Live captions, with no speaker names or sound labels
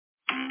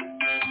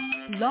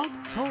Blog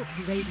Talk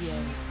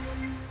Radio.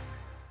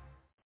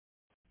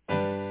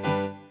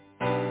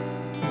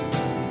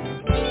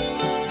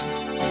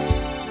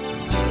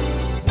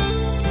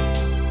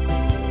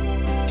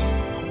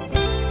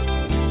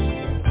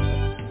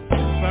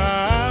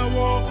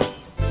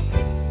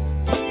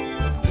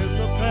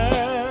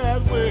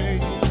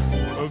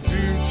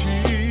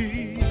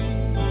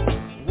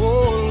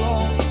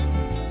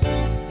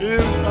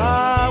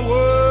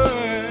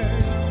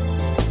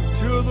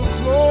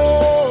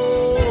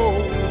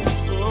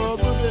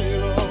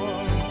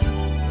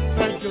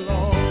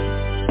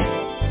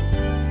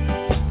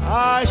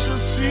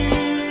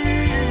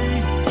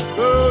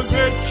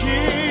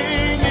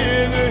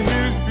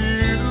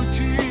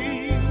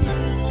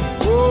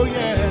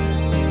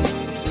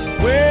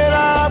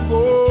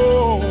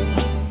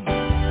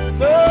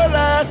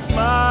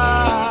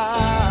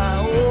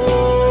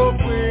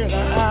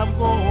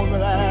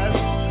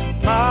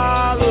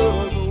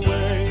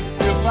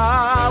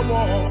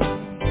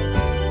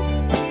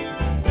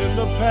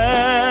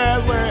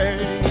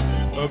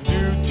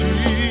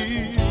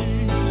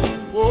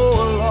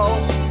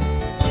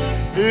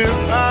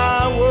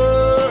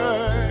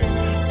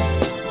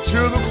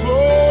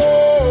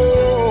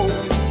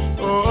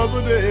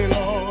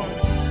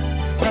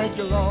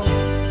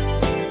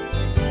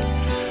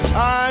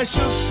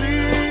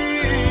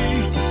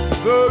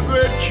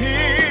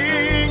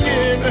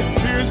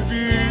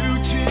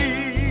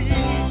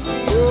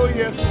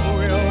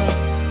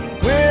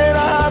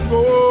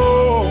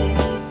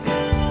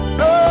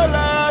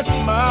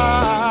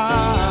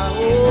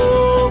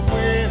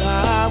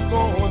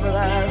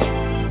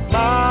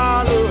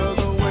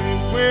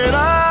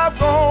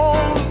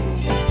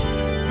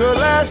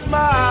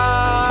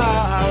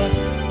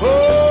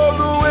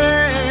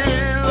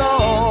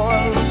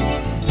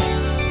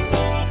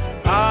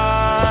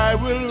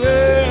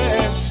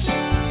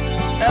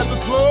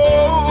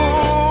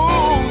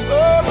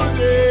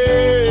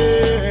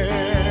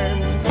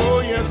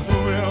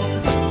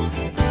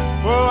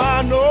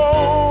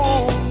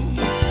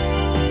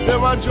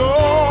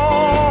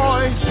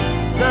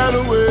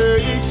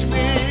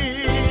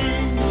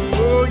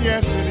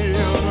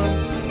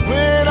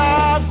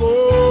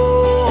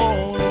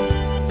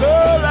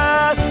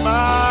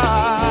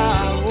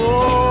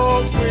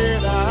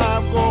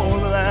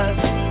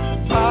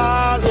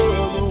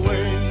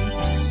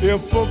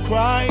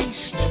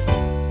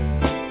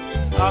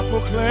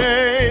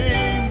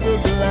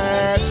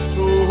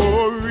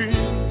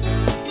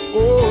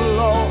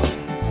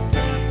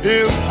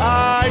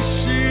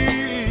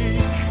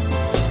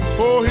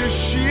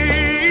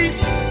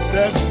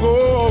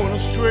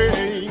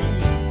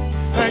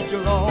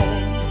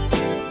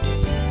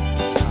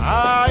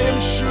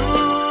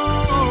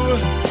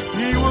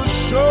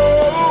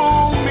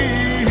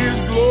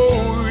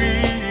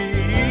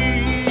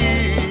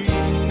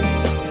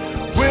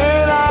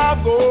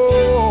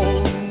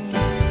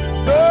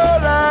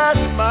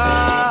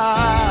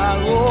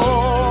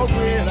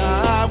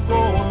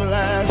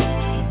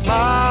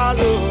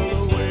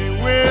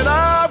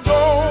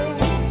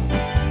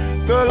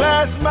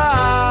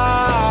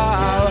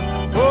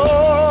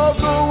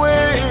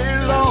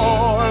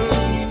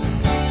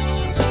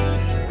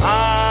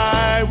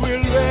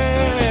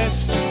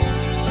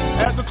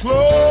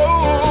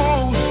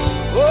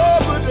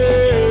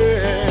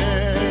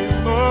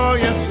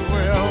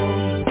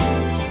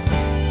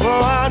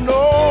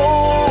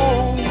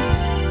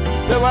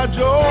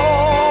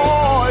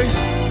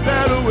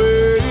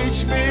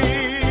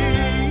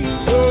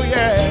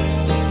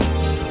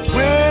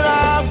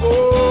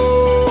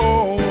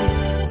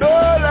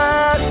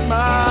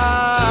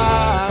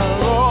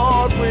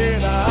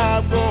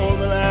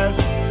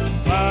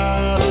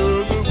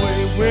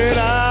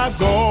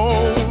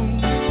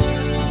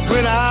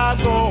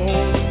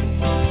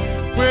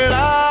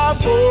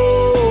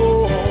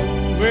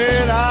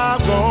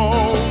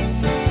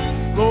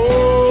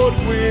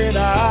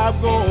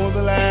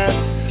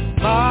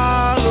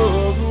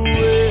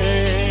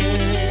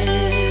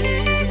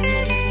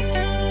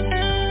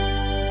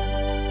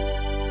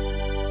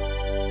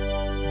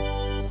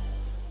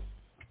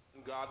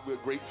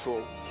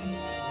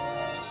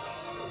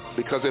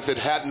 Because if it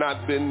had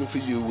not been for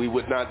you, we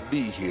would not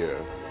be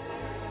here.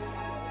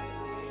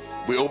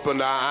 We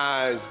opened our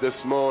eyes this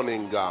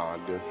morning, God,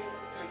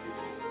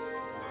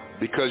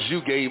 because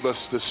you gave us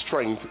the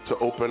strength to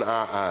open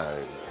our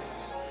eyes.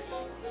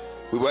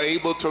 We were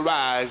able to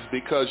rise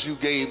because you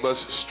gave us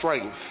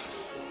strength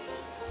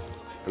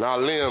in our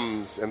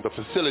limbs and the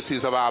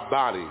facilities of our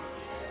body.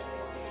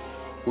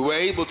 We were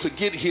able to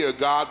get here,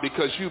 God,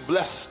 because you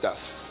blessed us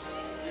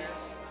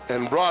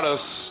and brought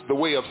us the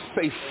way of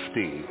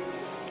safety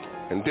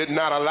and did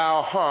not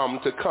allow harm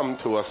to come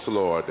to us,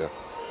 Lord.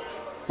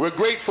 We're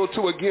grateful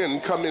to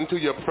again come into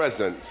your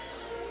presence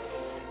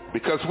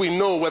because we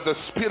know where the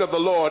Spirit of the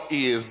Lord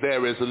is,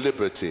 there is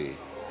liberty.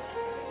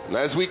 And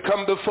as we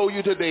come before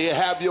you today,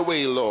 have your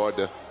way, Lord.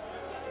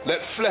 Let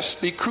flesh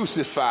be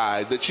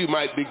crucified that you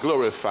might be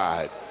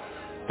glorified,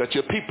 that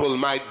your people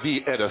might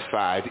be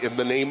edified in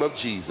the name of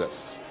Jesus.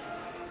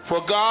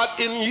 For God,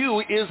 in you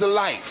is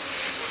life,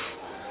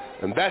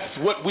 And that's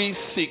what we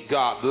seek,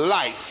 God,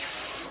 life,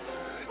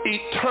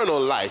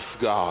 eternal life,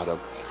 God.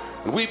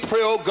 And we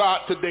pray, oh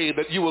God, today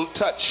that you will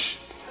touch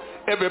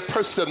every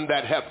person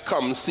that have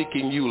come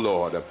seeking you,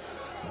 Lord.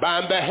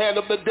 Bind the hand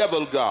of the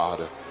devil,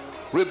 God.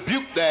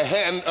 Rebuke the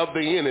hand of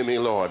the enemy,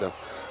 Lord.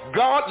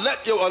 God,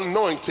 let your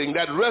anointing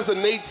that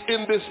resonates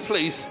in this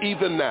place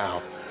even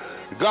now,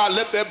 God,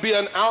 let there be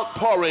an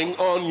outpouring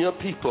on your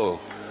people.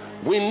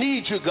 We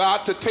need you,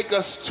 God, to take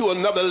us to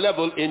another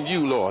level in you,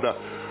 Lord.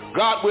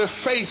 God, we're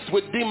faced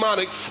with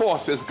demonic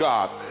forces,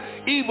 God.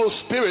 Evil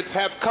spirits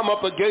have come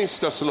up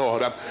against us,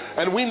 Lord,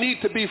 and we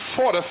need to be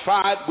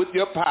fortified with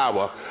your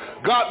power.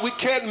 God, we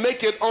can't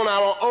make it on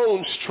our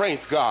own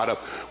strength, God.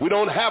 We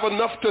don't have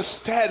enough to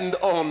stand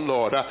on,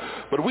 Lord.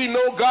 But we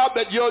know, God,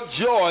 that your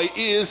joy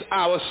is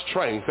our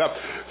strength.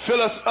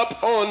 Fill us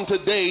up on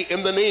today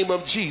in the name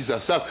of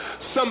Jesus.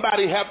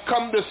 Somebody have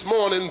come this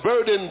morning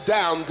burdened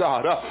down,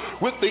 God,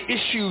 with the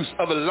issues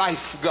of life,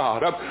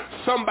 God.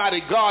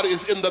 Somebody, God, is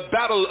in the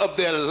battle of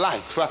their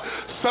life.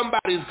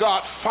 Somebody's,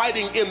 God,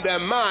 fighting in their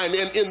mind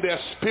and in their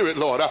spirit,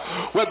 Lord,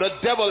 where the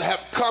devil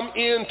have come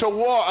in to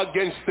war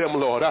against them,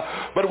 Lord.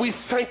 But we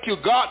thank you,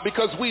 God,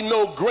 because we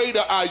know greater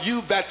are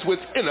you that's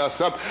within us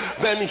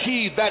than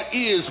he that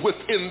is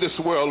within this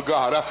world,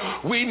 God.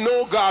 We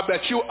know, God,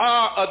 that you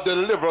are a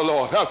deliverer,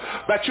 Lord,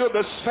 that you're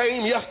the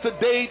same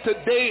yesterday,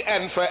 today,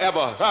 and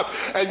forever.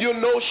 And you're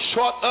no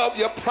short of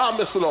your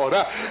promise, Lord,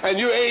 and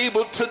you're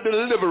able to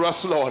deliver us,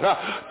 Lord.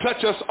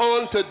 Touch us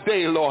on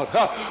today, Lord.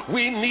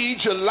 We need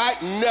you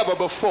like never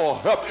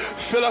before.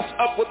 Fill us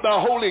up with the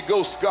Holy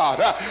Ghost, God,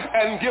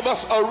 and give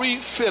us a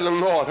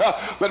refilling, Lord,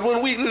 that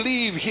when we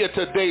leave here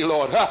today,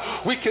 Lord,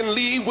 we can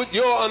leave with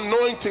your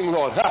anointing,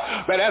 Lord,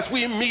 that as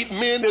we meet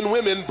men and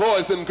women,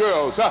 boys and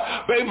girls,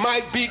 they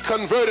might be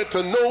converted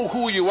to know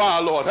who you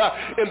are, Lord.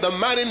 In the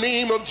mighty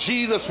name of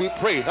Jesus we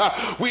pray.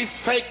 We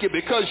thank you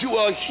because you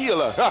are a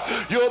healer.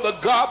 You're the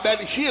God that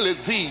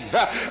healeth thee,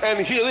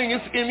 and healing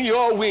is in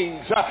your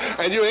wings,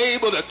 and you're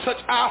able to touch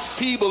our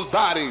feeble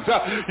bodies.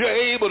 You're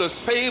able to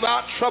save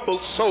our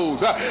troubled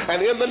souls,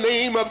 and in the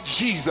name of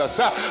Jesus,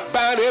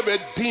 bind every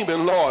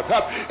demon, Lord,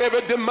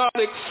 every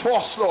demonic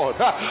force, Lord,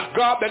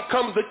 God, that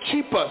comes to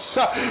keep us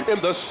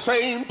in the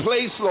same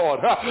place, Lord.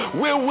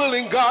 We're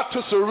willing, God,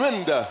 to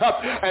surrender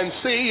and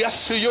say yes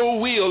to your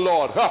will,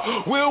 Lord.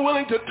 We're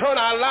willing to turn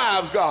our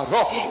lives, God,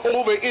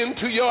 over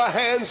into your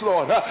hands,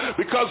 Lord,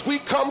 because we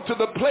come to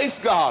the place,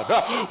 God,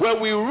 where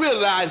we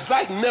realize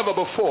like never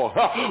before,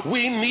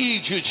 we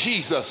need you,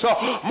 Jesus.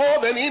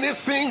 More than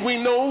anything we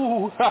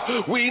know,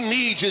 we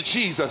need you,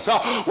 Jesus.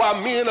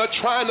 While men are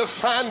trying to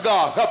find,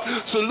 God,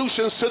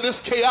 solutions to this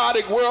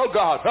chaotic world,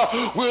 God,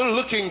 we're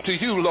looking to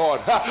you,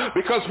 Lord,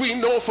 because we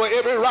know for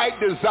every right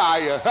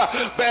desire,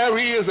 there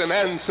is an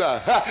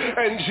answer.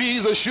 And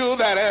Jesus, you're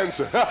that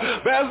answer.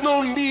 There's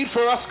no need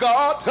for us,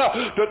 God,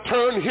 to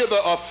turn hither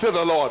or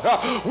thither, Lord.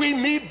 We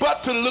need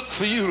but to look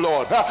for you,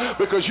 Lord,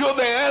 because you're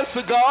the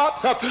answer,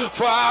 God,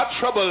 for our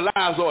troubled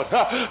lives, Lord.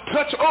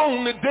 Touch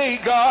on the day,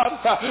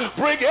 God.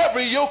 Break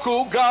every yoke,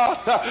 oh God.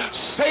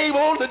 Save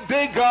on the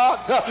day,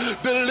 God.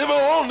 Deliver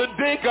on the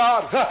day,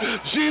 God.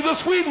 Jesus,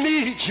 we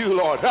need you,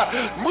 Lord.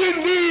 We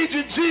need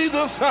you,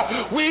 Jesus.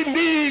 We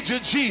need you,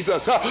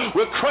 Jesus.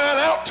 We're crying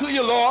out to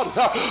you, Lord.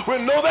 We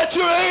know that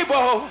you're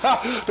able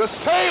to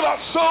save our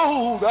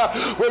souls.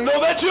 We know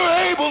that you're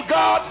able,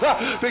 God,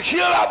 to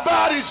heal our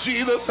bodies,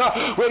 Jesus.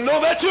 We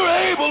know that you're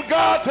able,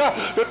 God,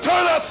 to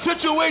turn our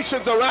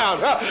situations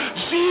around.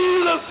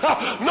 Jesus,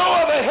 no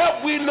other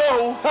help we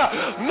know.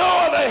 No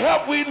other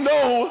help we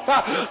know.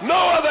 No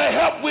other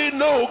help we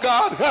know,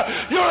 God.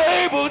 You're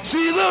able,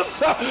 Jesus,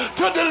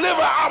 to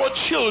deliver our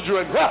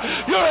children.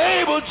 You're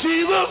able,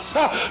 Jesus,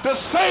 to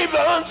save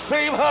the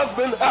unsaved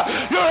husband.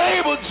 You're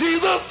able,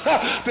 Jesus,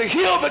 to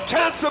heal the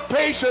cancer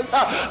patient.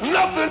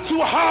 Nothing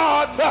too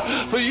hard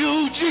for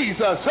you,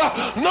 Jesus.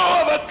 No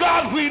other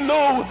God we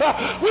know.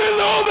 We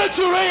know that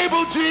you're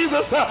able,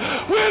 Jesus.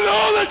 We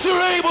know that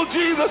you're able,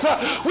 Jesus.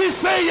 We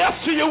say yes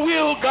to your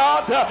will,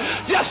 God.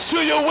 Yes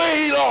to your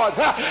way, Lord.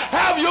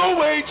 Have your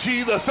way,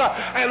 Jesus.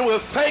 And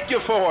we'll thank you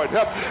for it.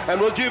 And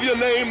we'll give your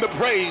name the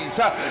praise.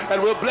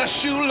 And we'll bless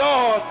you,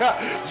 Lord.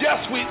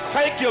 Yes, we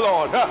thank you,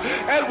 Lord.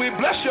 And we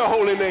bless your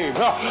holy name.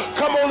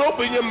 Come on,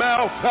 open your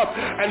mouth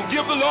and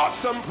give the Lord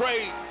some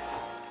praise.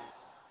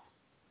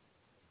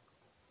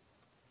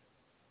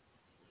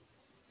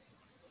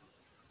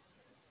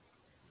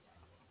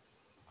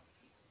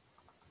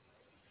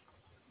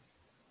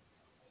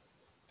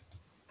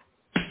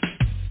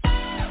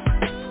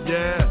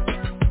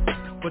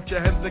 Yeah, put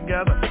your hands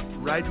together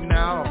right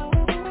now.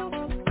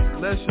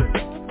 Listen,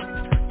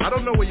 I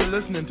don't know where you're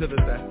listening to this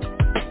at.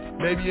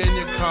 Maybe you're in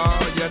your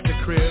car, you're at the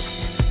crib,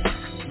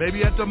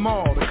 maybe at the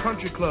mall, the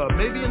country club,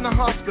 maybe in the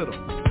hospital.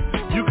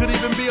 You could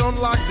even be on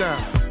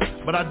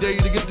lockdown. But I dare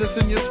you to get this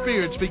in your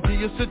spirit, speak to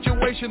your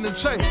situation and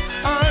say,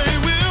 I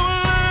will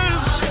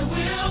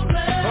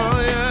bless, oh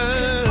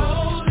yeah,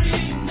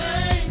 holy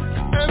name.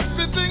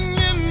 Everything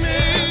in me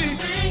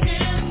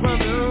will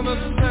do the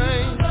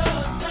same.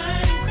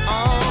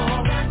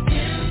 Oh,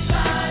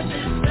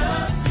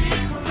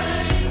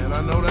 and I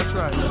know that's right.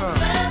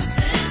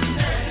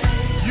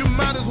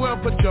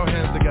 Put your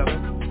hands together.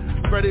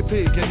 Freddie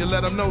P, can you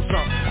let them know something?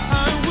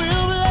 I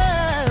will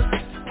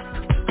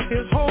bless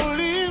his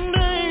holy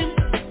name,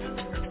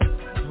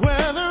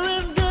 whether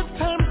it's good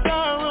times,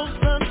 sorrow,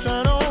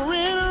 sunshine, or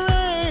in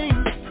rain.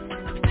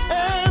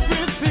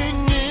 Everything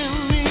in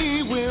me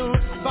will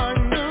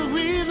find a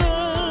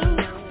reason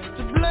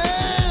to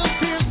bless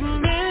his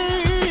name.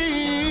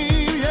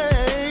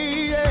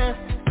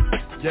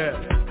 Yeah.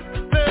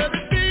 Let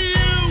it be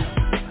you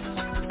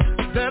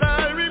that I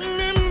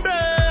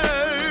remember.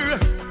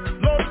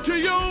 Lord, to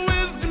your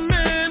wisdom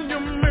and your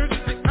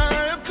mercy I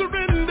have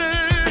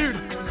surrendered.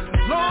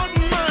 Lord,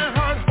 my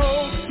heart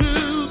holds to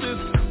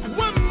this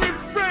one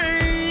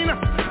refrain.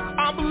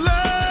 I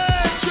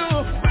bless your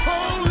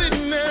holy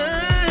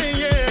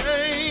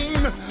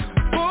name,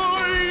 for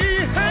he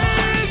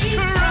has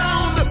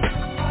surrounded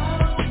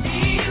me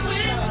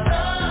with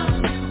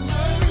love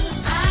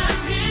and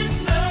his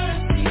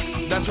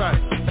mercy. That's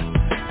right.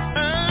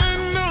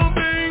 And no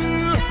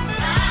things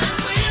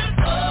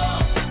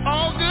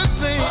all good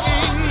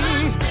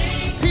things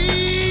he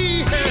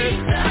has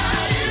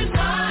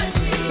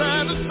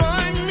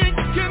satisfied me.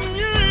 Can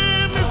you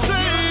hear me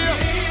say,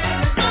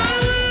 I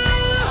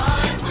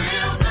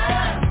will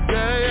bless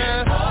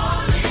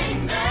holy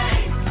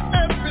name.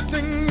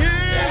 Everything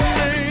in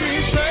me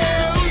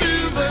shall do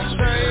the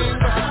same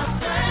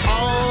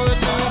all the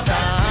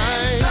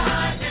time.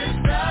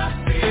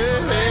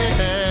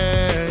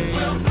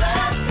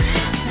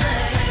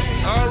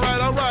 All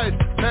right.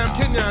 Now,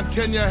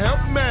 can you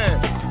help me?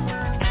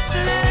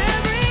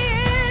 Every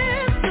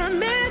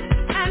instrument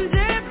and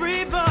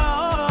every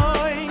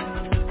voice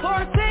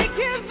forsake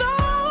his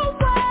own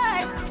way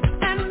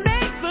and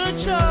make the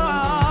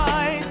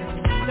choice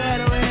that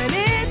when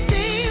it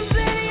seems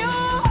that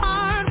your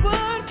heart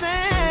would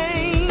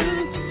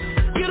faint,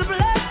 you'll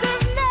bless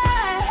his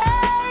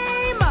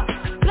name,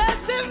 bless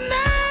his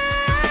name.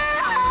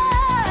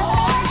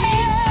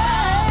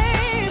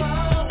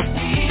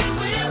 He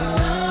will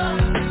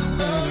love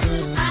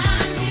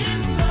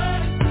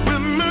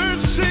with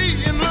mercy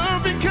and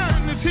loving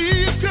kindness, he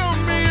has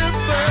come me in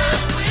there.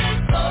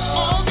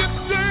 All good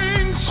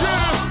things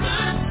shall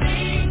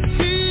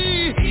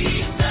he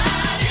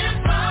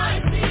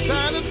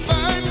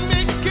satisfied me.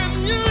 Can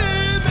you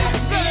hear me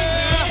say,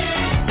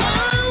 I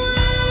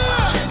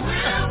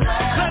will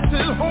bless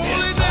his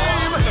holy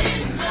name.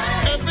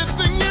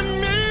 Everything in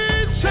me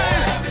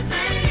shall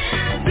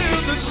do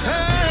the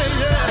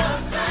same,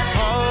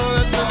 all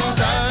the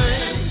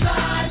time.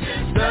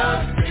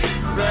 Does the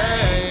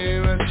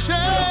same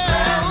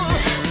shall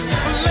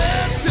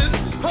bless his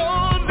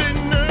holy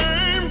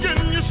name. Can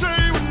you say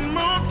one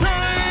more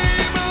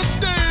time? I'll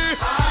stay.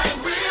 I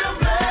will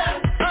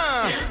bless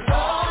his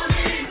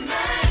holy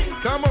name.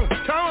 Come on.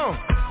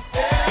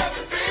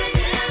 Everything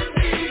in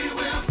me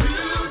will do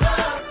the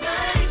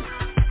same.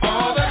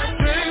 All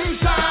that's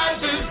inside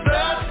this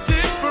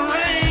dusty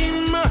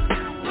frame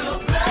will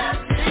bless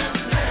his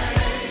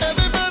name.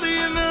 Everybody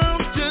you know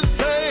just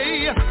say,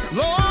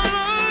 Lord,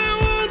 I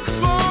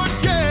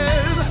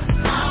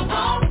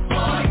won't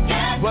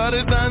forget what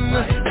is done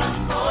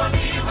for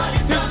me,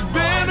 his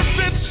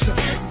benefits.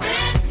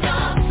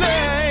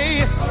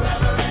 Say,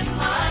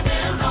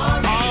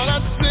 all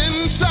that's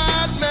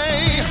inside me.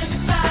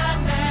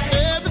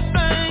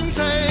 Everything,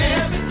 say,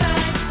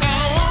 I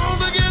won't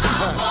forget.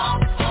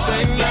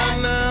 Say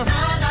now.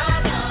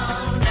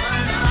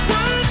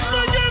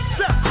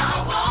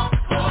 Won't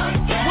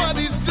forget what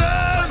he's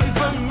done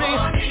for me.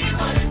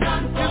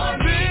 His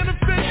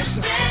benefits.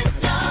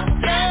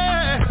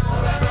 Yeah.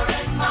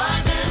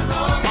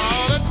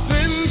 All that's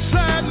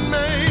inside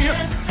me.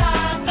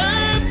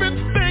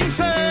 Everything,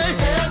 say,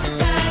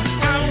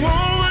 I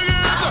won't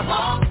forget.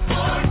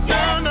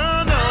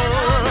 No.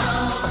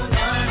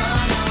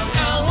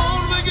 I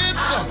won't forget.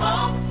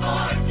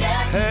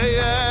 Hey,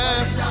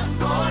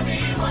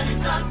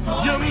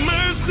 your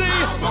mercy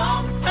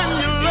and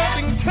your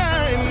loving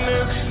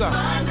kindness.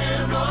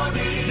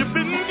 You've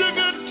been too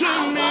good to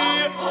me.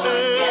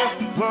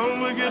 Won't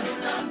forget.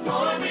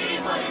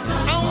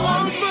 I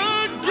won't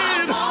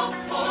forget.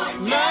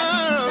 No.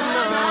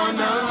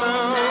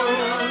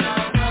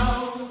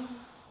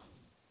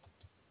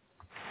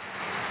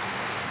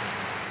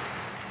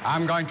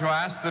 I'm going to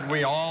ask that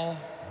we all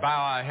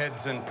bow our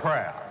heads in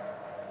prayer.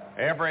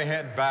 Every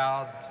head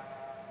bowed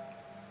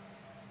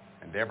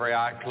and every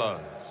eye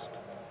closed.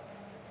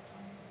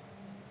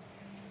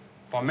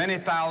 For many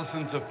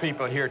thousands of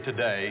people here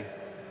today,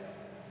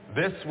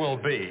 this will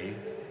be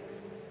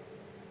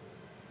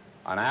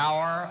an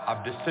hour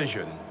of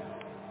decision.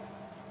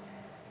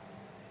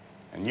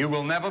 And you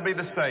will never be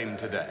the same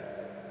today.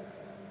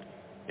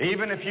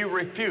 Even if you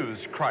refuse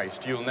Christ,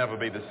 you'll never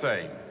be the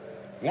same.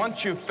 Once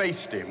you've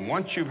faced him,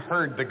 once you've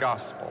heard the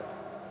gospel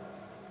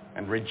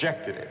and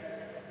rejected it,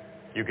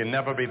 you can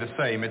never be the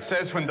same. It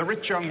says when the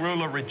rich young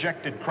ruler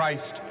rejected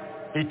Christ,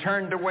 he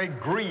turned away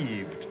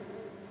grieved,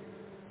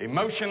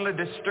 emotionally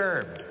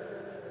disturbed.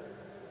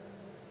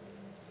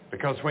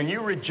 Because when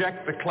you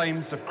reject the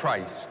claims of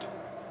Christ,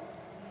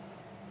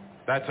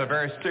 that's a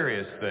very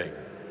serious thing.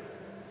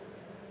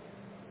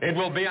 It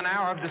will be an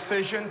hour of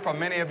decision for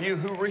many of you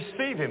who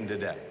receive him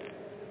today.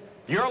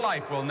 Your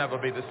life will never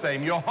be the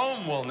same. Your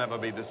home will never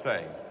be the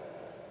same.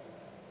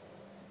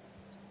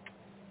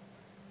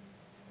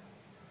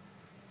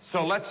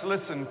 So let's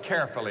listen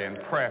carefully and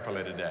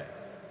prayerfully today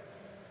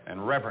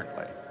and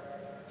reverently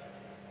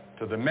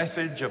to the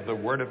message of the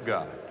Word of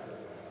God.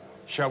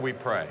 Shall we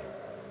pray?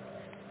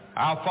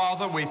 Our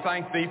Father, we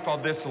thank thee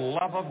for this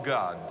love of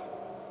God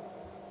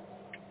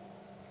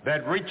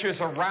that reaches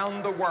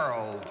around the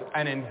world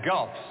and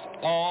engulfs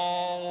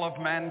all of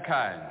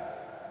mankind.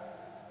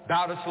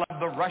 Thou dost love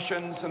the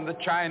Russians and the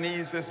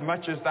Chinese as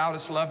much as thou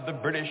dost love the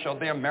British or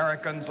the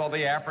Americans or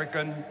the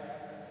African.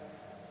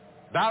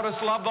 Thou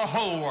dost love the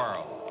whole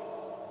world.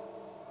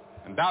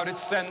 And thou didst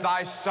send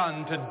thy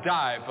Son to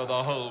die for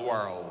the whole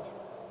world.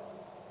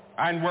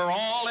 And we're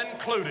all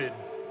included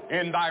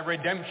in thy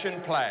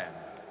redemption plan.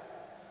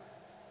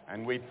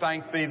 And we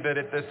thank thee that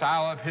at this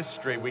hour of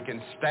history we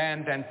can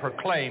stand and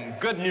proclaim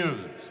good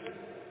news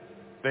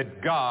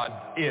that God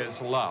is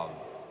love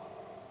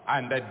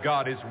and that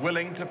God is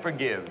willing to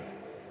forgive.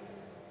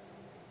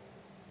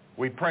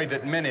 We pray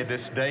that many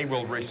this day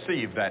will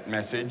receive that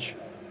message,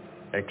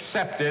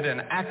 accept it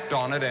and act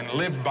on it and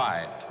live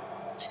by it.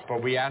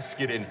 For we ask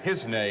it in his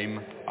name,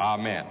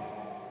 amen.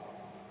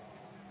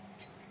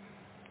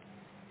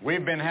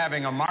 We've been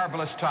having a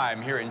marvelous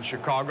time here in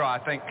Chicago. I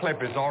think Cliff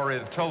has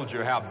already told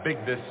you how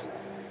big this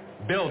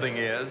building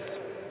is.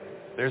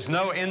 There's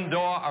no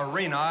indoor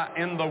arena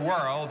in the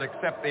world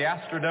except the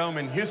Astrodome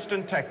in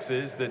Houston,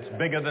 Texas, that's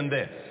bigger than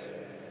this.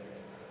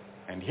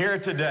 And here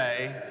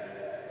today,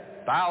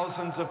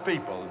 thousands of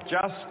people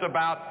just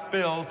about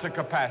filled to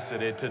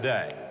capacity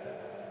today,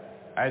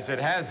 as it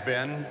has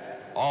been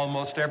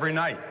almost every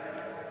night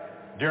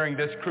during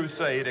this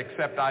crusade,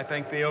 except I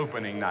think the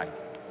opening night.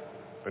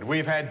 But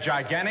we've had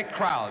gigantic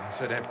crowds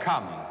that have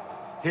come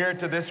here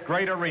to this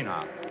great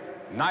arena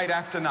night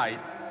after night,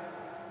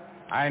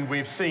 and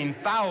we've seen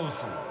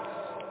thousands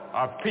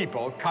of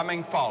people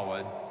coming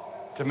forward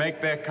to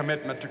make their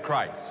commitment to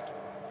Christ.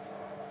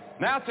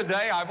 Now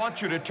today I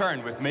want you to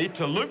turn with me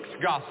to Luke's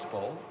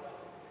Gospel,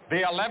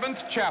 the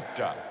 11th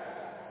chapter.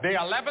 The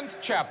 11th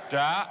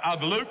chapter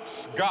of Luke's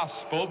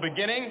Gospel,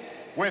 beginning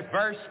with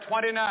verse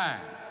 29.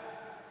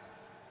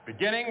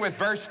 Beginning with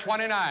verse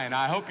 29.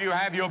 I hope you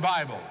have your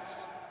Bibles.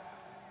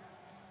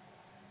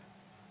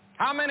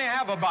 How many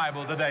have a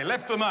Bible today?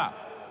 Lift them up.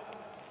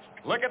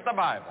 Look at the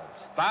Bibles.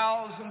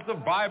 Thousands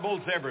of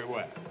Bibles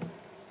everywhere.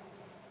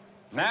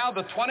 Now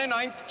the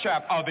 29th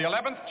chapter, the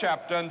 11th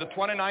chapter and the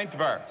 29th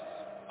verse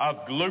of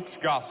Luke's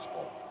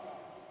Gospel.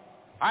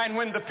 And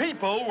when the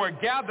people were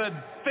gathered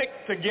thick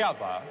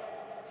together,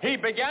 he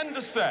began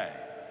to say,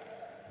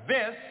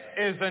 "This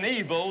is an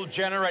evil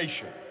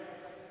generation.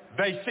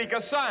 They seek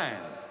a sign,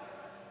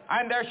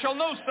 and there shall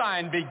no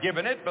sign be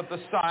given it but the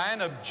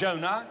sign of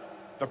Jonah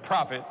the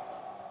prophet.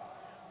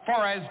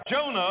 For as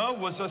Jonah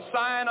was a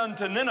sign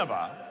unto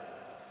Nineveh,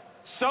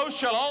 so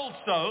shall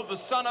also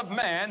the Son of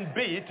Man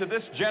be to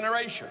this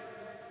generation.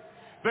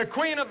 The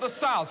queen of the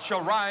south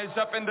shall rise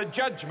up in the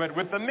judgment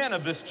with the men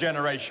of this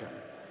generation,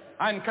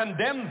 and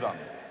condemn them.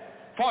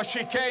 For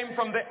she came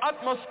from the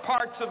utmost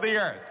parts of the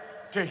earth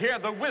to hear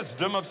the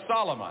wisdom of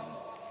Solomon.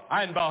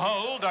 And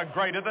behold, a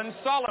greater than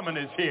Solomon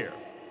is here.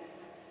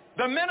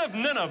 The men of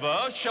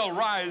Nineveh shall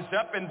rise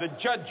up in the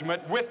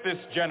judgment with this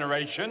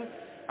generation,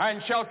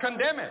 and shall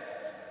condemn it.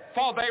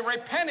 For they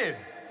repented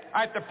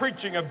at the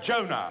preaching of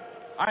Jonah,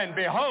 and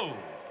behold,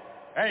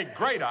 a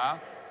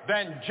greater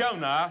than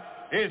Jonah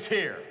is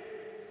here."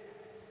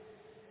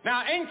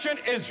 Now,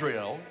 ancient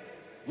Israel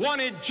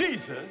wanted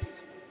Jesus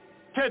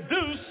to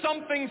do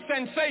something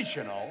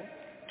sensational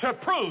to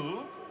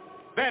prove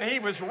that he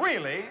was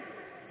really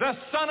the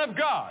Son of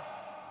God.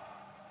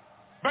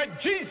 But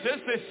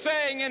Jesus is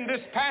saying in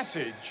this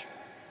passage,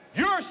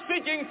 you're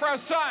seeking for a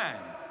sign.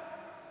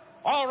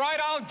 All right,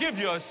 I'll give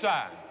you a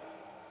sign.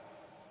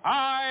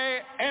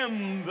 I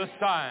am the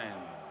sign.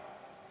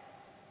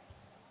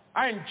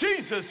 And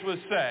Jesus was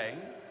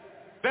saying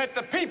that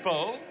the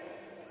people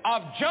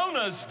of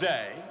Jonah's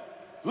day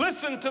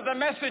listened to the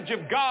message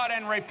of God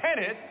and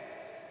repented,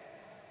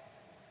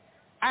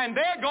 and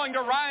they're going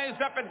to rise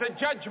up into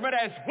judgment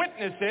as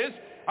witnesses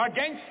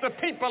against the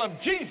people of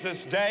Jesus'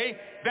 day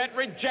that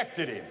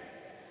rejected him.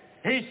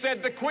 He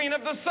said the queen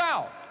of the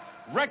south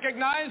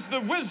recognized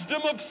the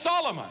wisdom of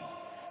Solomon,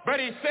 but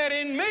he said,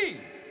 in me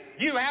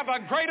you have a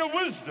greater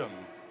wisdom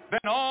than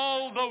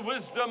all the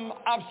wisdom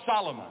of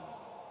Solomon.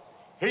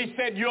 He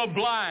said, you're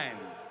blind.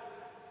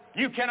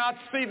 You cannot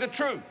see the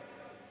truth.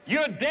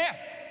 You're deaf,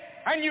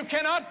 and you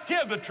cannot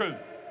hear the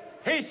truth.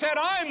 He said,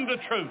 I'm the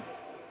truth.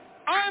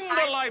 I'm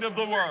the light of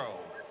the world.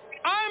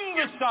 I'm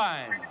the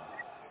sign.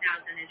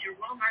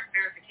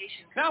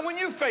 Now, when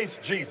you face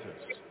Jesus,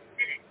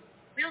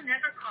 we'll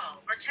never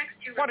call or text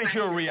you. What is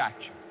your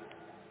reaction?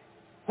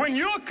 When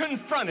you're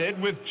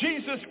confronted with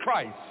Jesus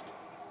Christ,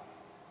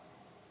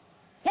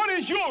 what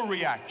is your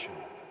reaction?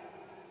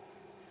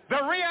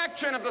 The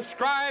reaction of the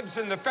scribes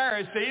and the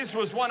Pharisees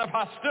was one of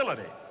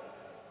hostility.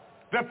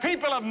 The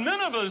people of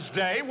Nineveh's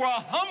day were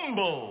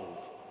humbled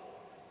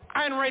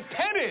and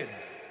repented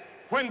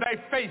when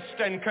they faced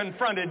and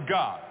confronted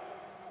God.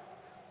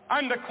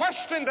 And the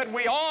question that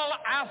we all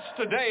ask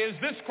today is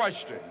this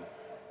question: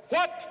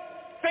 what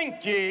think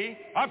ye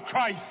of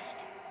Christ?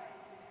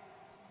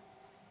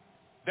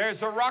 There's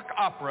a rock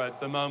opera at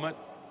the moment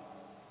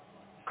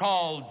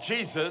called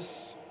Jesus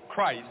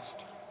Christ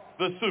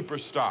the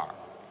Superstar.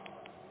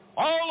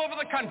 All over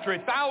the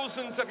country,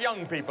 thousands of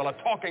young people are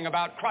talking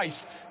about Christ.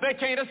 They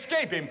can't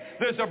escape him.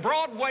 There's a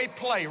Broadway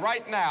play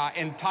right now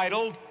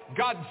entitled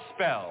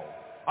Godspell,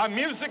 a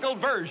musical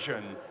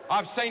version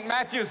of St.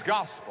 Matthew's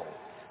Gospel.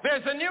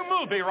 There's a new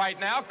movie right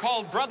now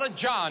called Brother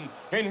John,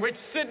 in which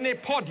Sidney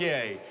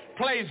Poitier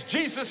plays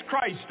Jesus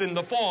Christ in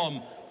the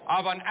form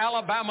of an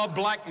Alabama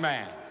black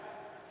man.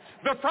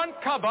 The front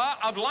cover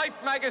of Life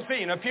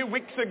magazine a few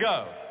weeks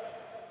ago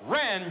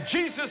ran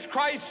Jesus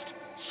Christ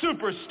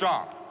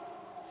Superstar.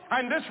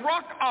 And this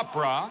rock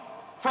opera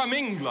from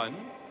England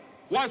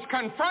was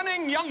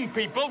confronting young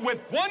people with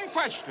one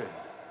question: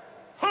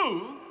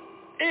 who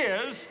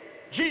is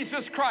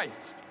Jesus Christ?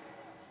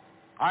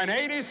 An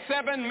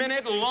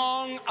 87-minute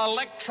long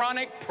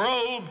electronic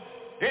probe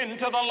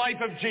into the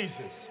life of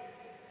Jesus.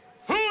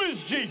 Who is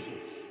Jesus?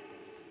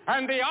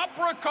 And the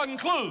opera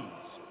concludes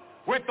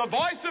with the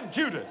voice of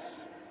Judas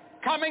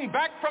coming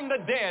back from the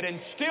dead and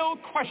still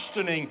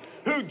questioning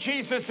who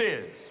Jesus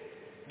is.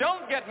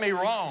 Don't get me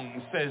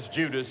wrong, says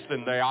Judas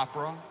in the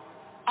opera.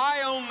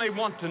 I only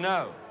want to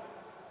know.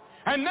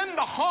 And then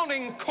the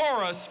haunting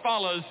chorus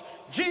follows,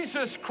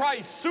 Jesus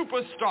Christ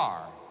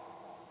Superstar.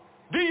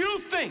 Do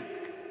you think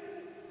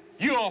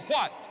you are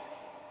what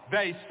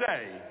they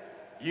say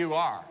you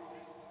are?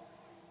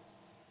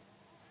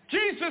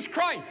 Jesus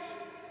Christ,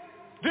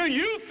 do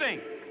you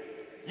think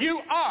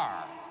you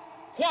are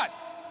what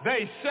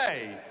they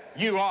say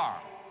you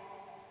are?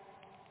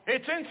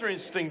 It's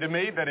interesting to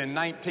me that in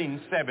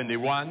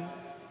 1971,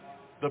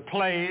 the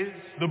plays,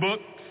 the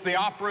books, the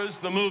operas,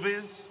 the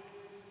movies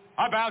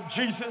about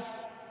Jesus,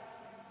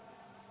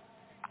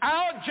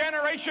 our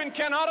generation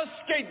cannot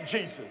escape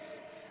Jesus.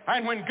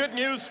 And when Good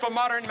News for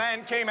Modern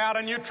Man came out,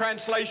 a new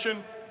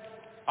translation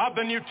of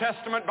the New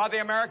Testament by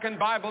the American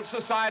Bible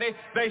Society,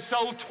 they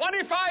sold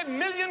 25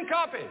 million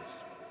copies.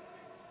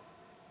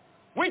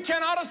 We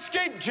cannot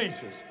escape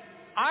Jesus.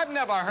 I've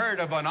never heard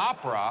of an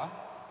opera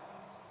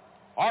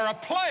or a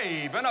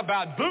play even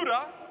about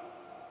Buddha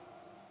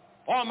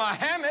or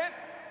Muhammad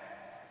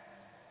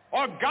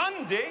or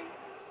Gandhi.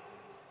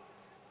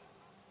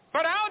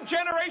 But our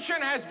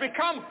generation has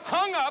become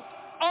hung up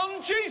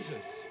on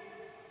Jesus.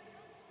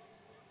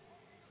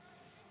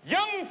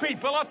 Young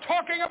people are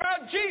talking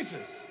about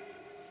Jesus.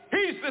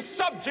 He's the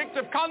subject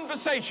of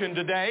conversation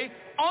today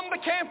on the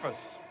campus,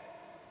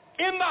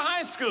 in the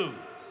high schools,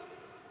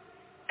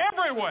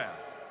 everywhere.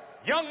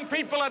 Young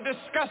people are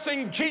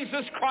discussing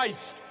Jesus Christ,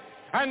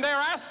 and they're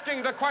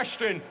asking the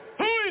question,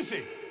 who is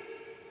he?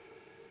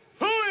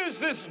 Who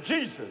is this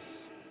Jesus?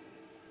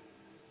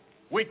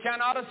 We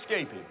cannot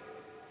escape him.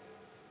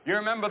 You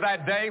remember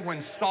that day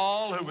when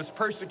Saul, who was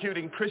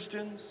persecuting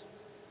Christians,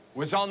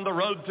 was on the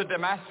road to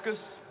Damascus,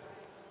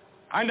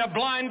 and a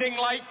blinding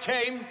light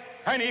came,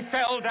 and he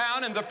fell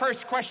down, and the first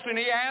question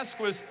he asked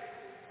was,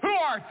 who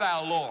art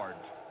thou, Lord?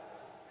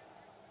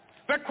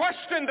 The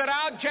question that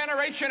our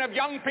generation of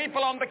young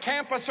people on the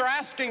campus are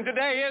asking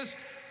today is,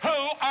 who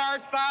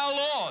art thou,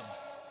 Lord?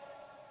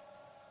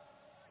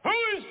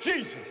 Who is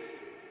Jesus?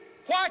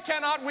 Why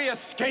cannot we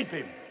escape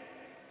him?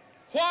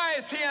 Why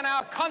is he in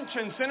our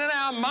conscience and in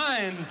our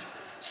minds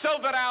so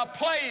that our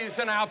plays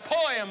and our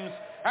poems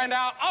and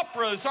our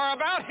operas are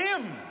about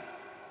him?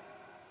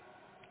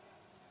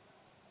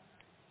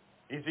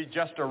 Is he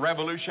just a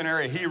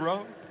revolutionary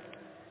hero?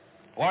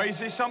 Or is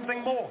he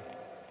something more?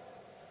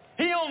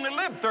 He only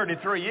lived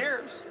 33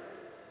 years.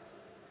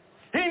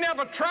 He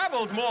never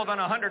traveled more than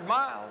 100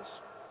 miles.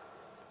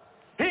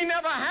 He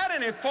never had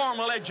any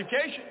formal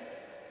education.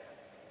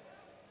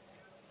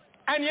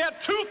 And yet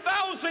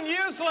 2,000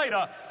 years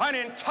later, an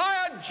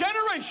entire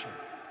generation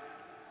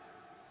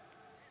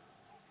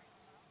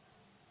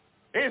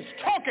is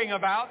talking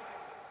about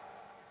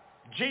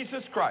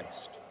Jesus Christ.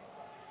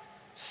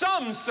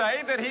 Some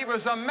say that he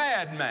was a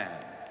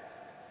madman.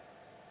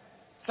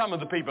 Some of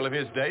the people of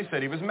his day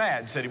said he was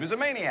mad, said he was a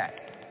maniac.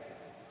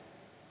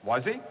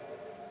 Was he?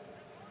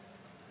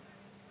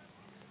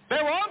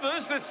 There were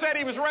others that said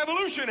he was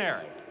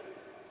revolutionary.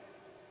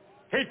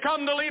 He'd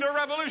come to lead a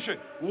revolution.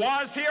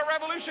 Was he a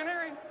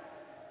revolutionary?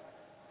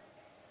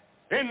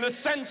 In the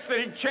sense that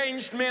he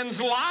changed men's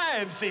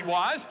lives, he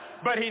was,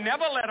 but he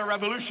never led a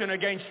revolution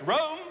against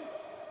Rome.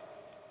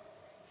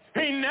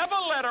 He never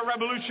led a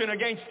revolution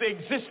against the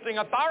existing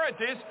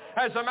authorities.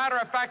 As a matter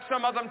of fact,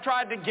 some of them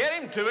tried to get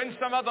him to, and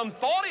some of them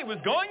thought he was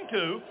going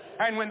to.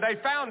 And when they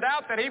found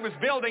out that he was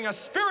building a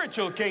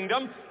spiritual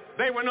kingdom,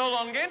 they were no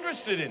longer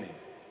interested in him.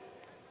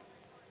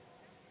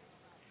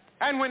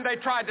 And when they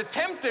tried to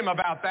tempt him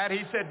about that,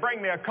 he said,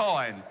 bring me a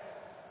coin.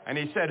 And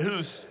he said,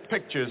 whose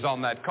picture's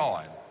on that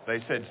coin?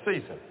 They said,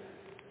 Caesar.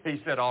 He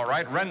said, all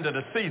right, render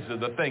to Caesar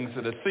the things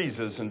that are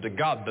Caesar's and to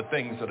God the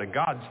things that are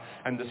God's.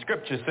 And the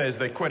scripture says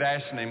they quit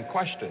asking him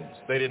questions.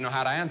 They didn't know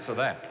how to answer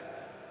that.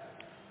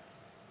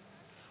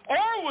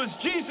 Or was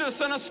Jesus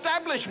an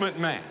establishment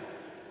man?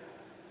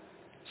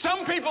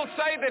 Some people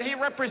say that he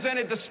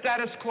represented the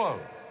status quo.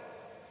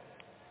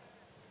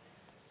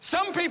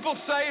 Some people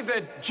say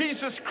that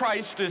Jesus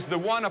Christ is the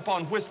one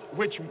upon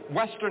which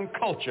Western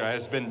culture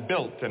has been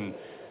built, and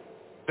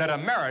that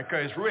America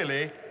is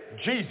really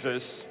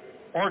Jesus'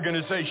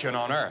 organization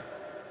on earth.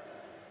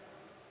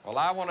 Well,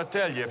 I want to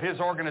tell you, if his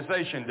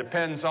organization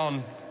depends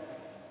on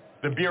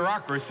the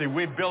bureaucracy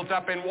we've built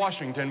up in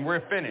Washington,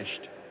 we're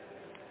finished.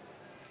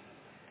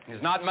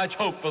 There's not much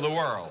hope for the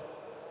world.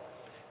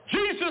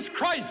 Jesus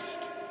Christ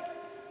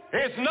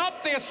is not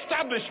the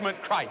establishment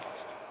Christ.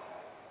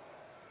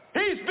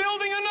 He's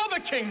building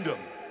another kingdom.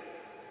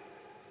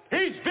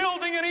 He's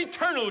building an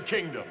eternal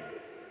kingdom.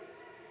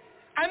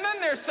 And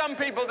then there's some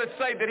people that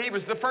say that he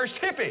was the first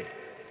hippie.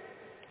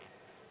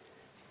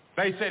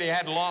 They said he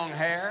had long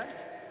hair,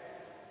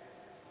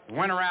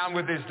 went around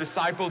with his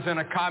disciples in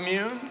a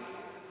commune.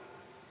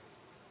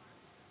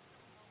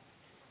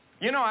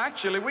 You know,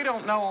 actually, we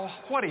don't know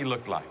what he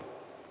looked like.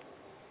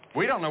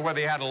 We don't know whether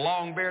he had a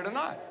long beard or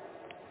not.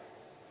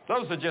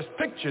 Those are just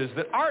pictures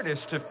that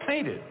artists have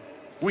painted.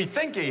 We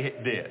think he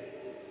did.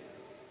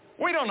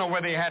 We don't know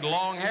whether he had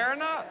long hair or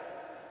not.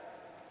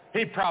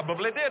 He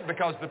probably did,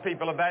 because the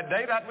people of that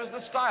day, that was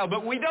the style.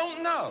 But we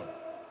don't know.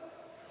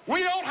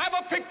 We don't have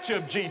a picture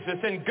of Jesus,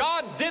 and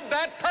God did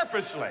that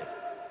purposely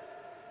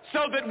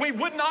so that we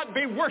would not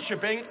be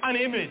worshiping an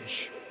image.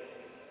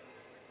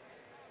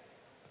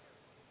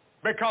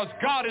 Because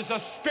God is a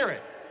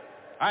spirit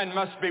and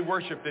must be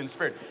worshiped in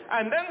spirit.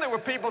 And then there were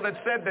people that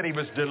said that he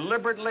was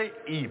deliberately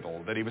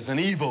evil, that he was an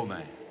evil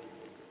man,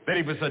 that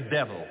he was a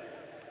devil.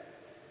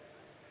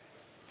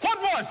 What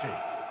was he?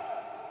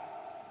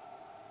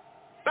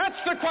 That's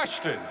the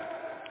question.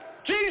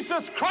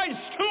 Jesus Christ,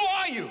 who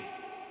are you?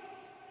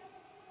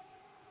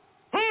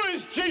 Who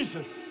is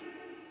Jesus?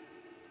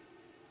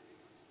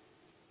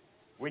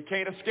 We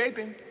can't escape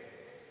him.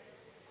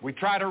 We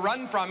try to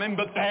run from him,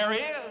 but there he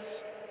is.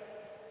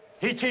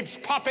 He keeps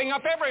popping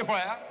up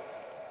everywhere.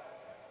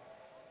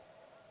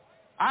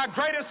 Our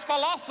greatest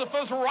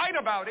philosophers write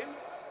about him.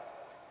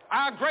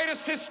 Our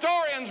greatest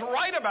historians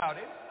write about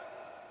him.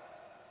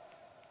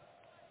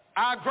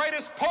 Our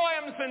greatest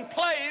poems and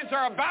plays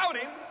are about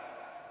him.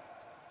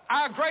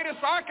 Our greatest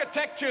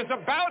architecture is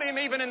about him,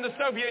 even in the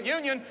Soviet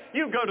Union.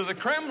 You go to the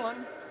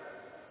Kremlin.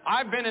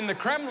 I've been in the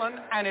Kremlin,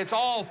 and it's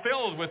all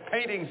filled with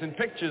paintings and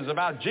pictures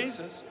about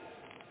Jesus.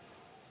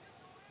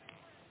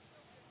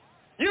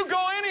 You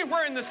go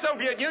anywhere in the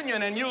Soviet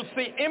Union, and you'll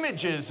see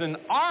images and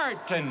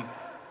art, and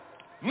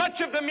much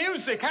of the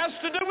music has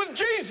to do with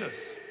Jesus.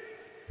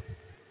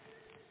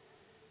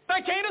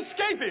 They can't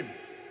escape him.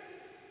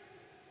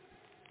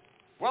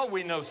 Well,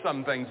 we know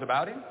some things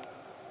about him.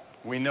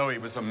 We know he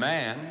was a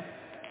man.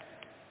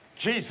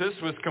 Jesus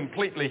was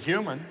completely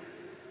human.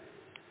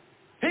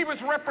 He was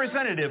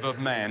representative of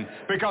man,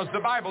 because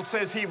the Bible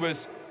says he was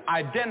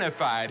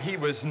identified. He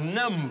was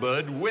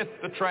numbered with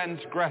the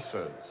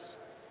transgressors.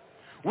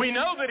 We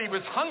know that he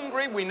was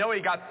hungry. We know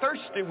he got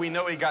thirsty. We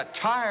know he got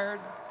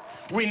tired.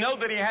 We know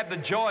that he had the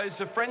joys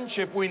of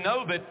friendship. We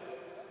know that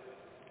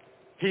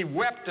he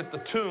wept at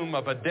the tomb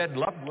of a dead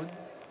loved one.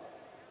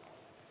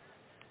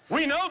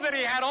 We know that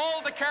he had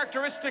all the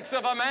characteristics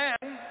of a man,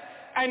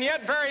 and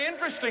yet, very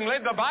interestingly,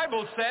 the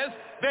Bible says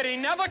that he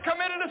never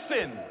committed a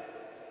sin.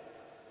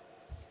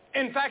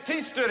 In fact,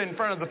 he stood in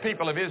front of the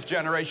people of his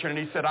generation and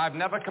he said, I've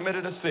never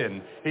committed a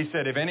sin. He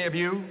said, have any of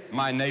you,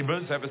 my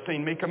neighbors, ever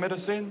seen me commit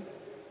a sin?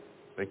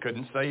 They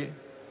couldn't say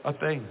a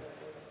thing.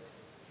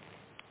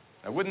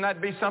 Now, wouldn't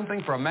that be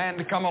something for a man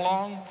to come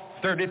along,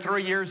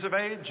 33 years of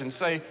age, and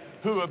say,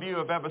 who of you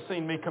have ever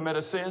seen me commit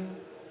a sin?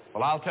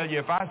 Well, I'll tell you,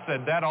 if I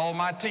said that, all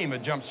my team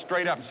would jump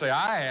straight up and say,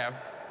 I have.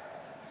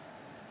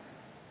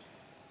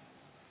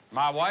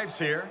 My wife's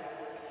here.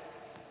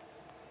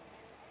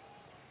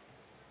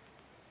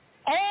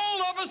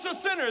 All of us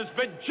are sinners,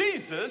 but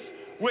Jesus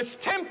was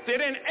tempted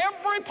in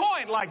every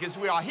point like as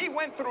we are. He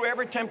went through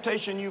every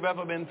temptation you've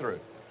ever been through.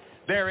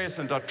 There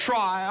isn't a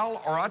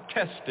trial or a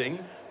testing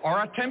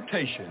or a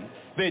temptation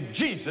that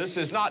Jesus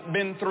has not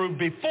been through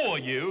before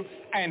you,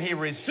 and he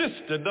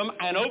resisted them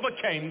and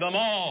overcame them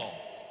all.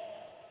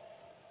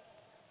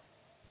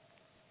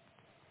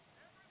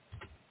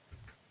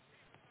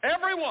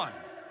 Everyone.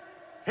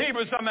 He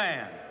was a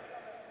man.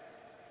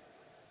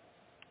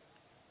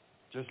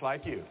 Just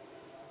like you.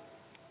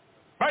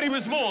 But he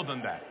was more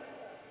than that.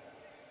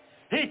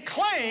 He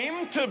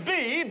claimed to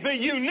be the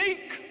unique,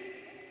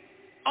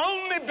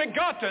 only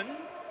begotten,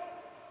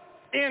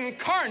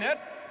 incarnate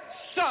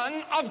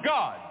Son of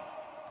God.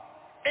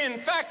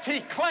 In fact, he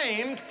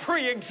claimed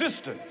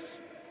pre-existence.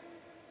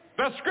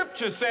 The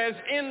scripture says,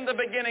 in the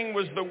beginning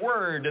was the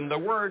Word, and the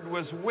Word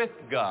was with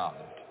God.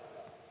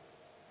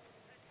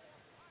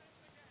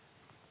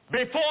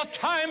 Before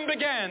time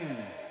began,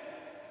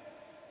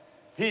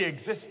 he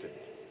existed.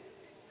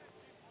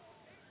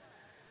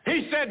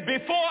 He said,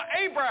 before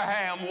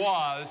Abraham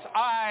was,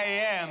 I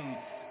am.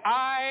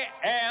 I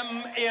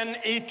am in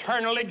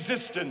eternal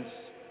existence.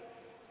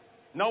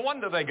 No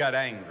wonder they got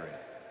angry.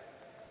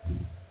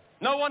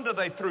 No wonder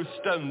they threw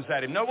stones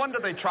at him. No wonder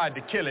they tried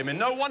to kill him. And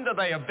no wonder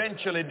they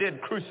eventually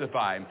did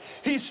crucify him.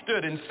 He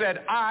stood and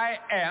said, I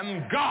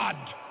am God.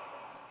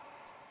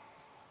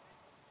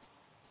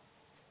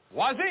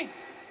 Was he?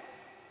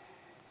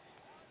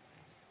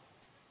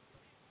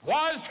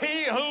 Was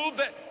he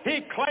who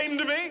he claimed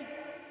to be?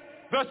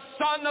 The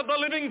Son of the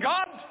living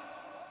God?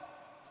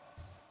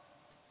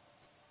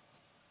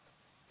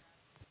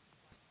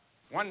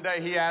 One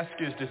day he asked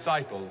his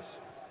disciples,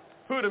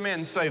 who do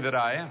men say that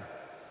I am?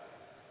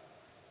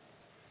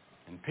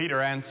 And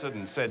Peter answered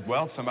and said,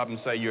 well, some of them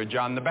say you're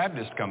John the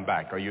Baptist come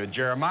back, or you're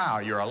Jeremiah,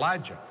 or you're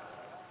Elijah.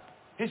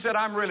 He said,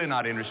 I'm really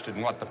not interested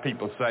in what the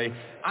people say.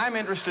 I'm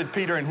interested,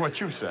 Peter, in what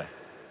you say.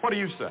 What do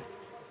you say?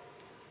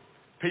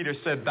 Peter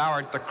said, thou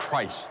art the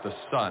Christ, the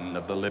Son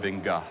of the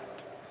living God.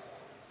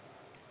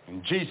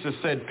 And Jesus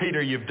said,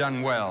 Peter, you've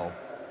done well.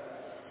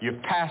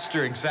 You've passed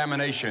your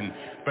examination.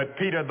 But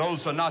Peter, those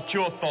are not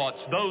your thoughts.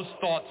 Those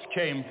thoughts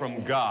came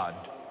from God.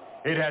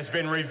 It has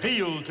been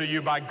revealed to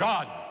you by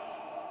God.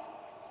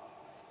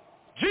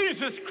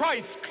 Jesus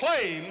Christ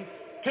claimed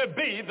to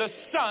be the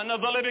Son of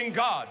the living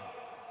God.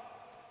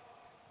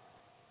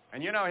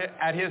 And you know,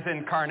 at his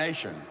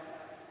incarnation,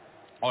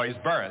 or his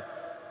birth,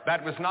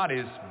 that was not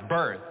his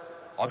birth,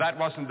 or that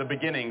wasn't the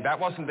beginning, that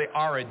wasn't the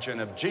origin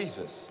of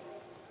Jesus.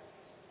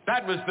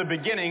 That was the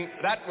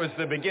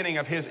beginning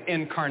of his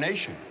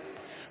incarnation.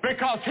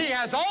 Because he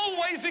has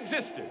always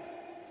existed.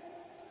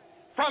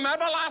 From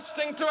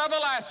everlasting to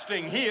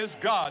everlasting, he is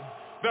God,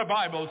 the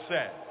Bible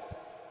says.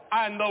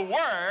 And the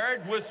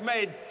Word was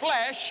made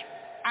flesh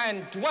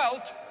and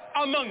dwelt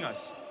among us.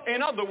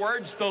 In other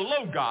words, the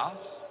Logos,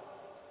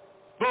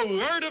 the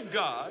Word of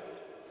God,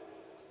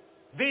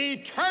 the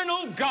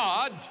eternal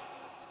God,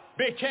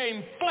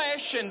 became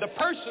flesh in the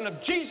person of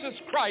Jesus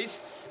Christ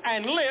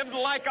and lived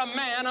like a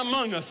man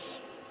among us.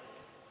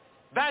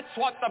 That's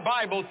what the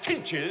Bible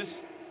teaches.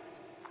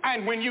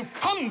 And when you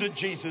come to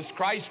Jesus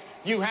Christ,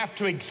 you have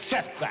to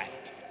accept that.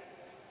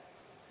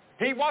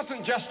 He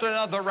wasn't just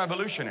another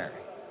revolutionary.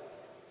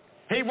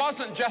 He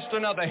wasn't just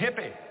another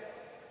hippie.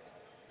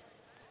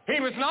 He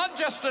was not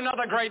just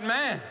another great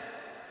man.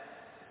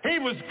 He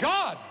was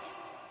God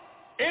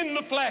in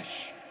the flesh.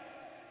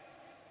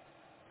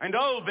 And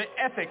oh, the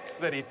ethics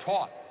that he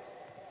taught.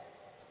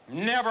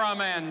 Never a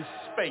man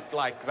spake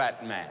like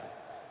that man.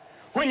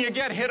 When you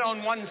get hit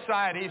on one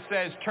side, he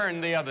says,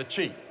 turn the other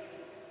cheek.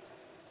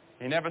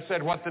 He never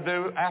said what to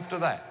do after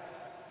that.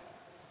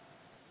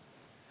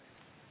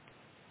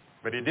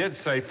 But he did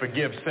say,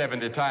 forgive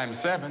 70 times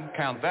 7.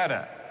 Count that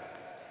up.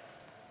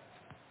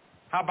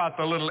 How about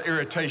the little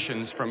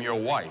irritations from your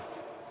wife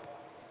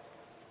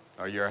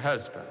or your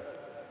husband?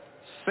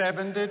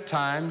 70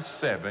 times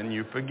 7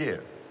 you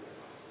forgive.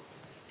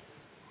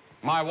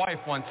 My wife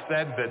once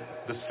said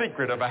that the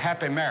secret of a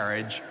happy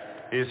marriage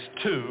is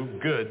 2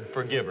 good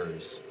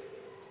forgivers.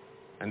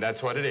 And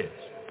that's what it is.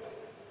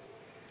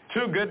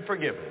 2 good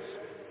forgivers.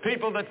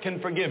 People that can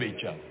forgive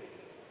each other.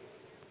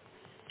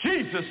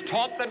 Jesus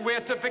taught that we're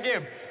to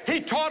forgive.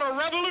 He taught a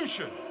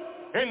revolution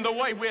in the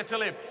way we're to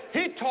live.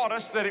 He taught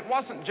us that it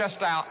wasn't just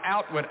our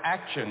outward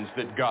actions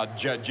that God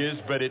judges,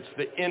 but it's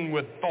the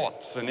inward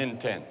thoughts and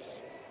intents.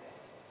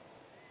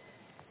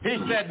 He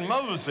said,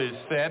 Moses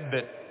said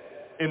that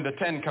in the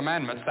 10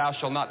 Commandments, thou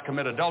shalt not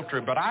commit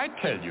adultery, but I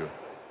tell you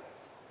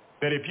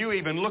that if you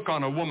even look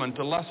on a woman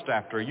to lust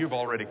after her, you've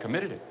already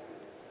committed it.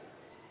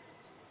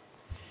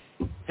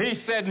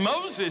 He said,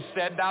 Moses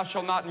said, thou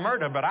shalt not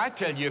murder, but I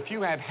tell you, if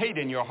you have hate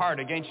in your heart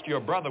against your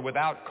brother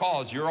without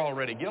cause, you're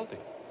already guilty.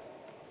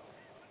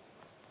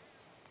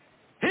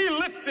 He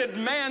lifted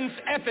man's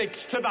ethics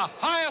to the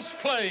highest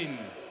plane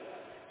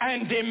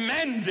and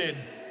demanded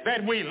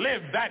that we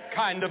live that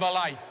kind of a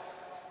life.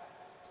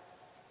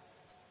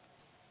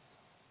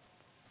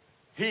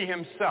 He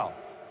himself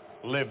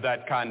lived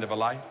that kind of a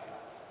life.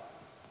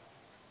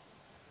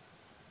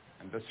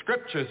 And the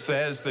scripture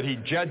says that he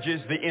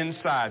judges the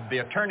inside. The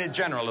Attorney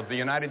General of the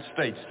United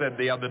States said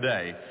the other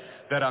day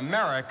that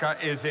America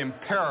is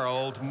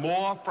imperiled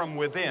more from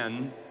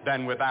within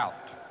than without.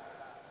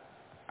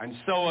 And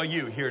so are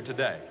you here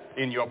today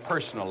in your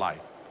personal life.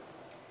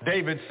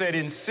 David said,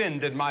 in sin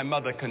did my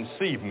mother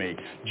conceive me.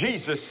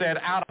 Jesus said,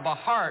 out of the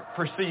heart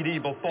proceed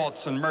evil thoughts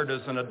and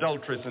murders and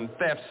adulteries and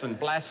thefts and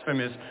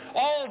blasphemies.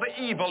 All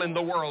the evil in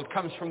the world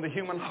comes from the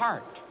human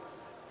heart.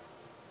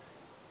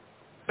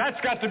 That's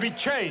got to be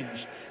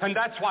changed. And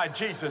that's why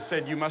Jesus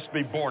said you must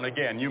be born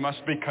again. You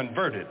must be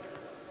converted.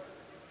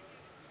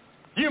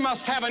 You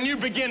must have a new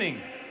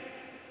beginning.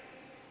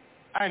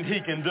 And he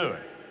can do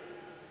it.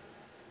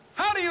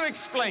 How do you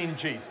explain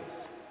Jesus?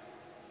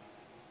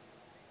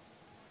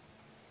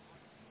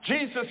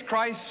 Jesus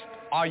Christ,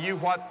 are you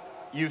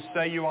what you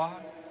say you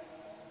are?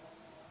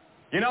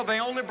 You know, they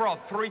only brought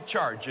 3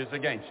 charges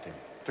against him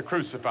to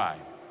crucify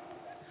him.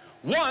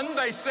 One,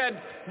 they said,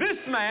 this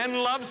man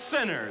loves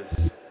sinners.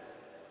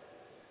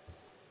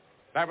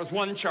 That was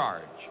one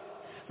charge.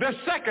 The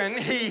second,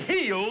 he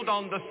healed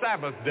on the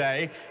Sabbath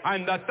day.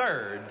 And the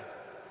third,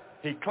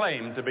 he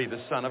claimed to be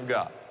the Son of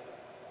God.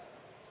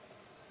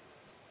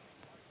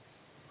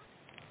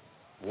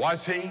 Was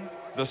he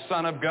the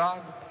Son of God?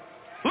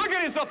 Look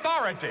at his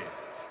authority.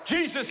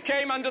 Jesus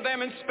came unto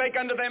them and spake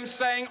unto them,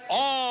 saying,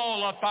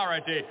 all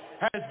authority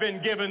has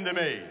been given to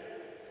me.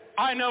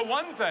 I know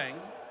one thing.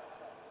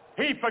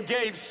 He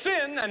forgave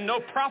sin, and no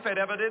prophet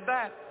ever did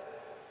that.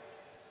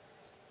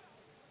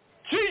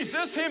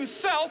 Jesus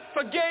himself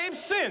forgave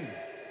sin.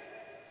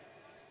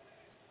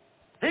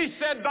 He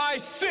said, thy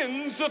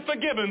sins are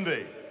forgiven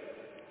thee.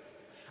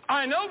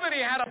 I know that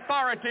he had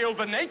authority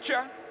over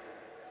nature.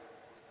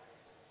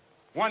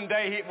 One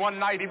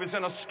night he was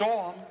in a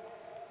storm.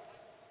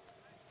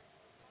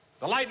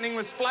 The lightning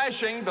was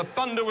flashing, the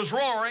thunder was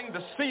roaring,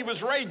 the sea was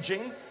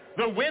raging,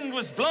 the wind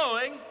was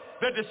blowing,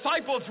 the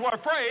disciples were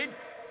afraid,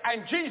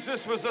 and Jesus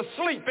was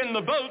asleep in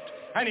the boat,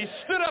 and he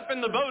stood up in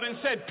the boat and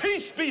said,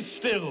 peace, be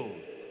still.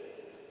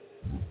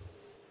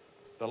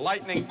 The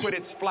lightning quit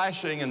its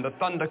flashing, and the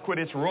thunder quit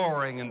its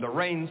roaring, and the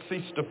rain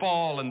ceased to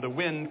fall, and the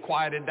wind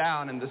quieted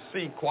down, and the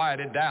sea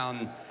quieted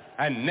down,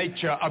 and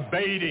nature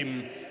obeyed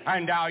him.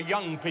 And our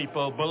young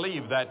people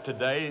believe that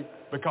today,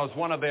 because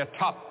one of their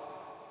top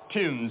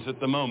tunes at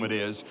the moment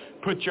is,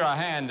 put your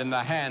hand in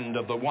the hand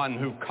of the one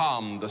who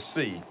calmed the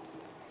sea.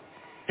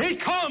 He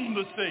calmed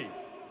the sea.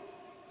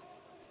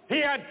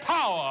 He had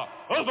power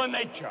over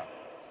nature.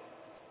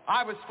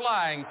 I was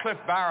flying, Cliff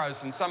Barrows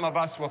and some of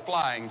us were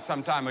flying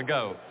some time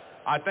ago.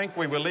 I think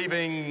we were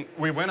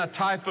in a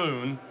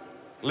typhoon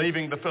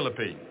leaving the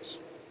Philippines.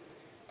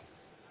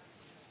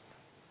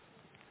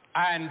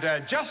 And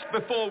just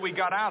before we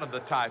got out of the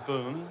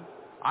typhoon,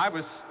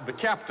 the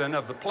captain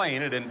of the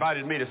plane had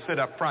invited me to sit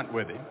up front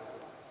with him.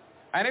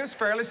 And it was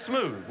fairly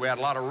smooth. We had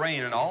a lot of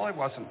rain and all. It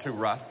wasn't too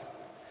rough.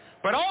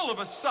 But all of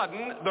a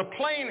sudden, the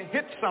plane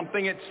hit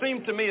something. It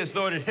seemed to me as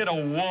though it had hit a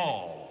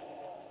wall.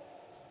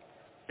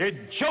 It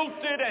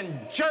jolted and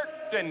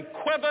jerked and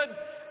quivered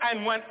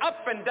and went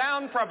up and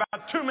down for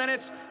about 2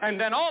 minutes. And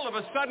then all of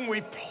a sudden,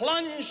 we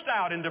plunged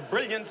out into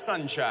brilliant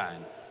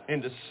sunshine,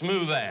 into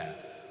smooth air.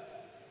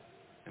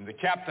 And the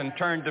captain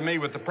turned to me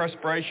with the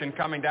perspiration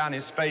coming down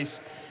his face.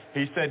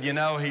 He said,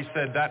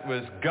 that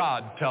was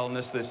God telling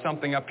us there's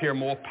something up here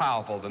more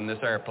powerful than this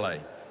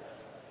airplane.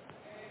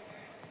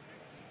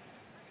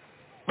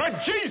 But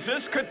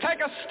Jesus could take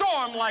a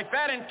storm like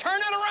that and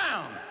turn it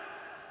around.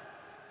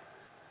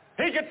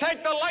 He could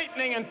take the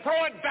lightning and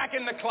throw it back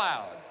in the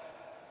cloud.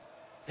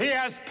 He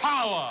has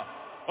power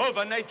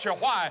over nature.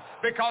 Why?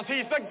 Because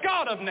he's the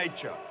God of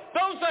nature.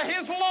 Those are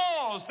his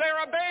laws.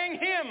 They're obeying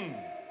him.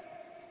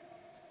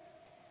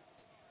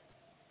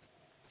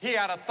 He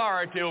had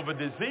authority over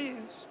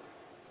disease.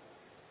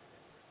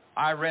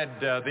 I read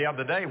the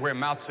other day where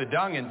Mao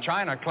Zedong in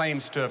China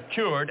claims to have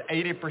cured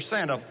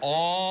 80% of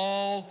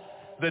all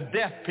the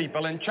deaf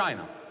people in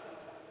China.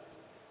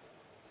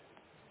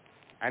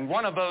 And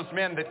one of those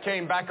men that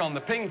came back on the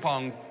ping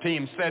pong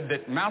team said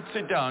that Mao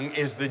Zedong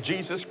is the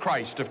Jesus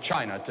Christ of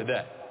China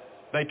today.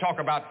 They talk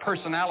about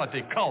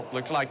personality cult.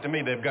 Looks like to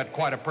me they've got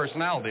quite a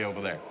personality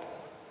over there.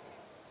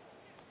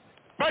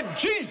 But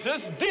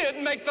Jesus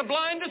did make the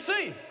blind to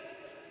see.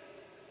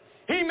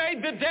 He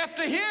made the deaf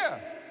to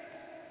hear.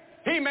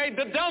 He made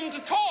the dumb to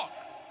talk.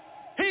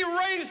 He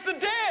raised the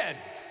dead.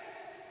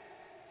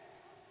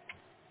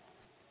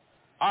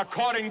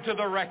 According to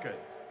the record.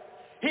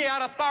 He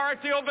had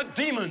authority over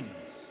demons.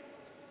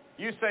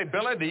 You say,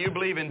 Billy, do you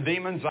believe in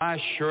demons? I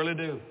surely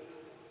do.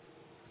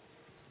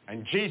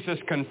 And Jesus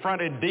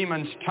confronted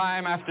demons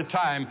time after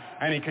time,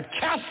 and he could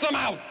cast them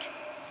out.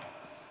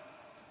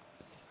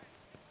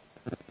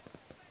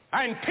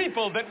 And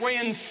people that were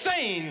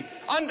insane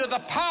under the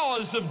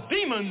powers of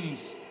demons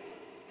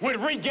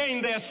would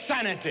regain their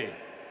sanity.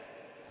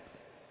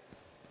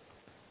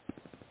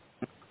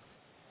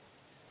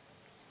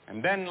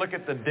 And then look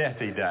at the death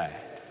he died.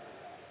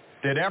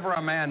 Did ever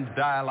a man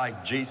die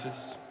like Jesus?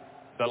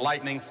 The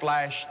lightning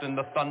flashed and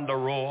the thunder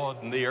roared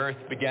and the earth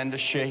began to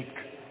shake.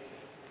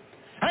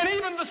 And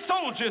even the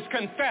soldiers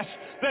confessed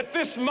that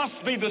this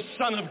must be the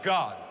Son of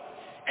God.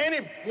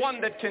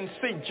 Anyone that can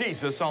see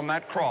Jesus on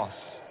that cross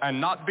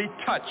and not be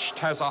touched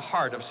has a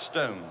heart of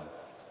stone.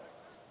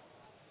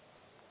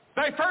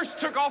 They first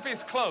took off his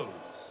clothes.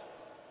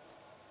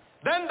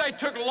 Then they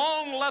took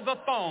long leather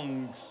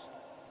thongs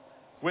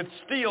with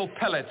steel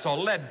pellets or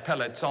lead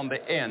pellets on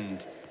the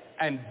end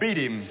and beat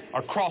him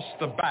across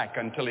the back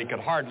until he could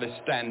hardly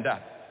stand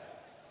up.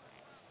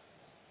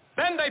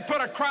 Then they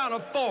put a crown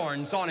of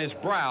thorns on his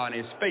brow and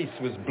his face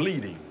was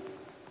bleeding.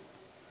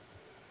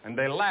 And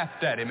they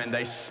laughed at him and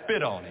they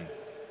spit on him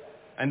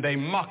and they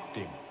mocked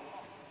him.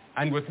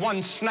 And with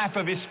one snap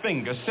of his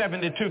finger,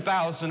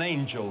 72,000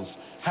 angels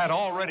had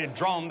already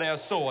drawn their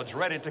swords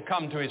ready to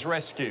come to his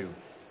rescue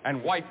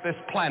and wipe this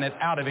planet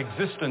out of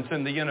existence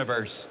in the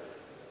universe.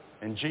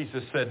 And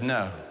Jesus said,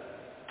 no,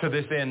 to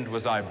this end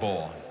was I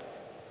born.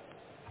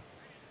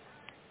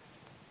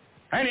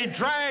 And he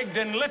dragged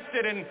and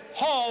lifted and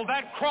hauled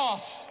that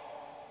cross.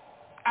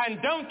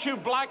 And don't you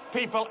black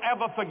people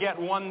ever forget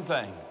one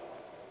thing.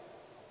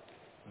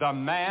 The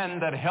man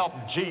that helped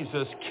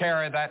Jesus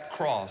carry that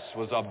cross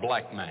was a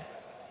black man.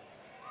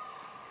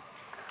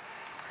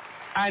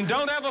 And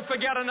don't ever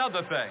forget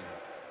another thing.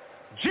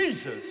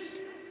 Jesus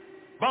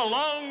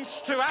belongs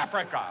to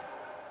Africa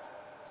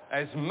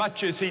as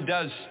much as he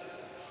does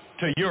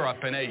to Europe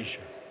and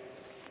Asia.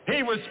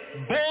 He was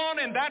born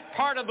in that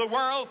part of the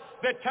world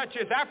that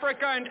touches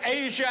Africa and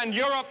Asia and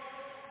Europe,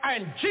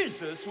 and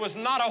Jesus was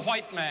not a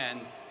white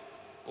man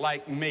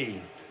like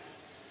me,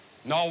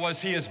 nor was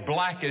he as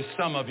black as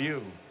some of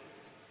you.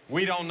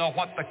 We don't know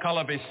what the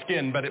color of his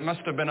skin, but it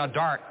must have been a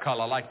dark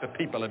color like the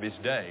people of his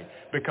day,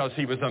 because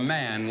he was a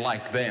man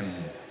like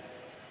them.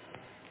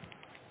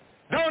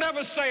 Don't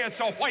ever say it's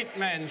a white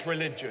man's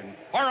religion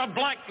or a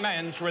black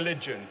man's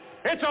religion.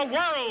 It's a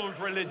world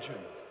religion.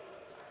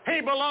 He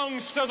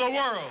belongs to the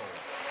world.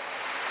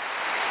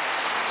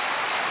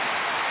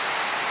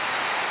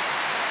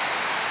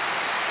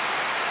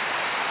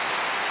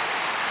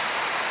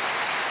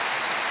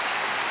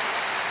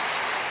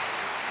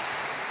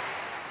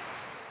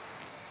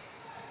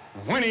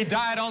 When he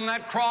died on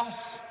that cross,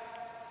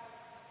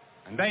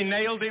 and they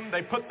nailed him,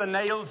 they put the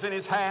nails in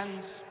his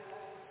hands.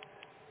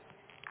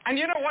 And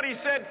you know what he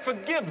said?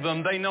 Forgive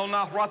them, they know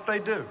not what they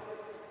do.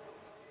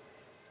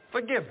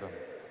 Forgive them.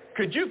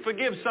 Could you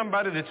forgive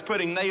somebody that's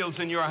putting nails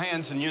in your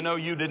hands and you know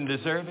you didn't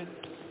deserve it?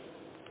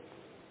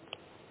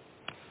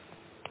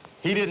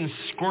 He didn't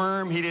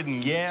squirm, he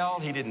didn't yell,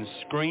 he didn't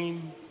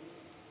scream.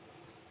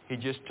 He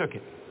just took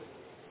it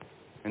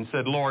and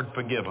said, Lord,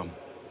 forgive them.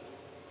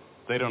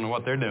 They don't know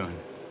what they're doing.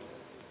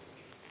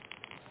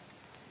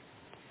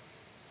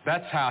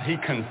 That's how he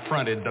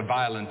confronted the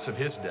violence of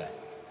his day.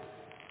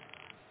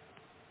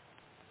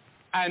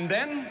 And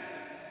then,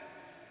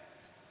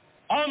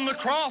 on the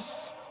cross,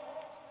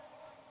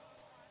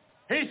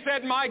 he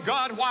said, my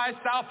God, why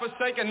hast thou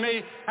forsaken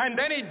me? And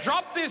then he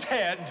dropped his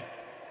head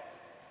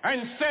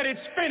and said, it's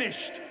finished.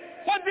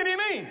 What did he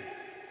mean?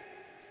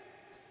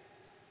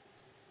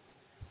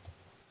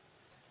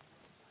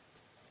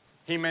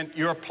 He meant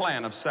your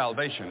plan of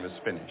salvation was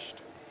finished.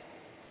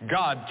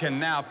 God can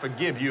now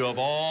forgive you of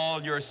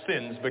all your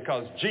sins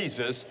because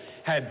Jesus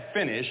had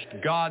finished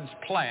God's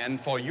plan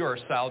for your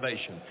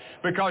salvation.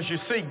 Because you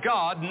see,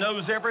 God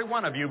knows every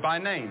one of you by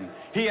name.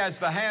 He has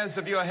the hairs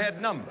of your head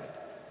numbered.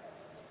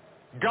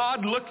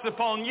 God looks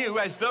upon you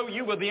as though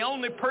you were the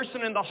only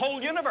person in the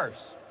whole universe.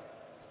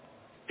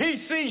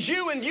 He sees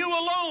you and you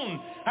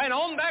alone. And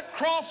on that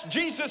cross,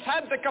 Jesus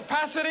had the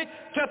capacity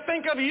to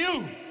think of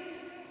you.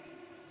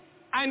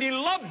 And he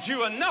loved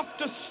you enough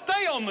to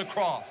stay on the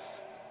cross.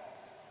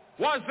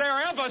 Was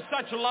there ever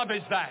such love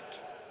as that?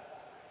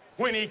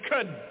 When he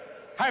could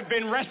have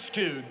been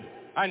rescued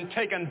and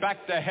taken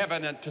back to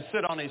heaven and to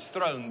sit on his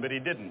throne, but he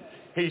didn't.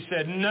 He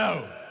said,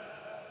 no,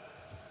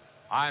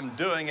 I'm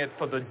doing it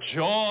for the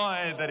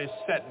joy that is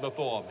set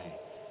before me,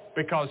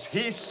 because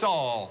he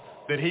saw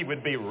that he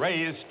would be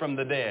raised from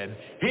the dead.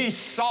 He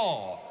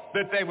saw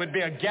that there would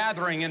be a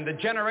gathering in the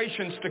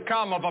generations to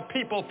come of a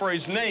people for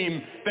his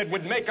name that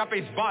would make up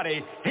his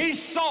body.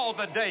 He saw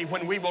the day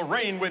when we will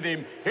reign with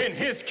him in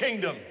his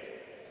kingdom.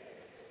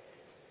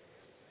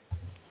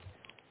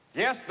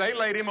 Yes, they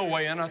laid him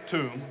away in a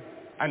tomb,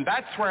 and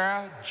that's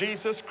where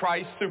Jesus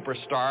Christ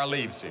Superstar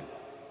leaves him.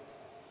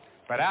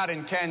 But out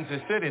in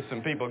Kansas City,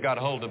 some people got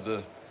hold of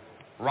the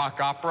rock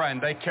opera, and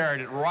they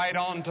carried it right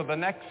on to the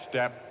next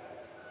step,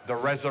 the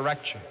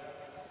resurrection.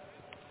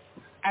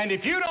 And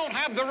if you don't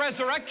have the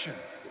resurrection,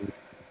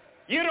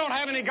 you don't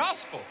have any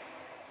gospel.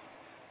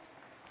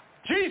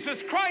 Jesus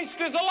Christ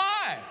is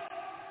alive.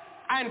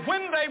 And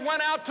when they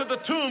went out to the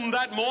tomb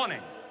that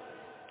morning,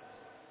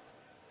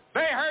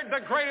 they heard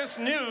the greatest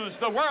news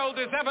the world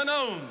has ever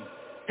known.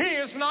 He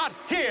is not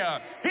here.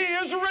 He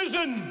is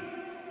risen.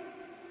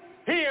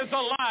 He is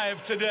alive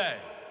today.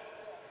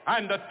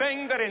 And the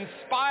thing that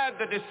inspired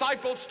the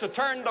disciples to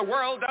turn the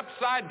world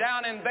upside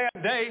down in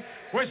their day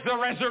was the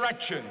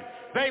resurrection.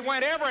 They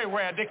went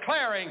everywhere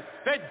declaring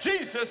that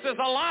Jesus is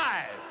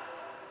alive.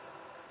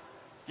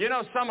 You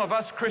know, some of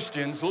us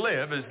Christians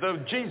live as though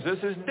Jesus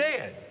is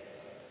dead.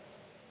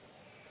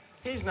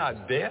 He's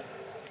not dead.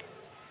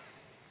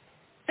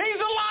 He's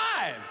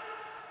alive.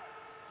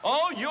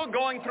 Oh, you're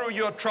going through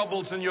your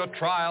troubles and your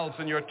trials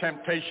and your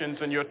temptations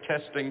and your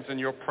testings and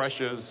your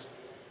pressures.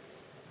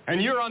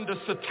 And you're under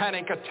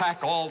satanic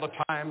attack all the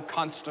time,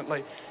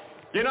 constantly.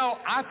 You know,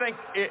 I think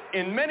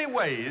in many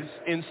ways,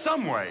 in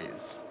some ways,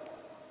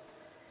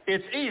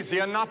 it's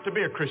easier not to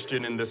be a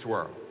Christian in this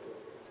world,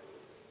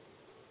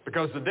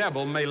 because the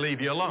devil may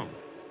leave you alone.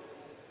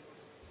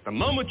 The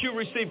moment you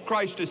receive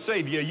Christ as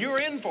Savior, you're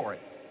in for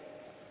it.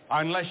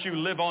 Unless you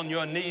live on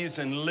your knees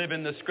and live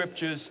in the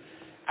Scriptures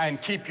and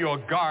keep your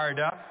guard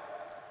up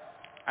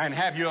and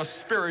have your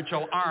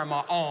spiritual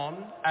armor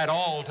on at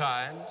all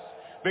times.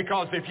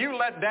 Because if you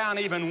let down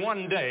even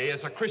one day as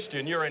a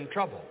Christian, you're in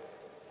trouble.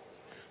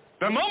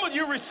 The moment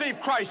you receive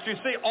Christ, you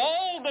see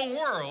all the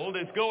world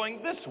is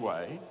going this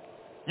way.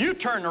 You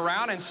turn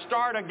around and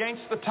start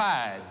against the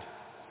tide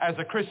as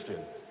a Christian.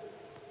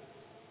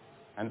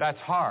 And that's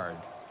hard.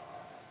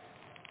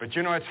 But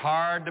you know, it's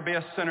hard to be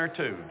a sinner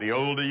too, the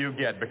older you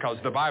get, because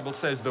the Bible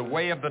says the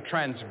way of the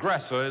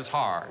transgressor is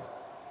hard.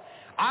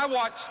 I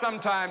watch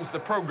sometimes the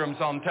programs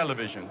on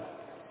television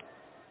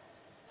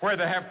where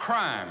they have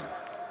crime.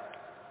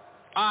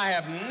 I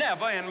have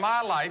never in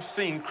my life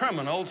seen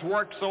criminals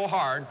work so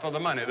hard for the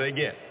money they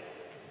get.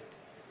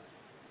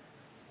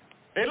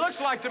 It looks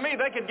like to me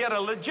they could get a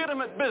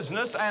legitimate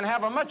business and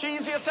have a much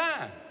easier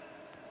time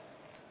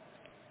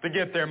to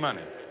get their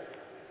money.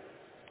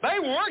 They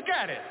work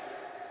at it.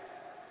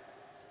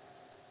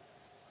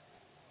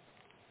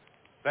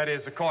 That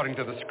is according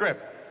to the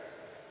script.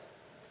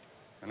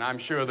 And I'm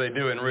sure they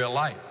do in real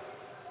life.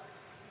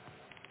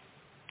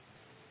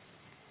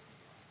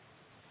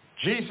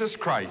 Jesus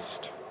Christ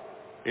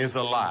is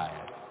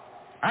alive.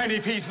 And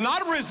if he's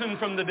not risen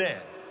from the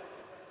dead,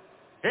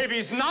 if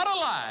he's not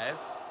alive,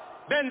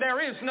 then there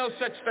is no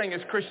such thing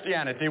as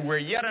Christianity. We're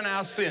yet in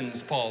our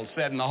sins, Paul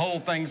said, and the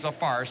whole thing's a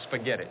farce.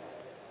 Forget it.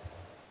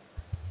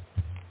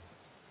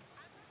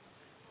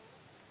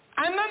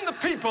 And then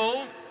the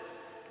people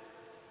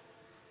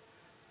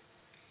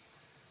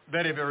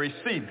that have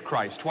received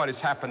Christ, what has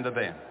happened to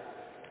them?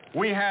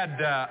 We had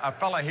a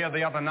fellow here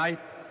the other night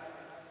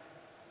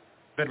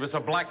that was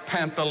a Black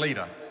Panther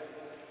leader.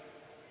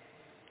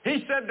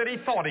 He said that he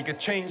thought he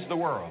could change the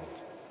world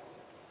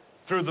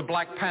through the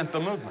Black Panther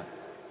movement.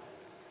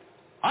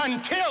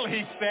 Until,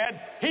 he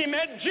said, he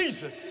met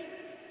Jesus.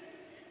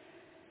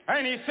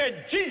 And he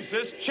said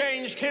Jesus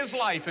changed his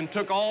life and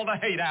took all the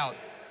hate out.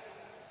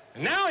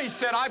 And now he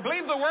said, I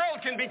believe the world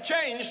can be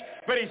changed,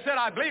 but he said,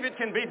 I believe it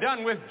can be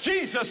done with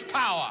Jesus'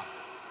 power.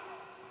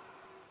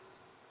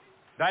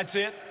 That's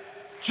it.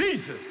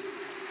 Jesus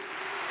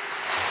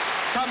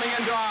coming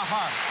into our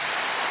hearts.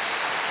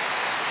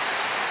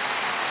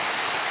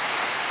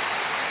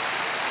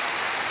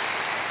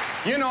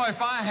 You know, if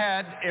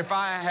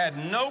I had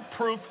no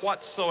proof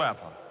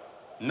whatsoever,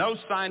 no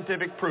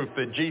scientific proof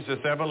that Jesus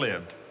ever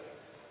lived,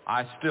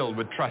 I still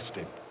would trust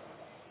him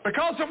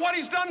because of what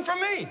he's done for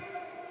me.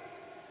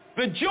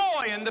 The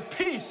joy and the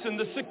peace and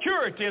the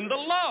security and the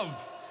love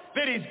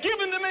that he's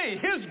given to me,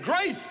 his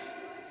grace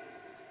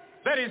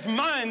that is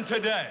mine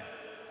today.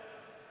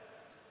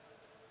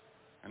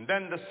 And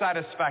then the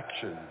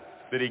satisfaction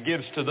that he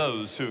gives to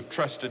those who have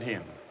trusted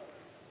him.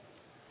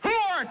 Who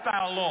art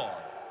thou, Lord?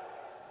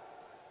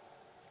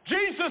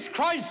 Jesus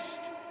Christ,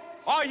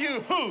 are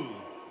you who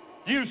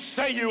you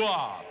say you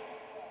are?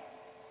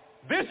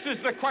 This is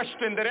the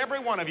question that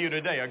every one of you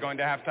today are going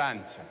to have to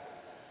answer.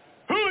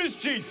 Who is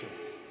Jesus?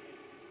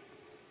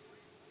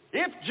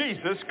 If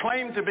Jesus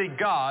claimed to be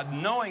God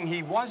knowing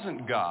he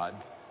wasn't God,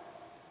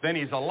 then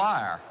he's a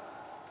liar.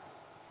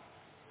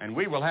 And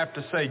we will have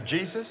to say,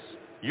 Jesus,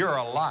 you're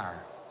a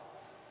liar.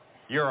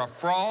 You're a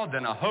fraud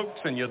and a hoax,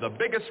 and you're the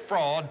biggest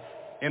fraud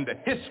in the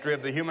history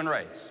of the human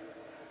race.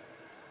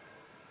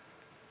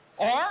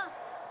 Or,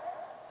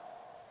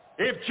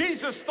 if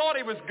Jesus thought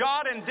he was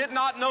God and did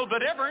not know the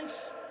difference,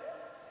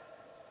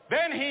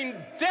 then he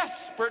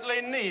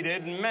desperately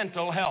needed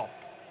mental help.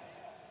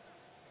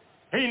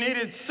 He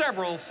needed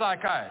several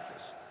psychiatrists.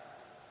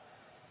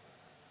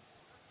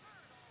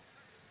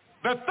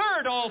 The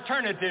third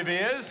alternative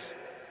is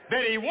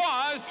that he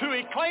was who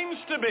he claims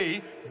to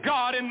be,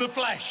 God in the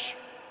flesh.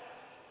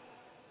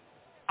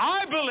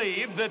 I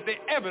believe that the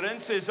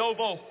evidence is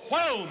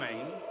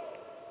overwhelming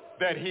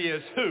that he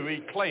is who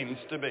he claims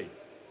to be,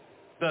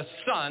 the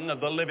Son of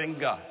the living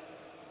God.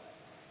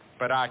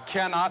 But I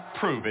cannot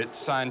prove it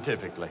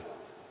scientifically.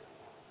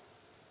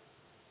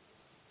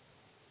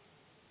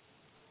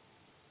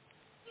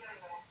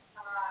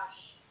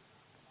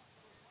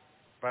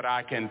 But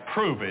I can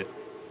prove it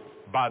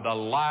by the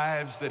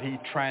lives that he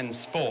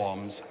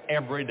transforms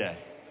every day.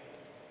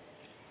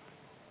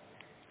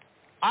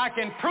 I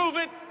can prove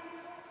it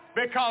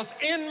because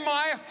in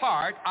my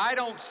heart, I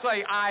don't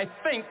say I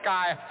think,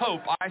 I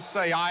hope, I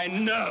say I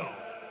know.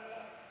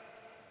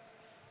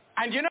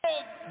 And you know,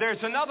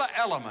 there's another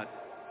element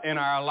in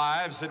our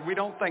lives that we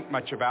don't think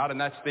much about, and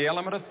that's the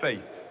element of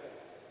faith.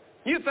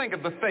 You think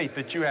of the faith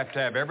that you have to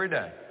have every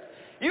day.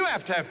 You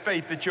have to have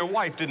faith that your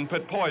wife didn't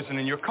put poison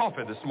in your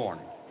coffee this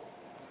morning.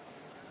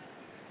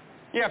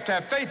 You have to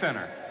have faith in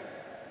her.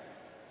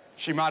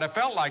 She might have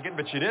felt like it,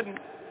 but she didn't.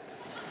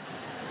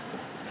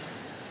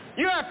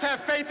 You have to have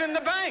faith in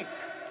the bank.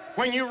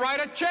 When you write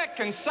a check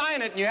and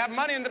sign it and you have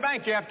money in the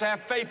bank, you have to have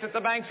faith that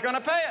the bank's going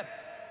to pay it.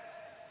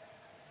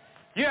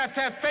 You have to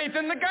have faith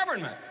in the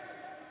government.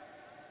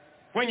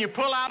 When you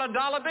pull out a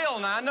dollar bill,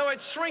 now I know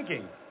it's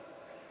shrinking,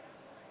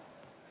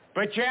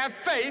 but you have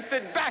faith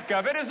that back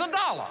of it is a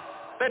dollar,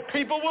 that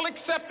people will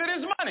accept it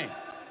as money.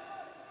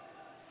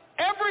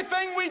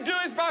 Everything we do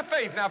is by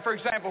faith. Now, for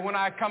example, when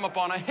I come up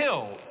on a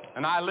hill,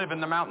 and I live in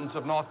the mountains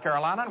of North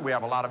Carolina, and we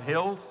have a lot of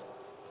hills,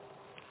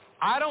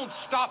 I don't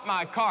stop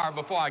my car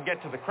before I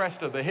get to the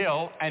crest of the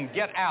hill and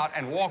get out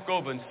and walk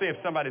over and see if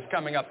somebody's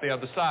coming up the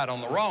other side on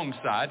the wrong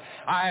side.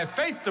 I have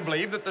faith to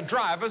believe that the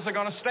drivers are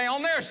going to stay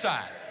on their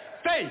side.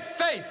 Faith,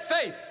 faith,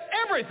 faith,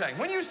 everything.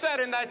 When you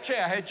sat in that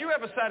chair, had you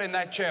ever sat in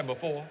that chair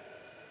before?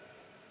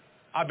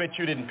 I bet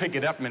you didn't pick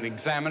it up and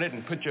examine it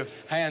and put your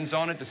hands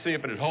on it to see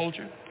if it would hold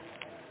you.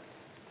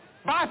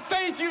 By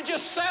faith, you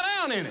just sat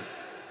down in it.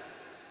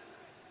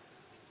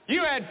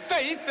 You had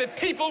faith that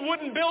people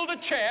wouldn't build a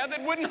chair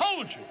that wouldn't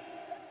hold you.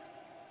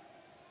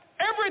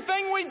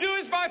 Everything we do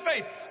is by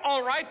faith.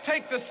 All right,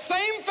 take the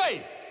same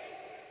faith,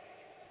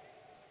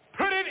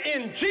 put it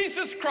in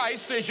Jesus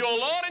Christ as your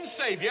Lord and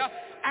Savior,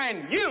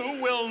 and you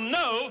will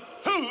know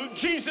who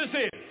Jesus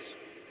is.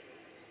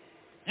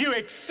 You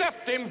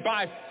accept him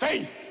by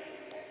faith,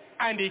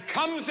 and he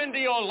comes into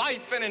your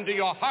life and into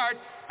your heart,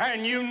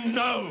 and you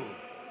know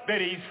that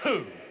he's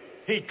who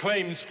he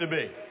claims to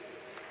be.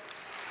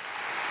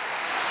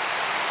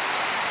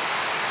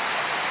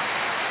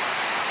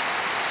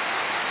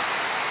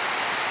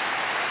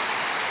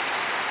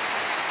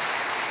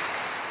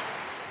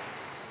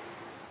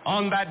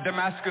 On that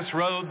Damascus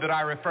road that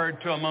I referred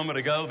to a moment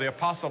ago, the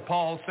Apostle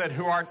Paul said,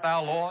 "Who art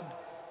thou, Lord?"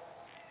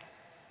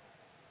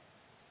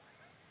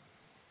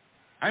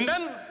 And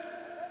then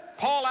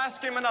Paul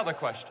asked him another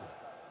question.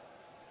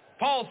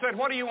 Paul said,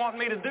 "What do you want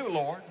me to do,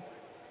 Lord?"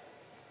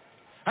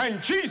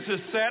 And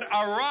Jesus said,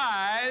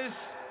 "Arise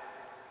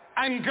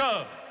and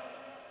go."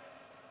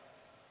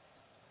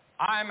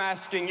 I'm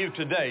asking you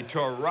today to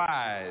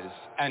arise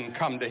and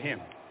come to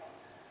him.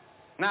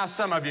 Now,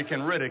 some of you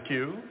can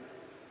ridicule.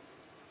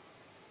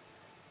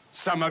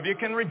 Some of you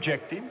can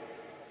reject him.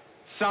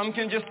 Some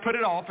can just put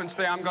it off and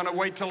say, "I'm going to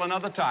wait till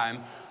another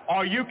time."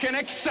 Or you can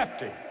accept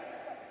him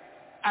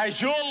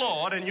as your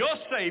Lord and your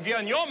Savior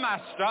and your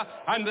Master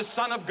and the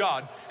Son of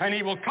God. And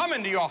he will come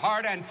into your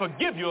heart and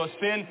forgive your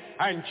sin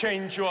and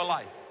change your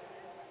life.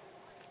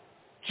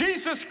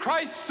 Jesus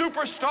Christ,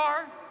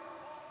 superstar.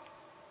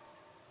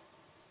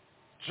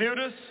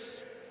 Judas,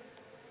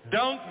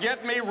 don't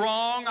get me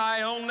wrong,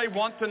 I only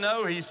want to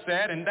know, he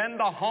said. And then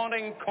the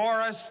haunting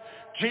chorus,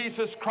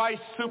 Jesus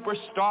Christ,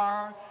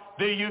 superstar.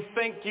 Do you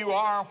think you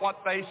are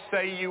what they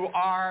say you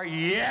are?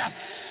 Yes.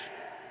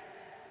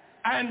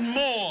 And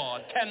more,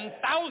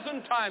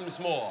 10,000 times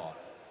more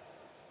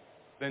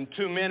than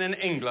two men in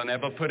England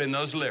ever put in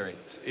those lyrics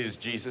is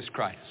Jesus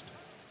Christ,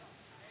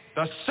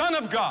 the Son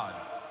of God.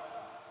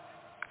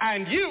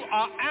 And you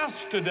are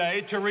asked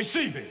today to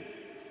receive him.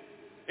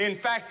 In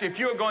fact, if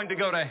you're going to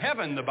go to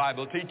heaven, the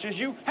Bible teaches,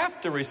 you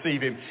have to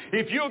receive him.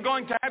 If you're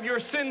going to have your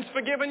sins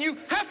forgiven, you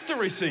have to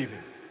receive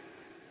him.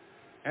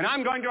 And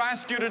I'm going to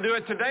ask you to do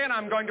it today, and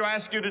I'm going to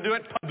ask you to do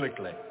it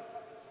publicly.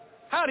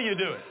 How do you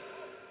do it?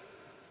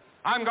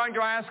 I'm going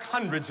to ask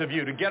hundreds of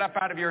you to get up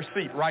out of your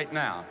seat right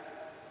now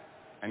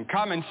and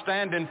come and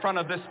stand in front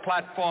of this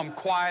platform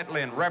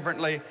quietly and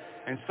reverently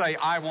and say,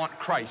 "I want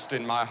Christ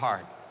in my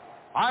heart.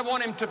 I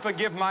want him to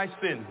forgive my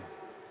sin.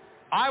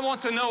 I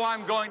want to know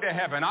I'm going to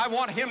heaven. I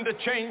want him to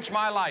change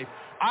my life.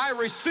 I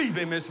receive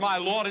him as my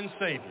Lord and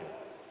Savior."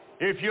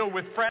 If you're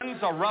with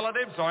friends or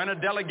relatives or in a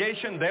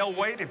delegation, they'll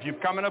wait. If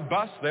you've come in a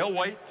bus, they'll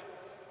wait.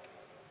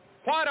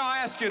 Why do I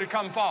ask you to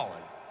come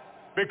forward?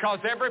 Because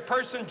every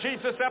person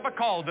Jesus ever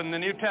called in the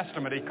New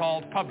Testament, he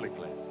called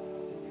publicly.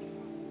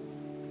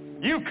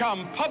 You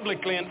come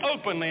publicly and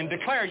openly and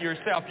declare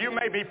yourself. You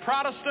may be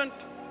Protestant,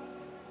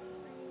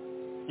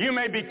 you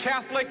may be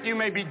Catholic, you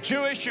may be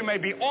Jewish, you may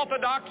be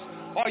Orthodox,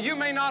 or you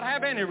may not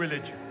have any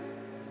religion.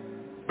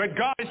 But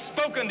God has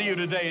spoken to you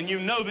today, and you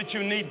know that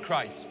you need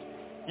Christ.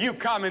 You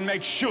come and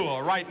make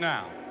sure right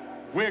now.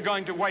 We're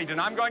going to wait, and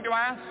I'm going to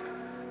ask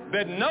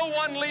that no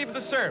one leave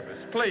the service,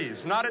 please,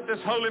 not at this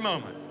holy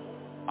moment.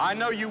 I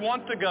know you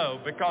want to go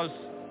because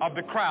of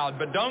the crowd,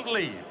 but don't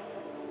leave.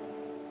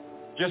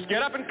 Just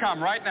get up and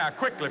come right now,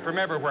 quickly, from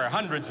everywhere,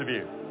 hundreds of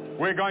you.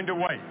 We're going to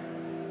wait.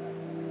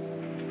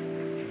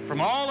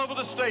 From all over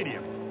the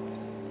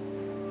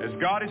stadium, as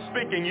God is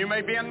speaking, you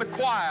may be in the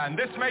choir, and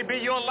this may be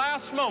your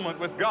last moment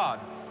with God.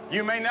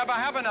 You may never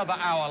have another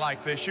hour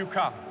like this. You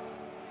come.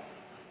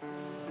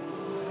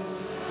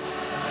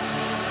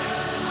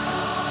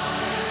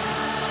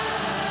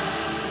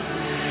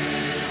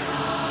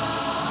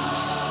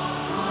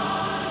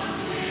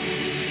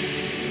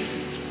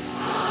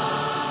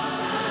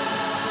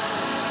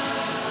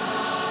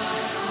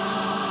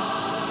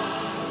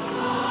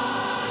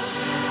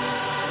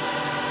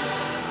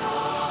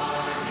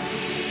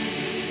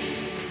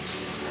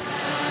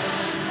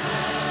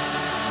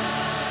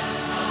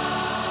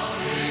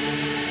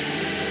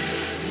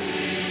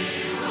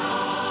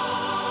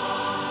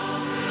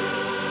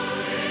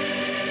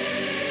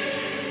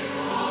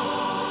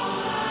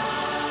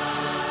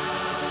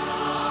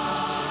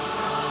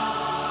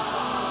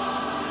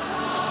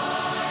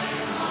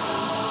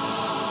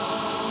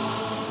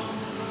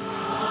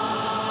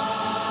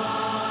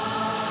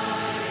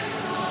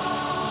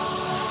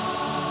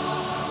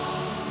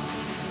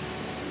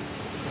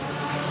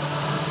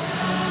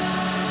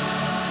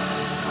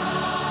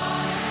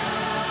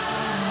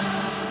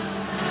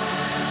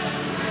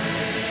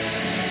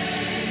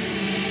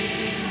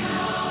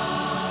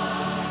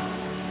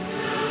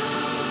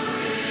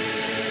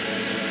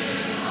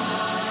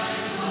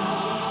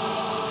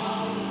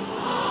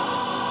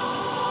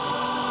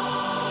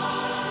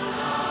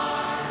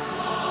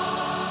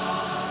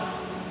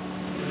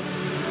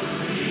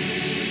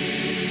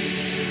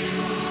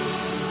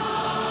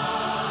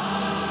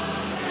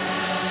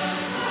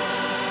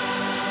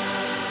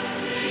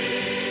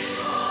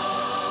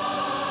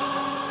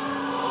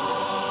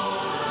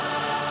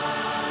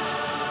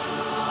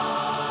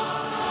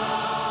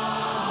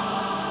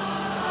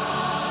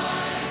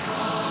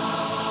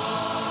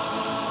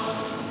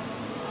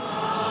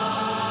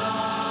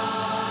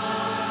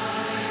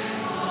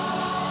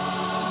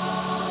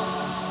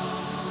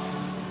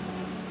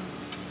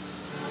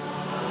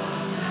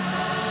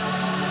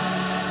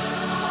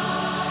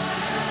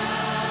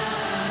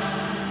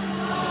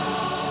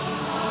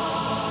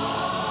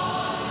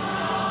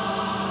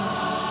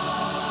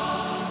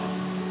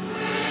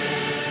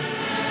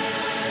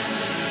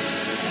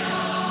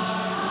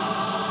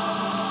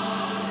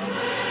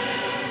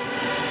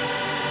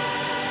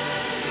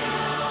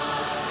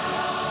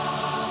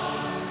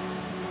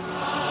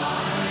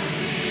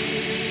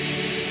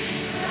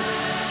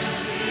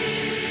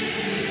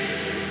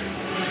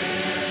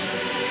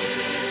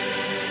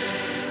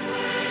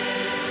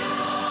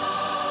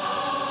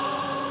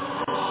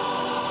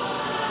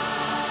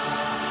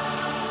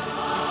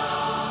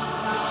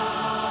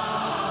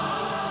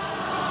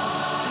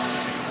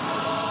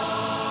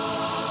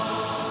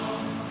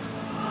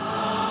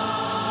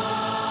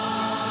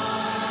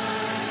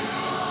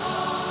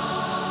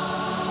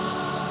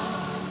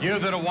 You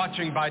that are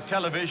watching by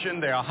television,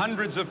 there are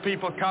hundreds of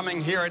people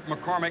coming here at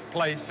McCormick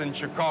Place in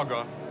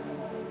Chicago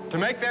to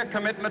make their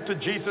commitment to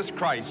Jesus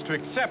Christ, to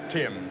accept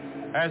him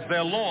as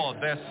their Lord,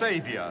 their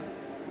Savior,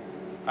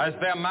 as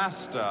their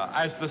Master,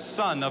 as the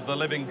Son of the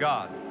living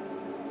God.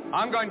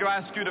 I'm going to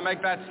ask you to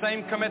make that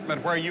same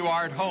commitment where you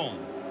are at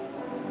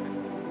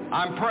home.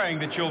 I'm praying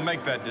that you'll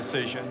make that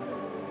decision.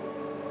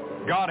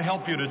 God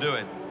help you to do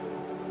it.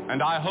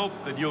 And I hope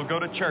that you'll go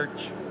to church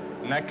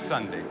next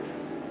Sunday.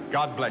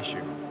 God bless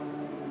you.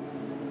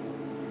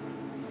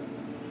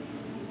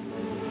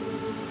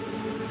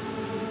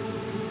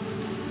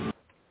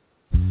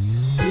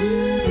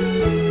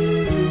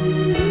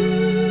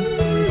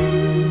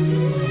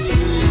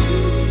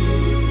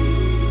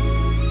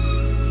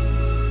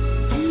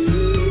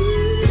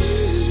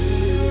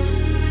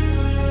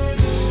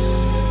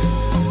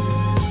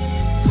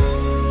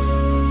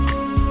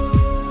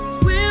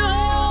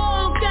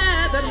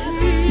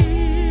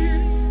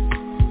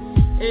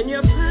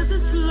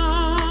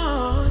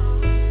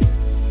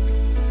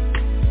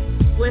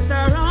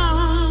 Oh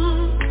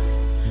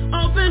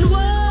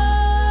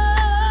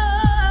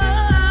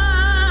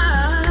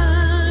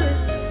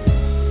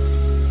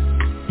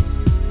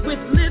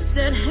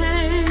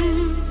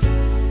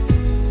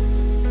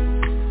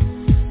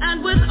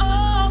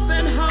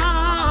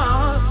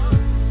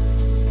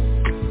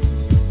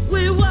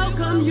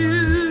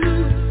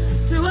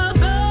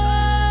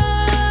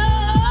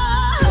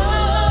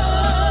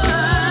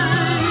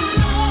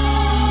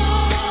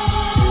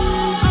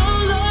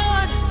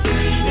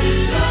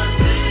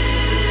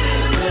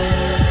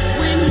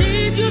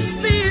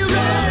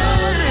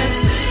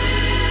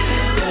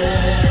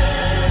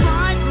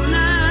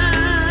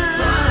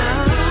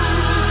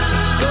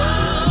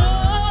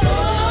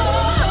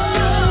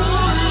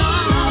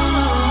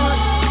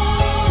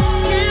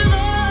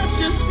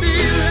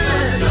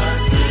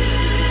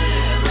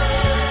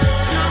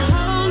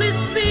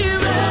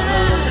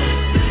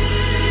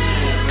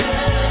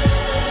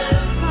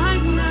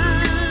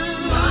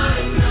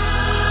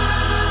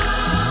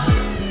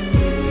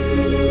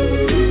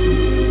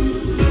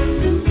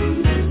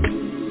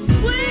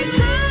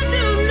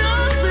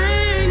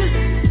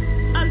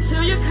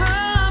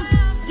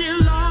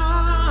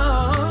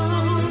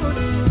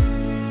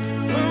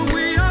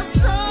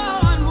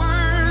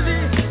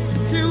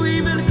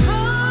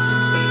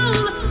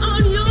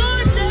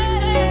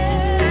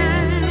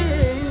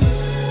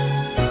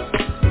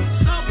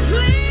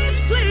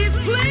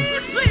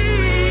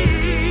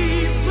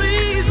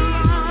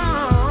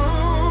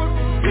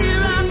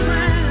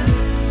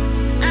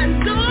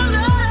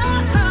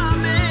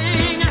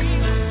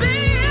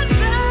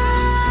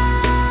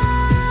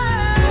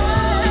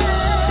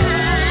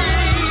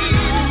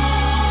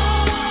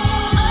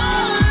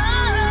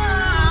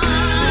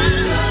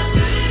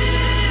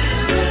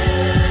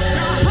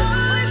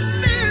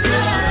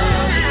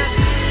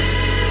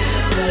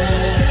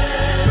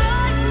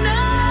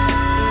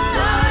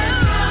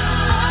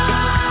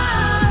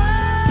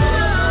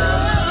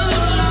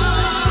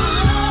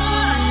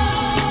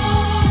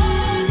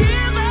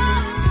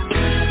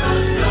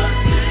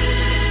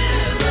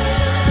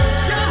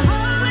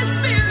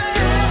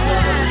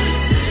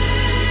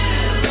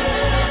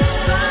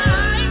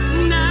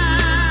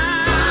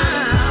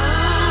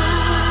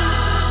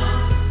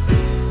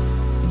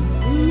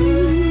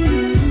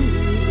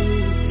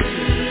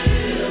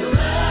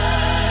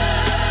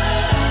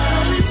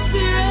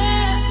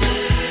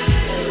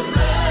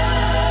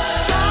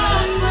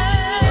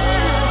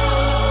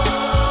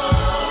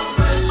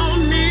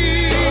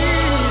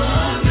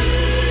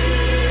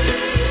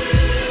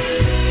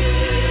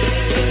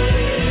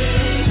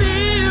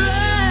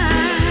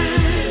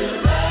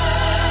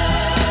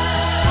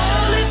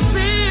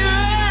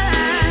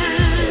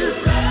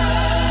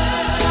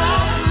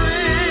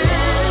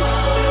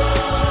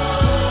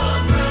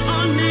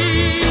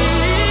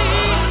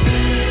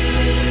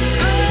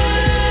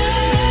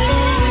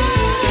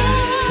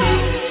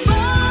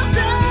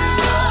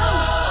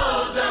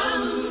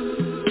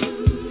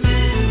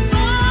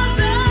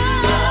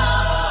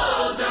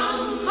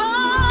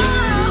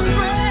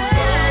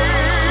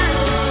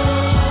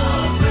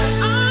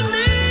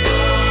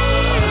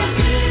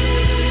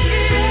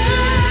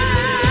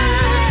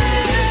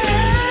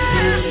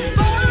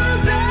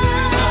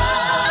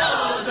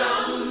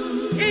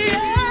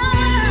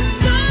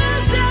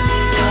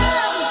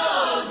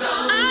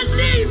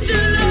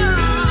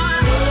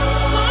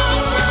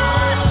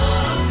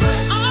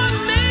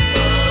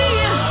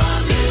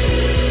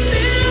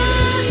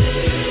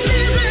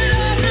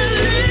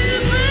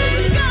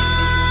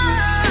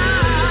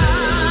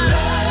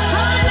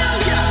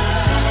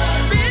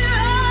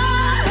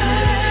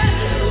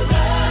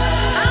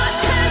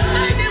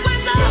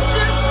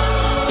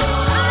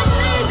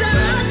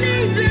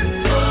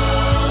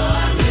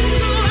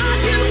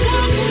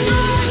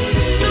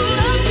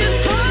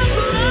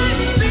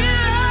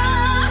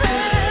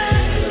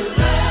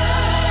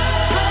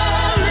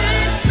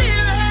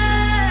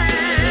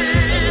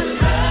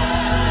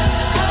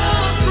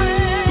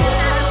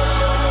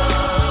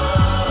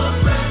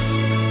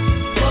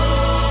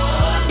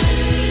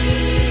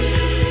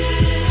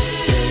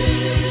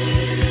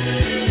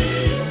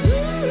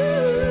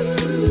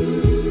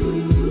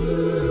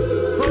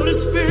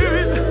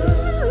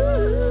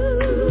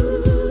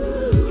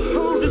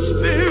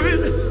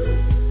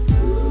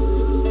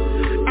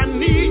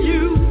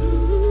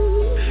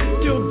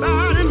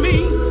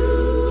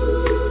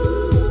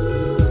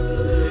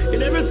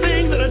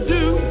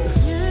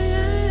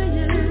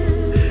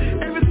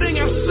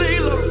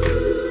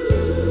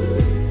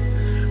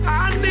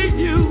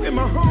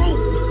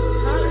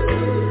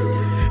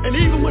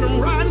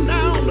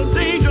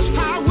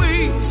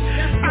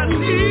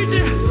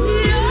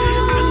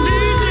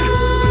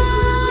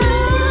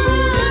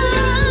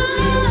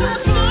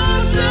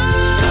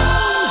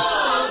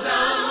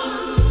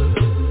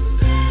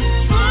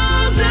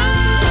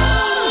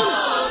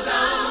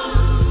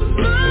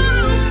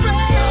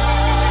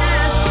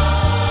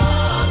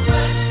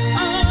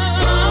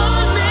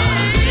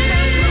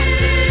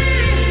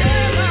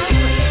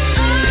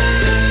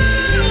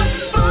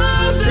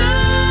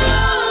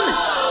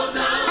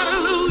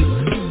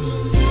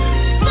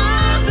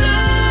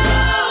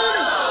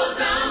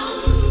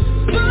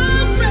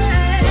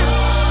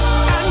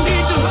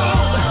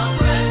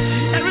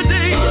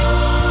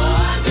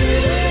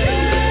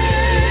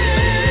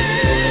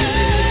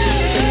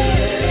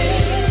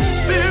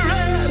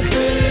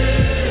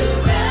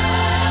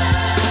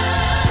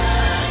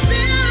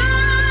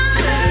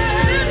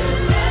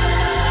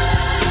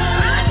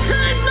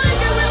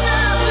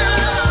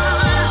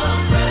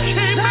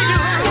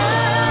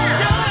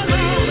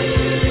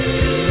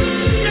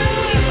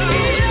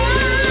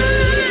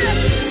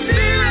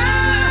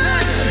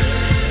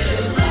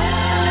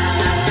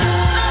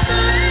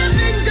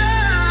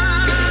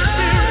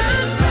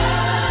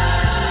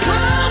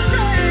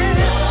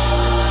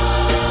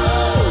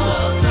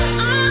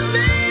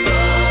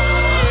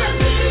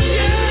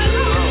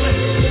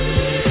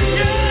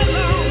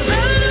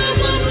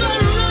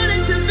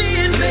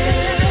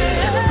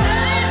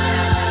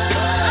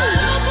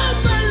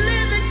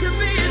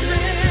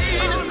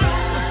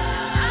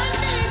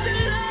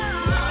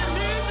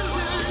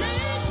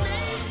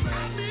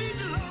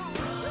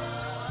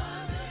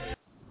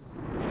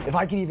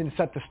I can even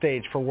set the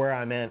stage for where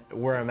I'm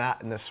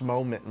at in this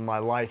moment in my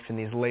life in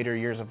these later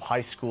years of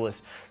high school, is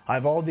I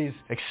have all these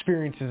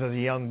experiences as a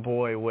young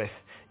boy with,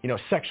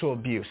 sexual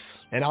abuse.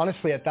 And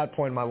honestly, at that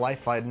point in my life,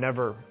 I had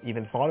never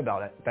even thought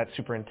about it that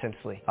super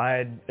intensely. I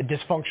had a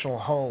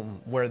dysfunctional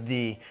home where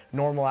the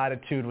normal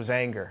attitude was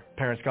anger.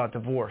 Parents got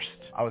divorced.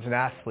 I was an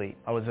athlete.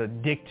 I was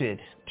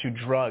addicted to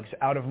drugs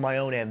out of my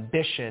own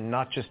ambition,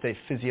 not just a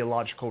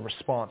physiological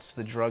response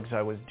to the drugs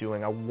I was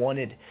doing. I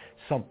wanted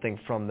something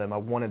from them. I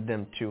wanted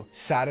them to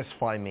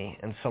satisfy me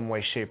in some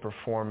way, shape, or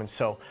form. And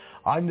so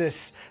I'm this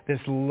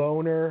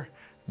loner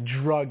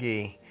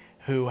druggie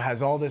who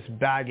has all this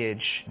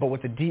baggage, but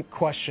with a deep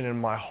question in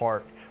my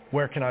heart,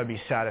 where can I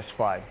be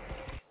satisfied?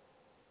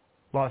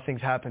 A lot of things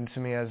happened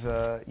to me as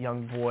a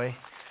young boy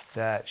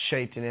that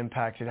shaped and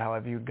impacted how I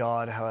viewed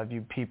God, how I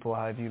viewed people,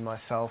 how I viewed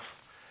myself.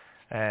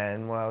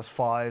 And when I was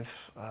 5,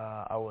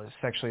 I was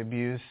sexually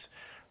abused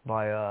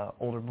by an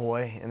older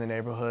boy in the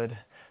neighborhood.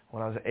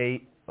 When I was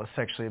 8, I was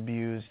sexually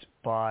abused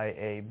by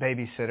a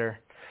babysitter.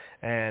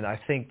 And I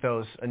think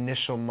those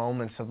initial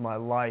moments of my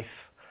life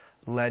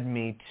led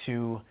me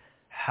to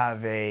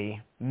have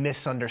a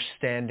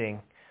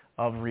misunderstanding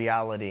of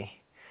reality.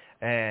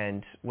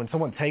 And when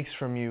someone takes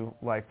from you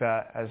like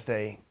that, as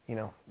they,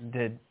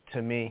 did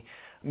to me,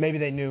 maybe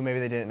they knew, maybe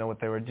they didn't know what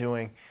they were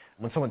doing.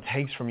 When someone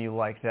takes from you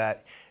like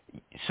that,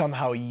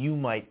 somehow you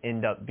might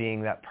end up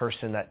being that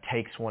person that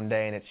takes one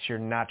day, and it's your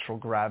natural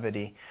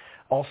gravity.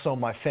 Also,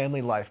 my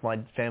family life, my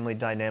family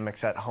dynamics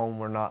at home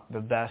were not the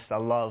best. I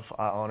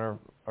honor,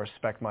 or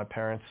respect my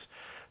parents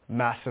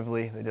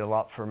massively. They did a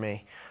lot for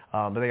me.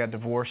 But they got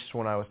divorced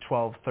when I was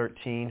 12,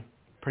 13.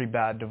 Pretty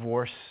bad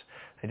divorce.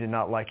 They did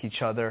not like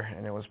each other,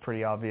 and it was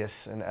pretty obvious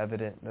and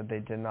evident that they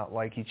did not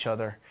like each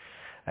other.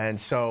 And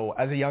so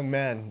as a young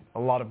man, a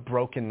lot of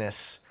brokenness.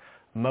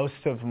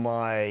 Most of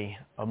my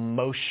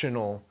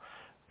emotional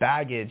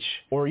baggage,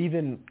 or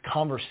even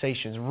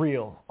conversations,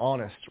 real,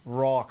 honest,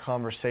 raw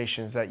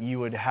conversations that you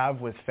would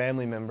have with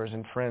family members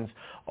and friends,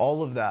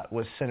 all of that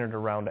was centered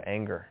around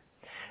anger.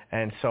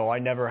 And so I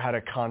never had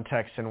a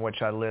context in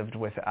which I lived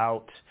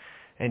without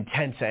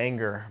intense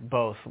anger,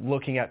 both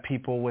looking at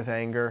people with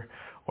anger,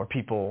 or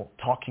people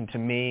talking to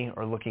me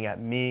or looking at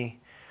me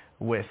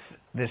with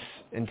this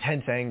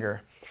intense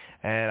anger.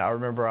 And I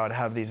remember I'd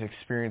have these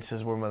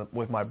experiences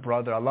with my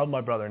brother. I love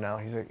my brother now.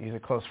 He's a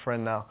close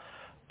friend now.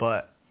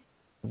 But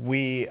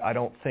I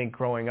don't think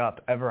growing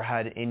up, ever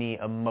had any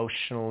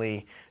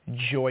emotionally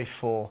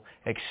joyful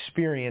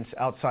experience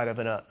outside of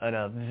an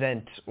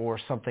event or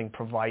something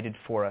provided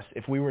for us.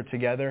 If we were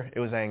together, it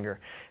was anger.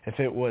 If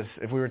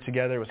we were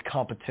together, it was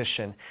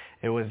competition.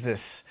 It was this,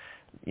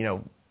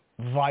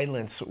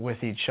 violence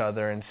with each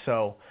other. And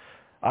so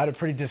I had a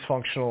pretty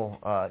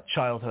dysfunctional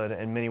childhood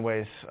in many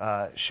ways,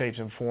 shapes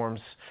and forms.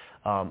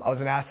 I was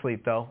an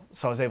athlete though,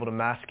 so I was able to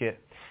mask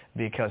it,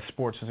 because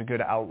sports was a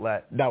good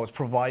outlet that was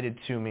provided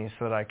to me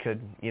so that I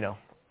could,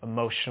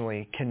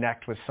 emotionally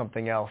connect with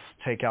something else,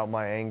 take out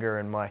my anger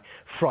and my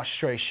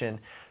frustration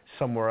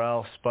somewhere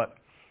else. But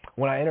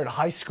when I entered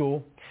high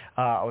school,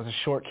 I was a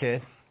short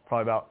kid,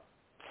 probably about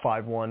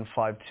 5'1",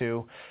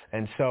 5'2",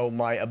 and so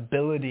my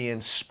ability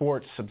in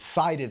sports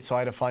subsided, so I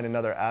had to find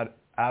another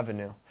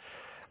avenue.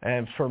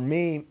 And for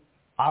me,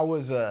 I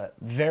was a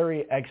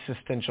very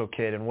existential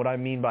kid, and what I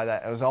mean by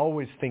that, I was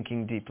always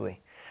thinking deeply.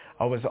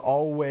 I was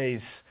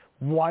always,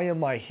 why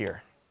am I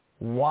here?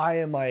 Why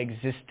am I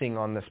existing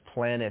on this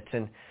planet?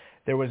 And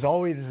there was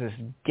always this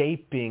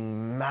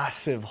gaping,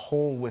 massive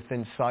hole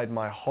within inside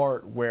my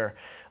heart where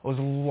I was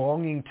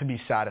longing to be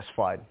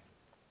satisfied.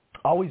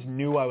 I always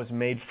knew I was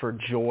made for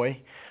joy.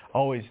 I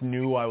always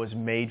knew I was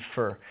made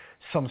for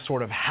some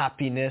sort of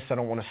happiness. I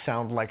don't want to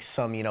sound like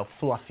some,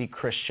 fluffy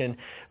Christian,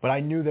 but I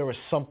knew there was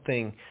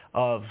something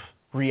of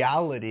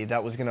reality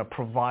that was going to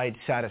provide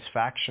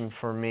satisfaction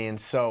for me. And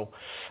so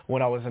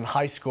when I was in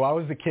high school, I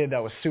was the kid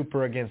that was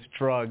super against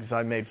drugs.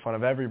 I made fun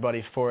of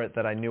everybody for it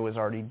that I knew was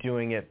already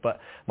doing it. But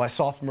my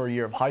sophomore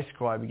year of high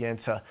school, I began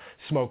to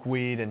smoke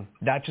weed, and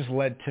that just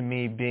led to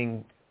me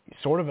being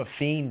sort of a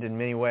fiend in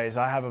many ways.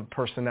 I have a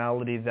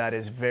personality that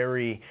is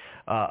very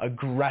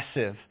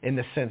aggressive, in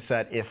the sense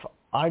that if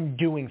I'm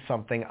doing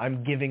something,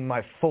 I'm giving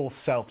my full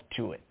self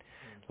to it.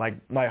 Like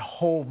my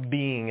whole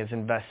being is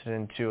invested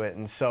into it.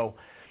 And so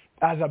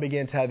as I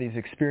began to have these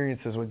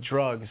experiences with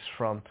drugs,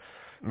 from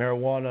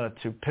marijuana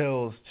to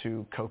pills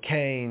to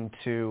cocaine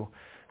to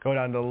go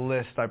down the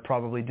list, I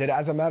probably did.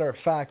 As a matter of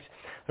fact,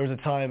 there was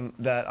a time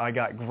that I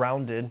got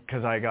grounded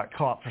because I got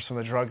caught for some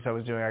of the drugs I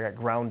was doing. I got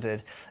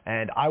grounded,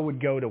 and I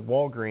would go to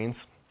Walgreens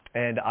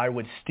and I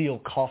would steal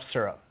cough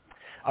syrup.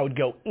 I would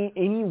go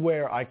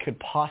anywhere I could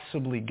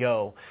possibly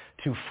go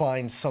to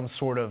find some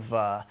sort of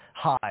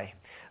high,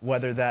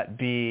 whether that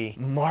be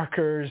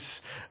markers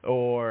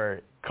or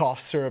cough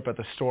syrup at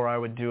the store. I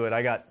would do it.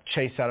 I got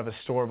chased out of a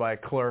store by a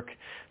clerk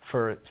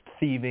for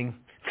thieving,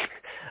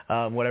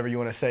 whatever you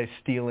want to say,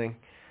 stealing.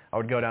 I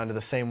would go down to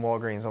the same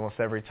Walgreens almost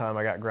every time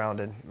I got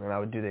grounded, and I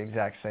would do the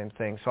exact same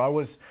thing. So I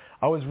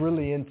was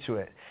really into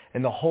it.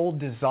 And the whole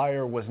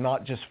desire was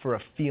not just for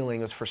a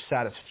feeling, it was for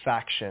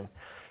satisfaction.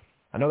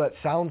 I know that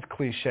sounds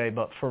cliche,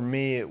 but for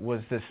me it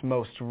was this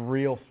most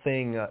real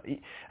thing.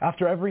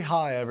 After every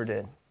high I ever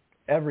did,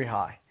 every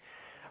high,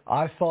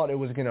 I thought it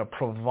was going to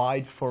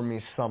provide for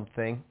me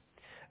something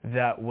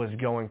that was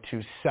going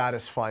to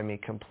satisfy me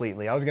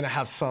completely. I was going to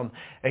have some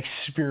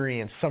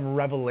experience, some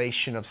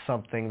revelation of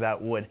something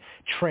that would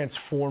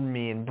transform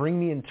me and bring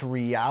me into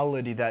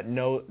reality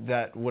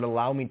that would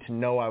allow me to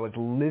know I was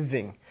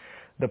living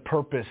the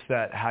purpose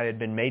that I had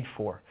been made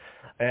for.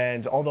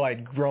 And although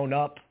I'd grown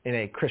up in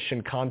a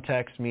Christian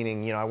context,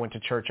 meaning, I went to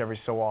church every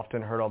so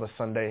often, heard all the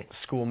Sunday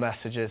school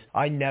messages,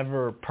 I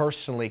never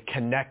personally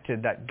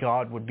connected that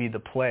God would be the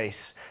place,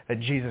 that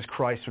Jesus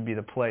Christ would be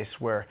the place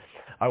where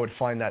I would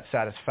find that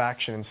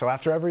satisfaction. And so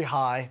after every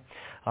high,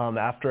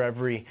 after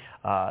every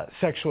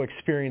sexual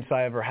experience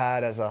I ever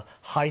had as a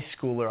high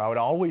schooler, I would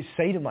always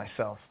say to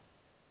myself,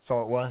 that's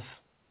all it was.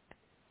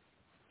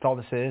 That's all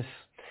this is.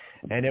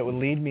 And it would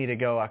lead me to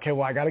go, okay,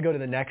 well, I got to go to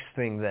the next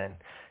thing then,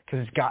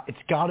 because it's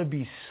got to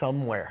be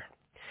somewhere.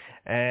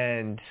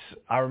 And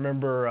I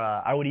remember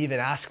I would even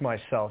ask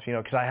myself,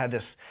 because I had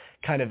this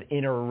kind of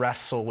inner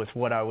wrestle with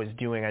what I was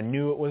doing. I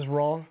knew it was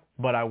wrong,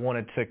 but I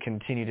wanted to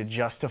continue to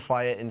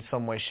justify it in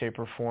some way, shape,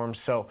 or form.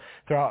 So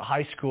throughout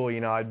high school,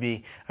 I'd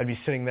be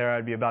sitting there,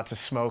 I'd be about to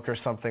smoke or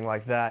something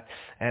like that,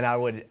 and I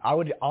would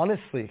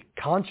honestly,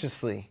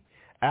 consciously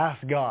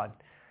ask God,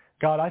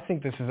 I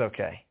think this is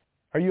okay.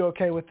 Are you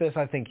okay with this?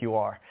 I think you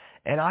are.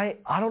 And I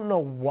don't know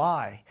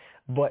why,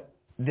 but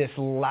this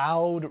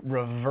loud,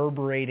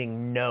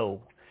 reverberating no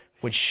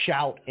would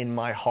shout in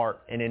my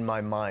heart and in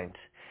my mind.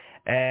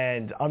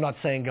 And I'm not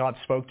saying God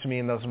spoke to me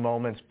in those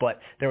moments, but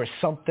there was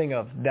something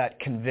of that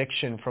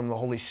conviction from the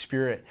Holy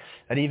Spirit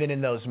that even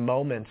in those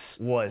moments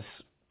was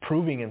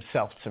proving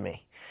himself to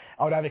me.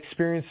 I would have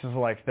experiences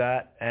like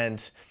that, and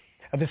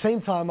at the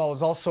same time, I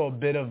was also a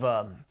bit of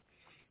a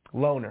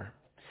loner.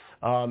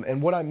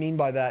 And what I mean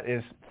by that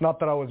is, it's not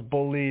that I was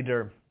bullied,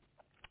 or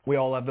we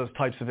all have those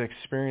types of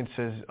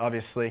experiences,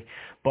 obviously,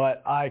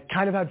 but I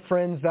kind of had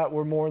friends that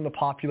were more in the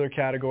popular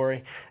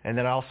category, and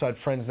then I also had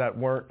friends that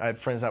weren't. I had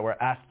friends that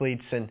were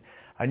athletes, and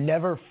I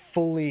never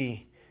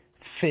fully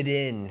fit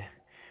in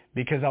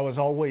because I was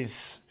always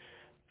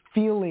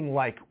feeling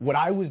like what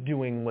I was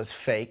doing was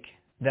fake,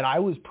 that I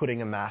was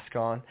putting a mask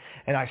on,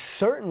 and I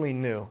certainly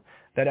knew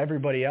that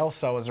everybody else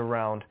I was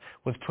around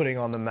was putting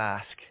on the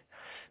mask.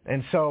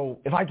 And so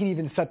if I can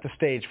even set the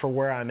stage for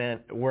where I'm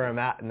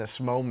at in this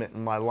moment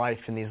in my life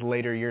in these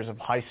later years of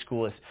high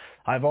school, is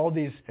I have all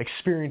these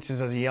experiences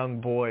as a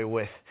young boy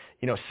with,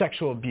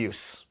 sexual abuse.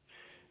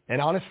 And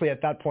honestly, at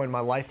that point in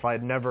my life, I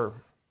had never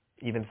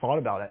even thought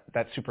about it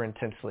that super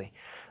intensely.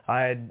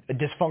 I had a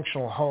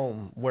dysfunctional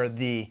home where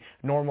the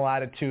normal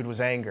attitude was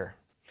anger.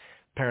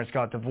 Parents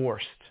got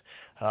divorced.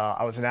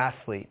 I was an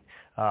athlete.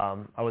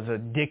 I was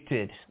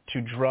addicted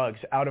to drugs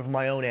out of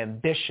my own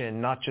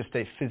ambition, not just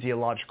a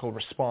physiological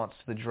response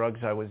to the drugs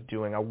I was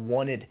doing. I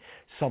wanted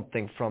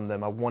something from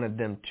them. I wanted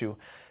them to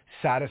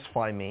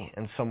satisfy me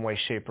in some way,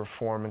 shape, or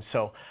form. And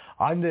so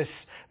I'm this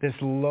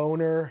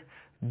loner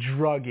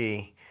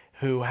druggie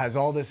who has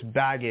all this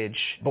baggage,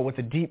 but with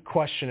a deep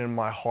question in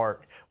my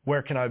heart,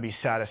 where can I be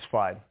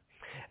satisfied?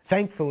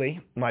 Thankfully,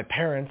 my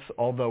parents,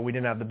 although we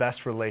didn't have the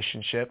best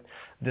relationship,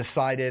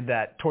 decided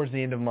that towards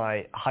the end of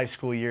my high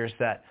school years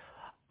that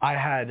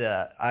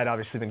I'd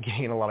obviously been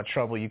getting in a lot of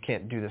trouble. You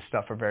can't do this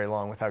stuff for very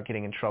long without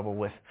getting in trouble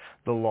with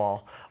the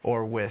law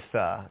or with,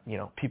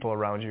 people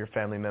around you, your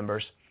family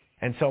members.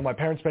 And so my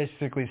parents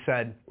basically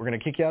said, we're going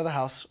to kick you out of the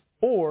house,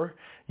 or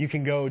you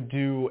can go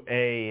do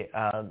a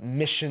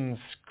missions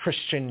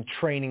Christian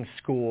training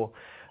school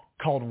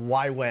called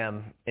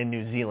YWAM in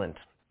New Zealand.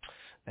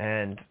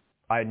 And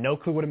I had no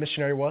clue what a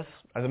missionary was.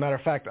 As a matter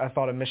of fact, I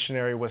thought a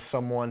missionary was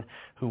someone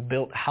who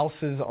built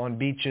houses on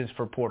beaches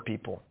for poor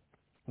people.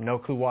 No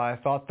clue why I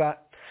thought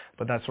that,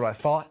 but that's what I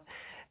thought.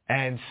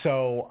 And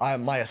so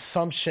my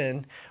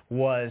assumption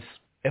was,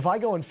 if I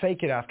go and fake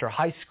it after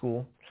high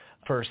school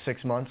for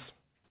 6 months,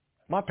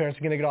 my parents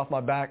are going to get off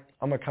my back.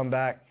 I'm going to come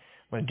back.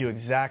 I'm going to do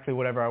exactly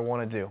whatever I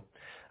want to do.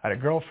 I had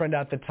a girlfriend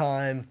at the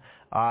time.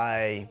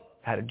 I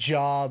had a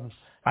job.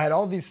 I had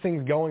all these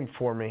things going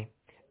for me.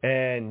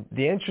 And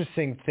the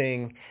interesting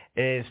thing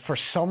is, for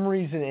some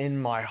reason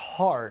in my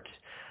heart,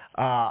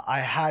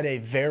 I had a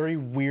very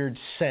weird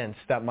sense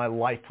that my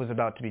life was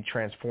about to be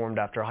transformed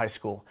after high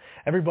school.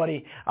 I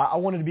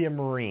wanted to be a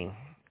Marine.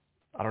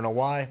 I don't know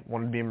why, I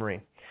wanted to be a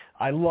Marine.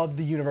 I loved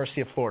the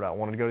University of Florida. I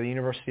wanted to go to the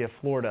University of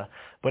Florida.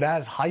 But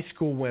as high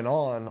school went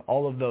on,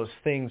 all of those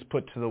things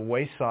put to the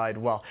wayside.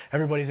 Well,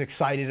 everybody's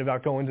excited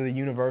about going to the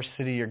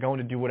university or going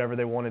to do whatever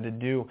they wanted to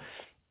do.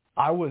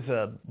 I was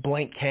a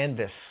blank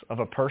canvas of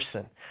a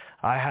person.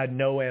 I had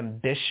no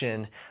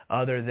ambition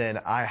other than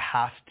I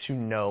have to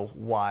know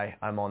why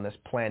I'm on this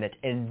planet,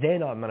 and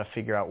then I'm going to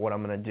figure out what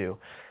I'm going to do.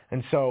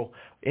 And so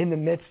in the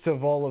midst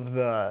of all of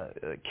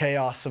the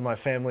chaos of my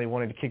family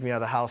wanting to kick me out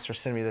of the house or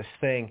send me this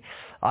thing,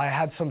 I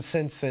had some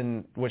sense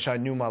in which I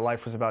knew my life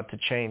was about to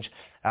change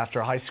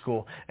after high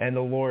school, and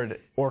the Lord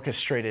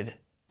orchestrated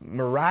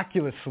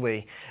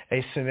miraculously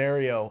a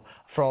scenario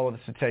for all of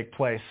this to take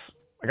place.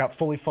 I got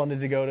fully funded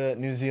to go to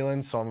New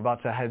Zealand, so I'm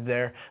about to head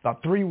there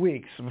about 3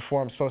 weeks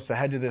before I'm supposed to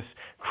head to this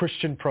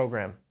Christian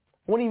program.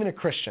 I wasn't even a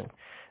Christian.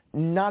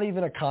 Not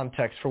even a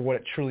context for what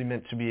it truly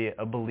meant to be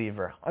a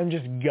believer. I'm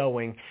just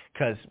going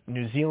because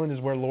New Zealand is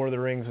where Lord of the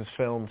Rings is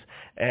filmed,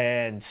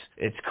 and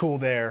it's cool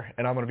there,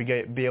 and I'm going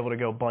to be able to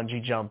go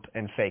bungee jump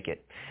and fake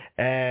it.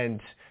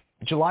 And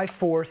July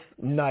 4th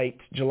night,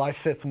 July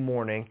 5th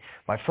morning,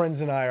 my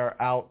friends and I are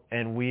out,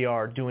 and we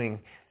are doing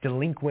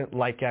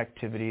delinquent-like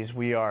activities.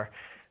 We are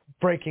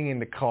breaking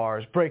into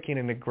cars, breaking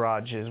into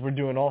garages. We're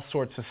doing all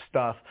sorts of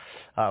stuff.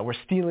 We're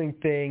stealing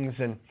things,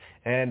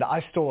 and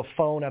I stole a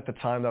phone at the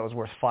time that was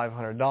worth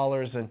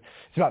 $500, and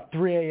it's about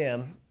 3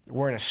 a.m.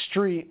 We're in a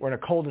street, we're in a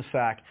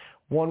cul-de-sac,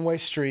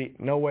 one-way street,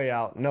 no way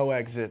out, no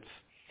exits,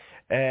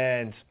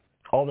 and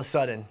all of a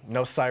sudden,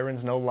 no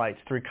sirens, no lights,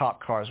 3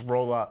 cop cars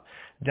roll up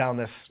down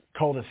this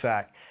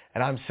cul-de-sac,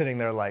 and I'm sitting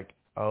there like,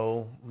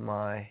 oh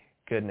my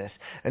goodness.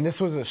 And this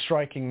was a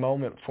striking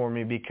moment for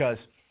me because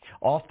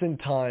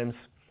oftentimes,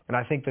 and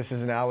I think this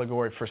is an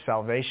allegory for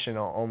salvation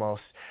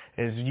almost,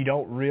 is you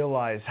don't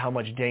realize how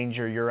much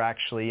danger you're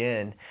actually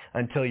in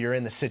until you're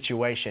in the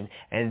situation,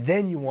 and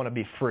then you want to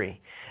be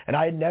free. And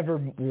I had never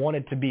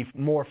wanted to be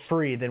more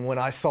free than when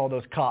I saw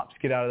those cops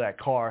get out of that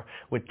car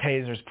with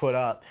tasers put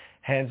up,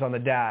 hands on the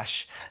dash,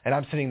 and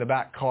I'm sitting in the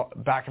back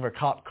of a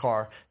cop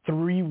car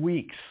 3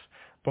 weeks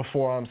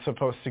before I'm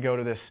supposed to go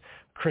to this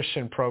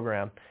Christian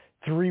program,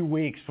 3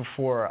 weeks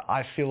before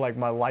I feel like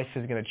my life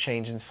is going to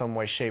change in some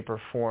way, shape, or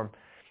form.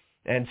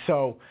 And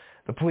so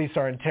the police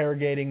are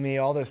interrogating me,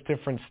 all this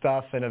different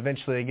stuff, and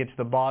eventually they get to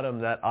the bottom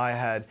that I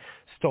had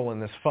stolen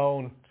this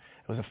phone.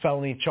 It was a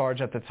felony charge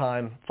at the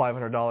time,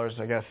 $500,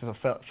 I guess, is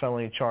a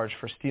felony charge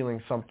for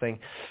stealing something.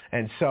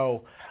 And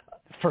so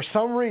for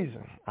some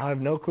reason, I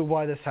have no clue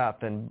why this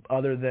happened,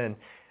 other than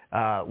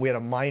we had a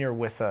minor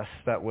with us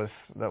that was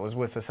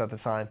with us at the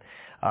time.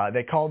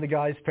 They called the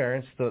guy's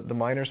parents, the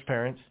minor's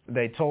parents.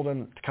 They told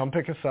him to come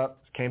pick us up.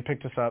 Came,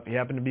 picked us up. He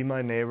happened to be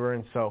my neighbor,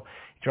 and so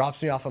he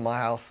drops me off at my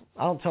house.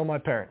 I don't tell my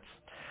parents.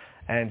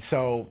 And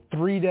so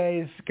 3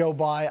 days go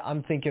by.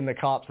 I'm thinking the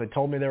cops, they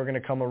told me they were going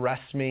to come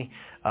arrest me,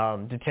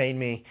 detain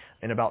me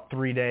in about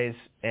 3 days,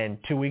 and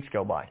 2 weeks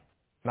go by.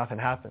 Nothing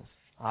happens.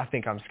 I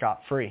think I'm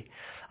scot-free.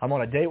 I'm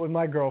on a date with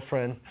my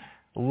girlfriend,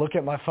 look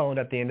at my phone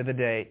at the end of the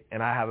day,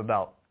 and I have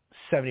about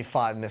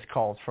 75 missed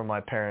calls from my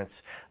parents,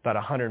 about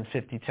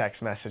 150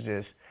 text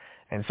messages,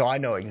 and so I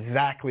know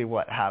exactly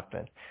what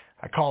happened.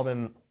 I call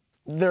them.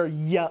 They're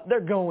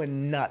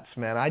going nuts,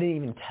 man. I didn't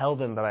even tell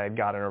them that I had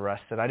gotten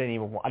arrested. I didn't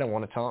want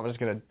to tell them. I'm just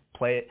going to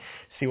play it,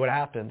 see what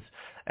happens.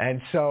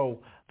 And so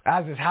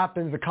as this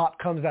happens, the cop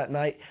comes that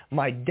night.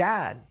 My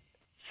dad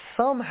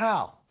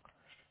somehow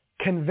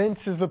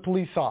convinces the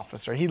police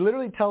officer. He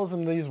literally tells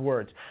him these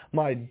words: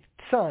 my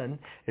son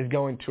is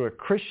going to a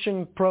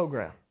Christian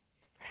program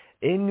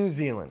in New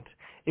Zealand.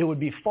 It would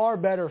be far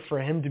better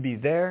for him to be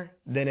there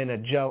than in a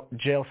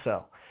jail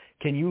cell.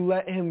 Can you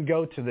let him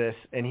go to this,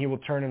 and he will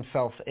turn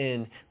himself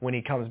in when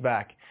he comes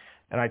back?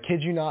 And I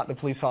kid you not, the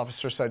police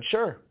officer said,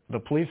 sure. The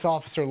police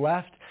officer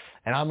left,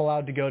 and I'm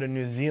allowed to go to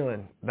New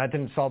Zealand. That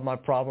didn't solve my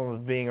problem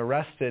of being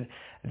arrested.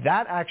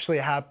 That actually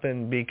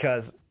happened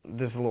because,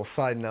 this is a little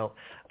side note,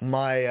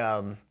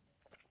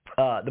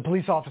 the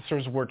police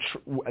officers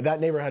that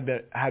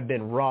neighborhood had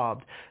been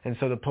robbed, and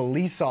so the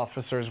police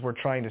officers were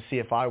trying to see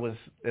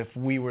if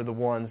we were the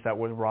ones that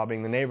were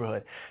robbing the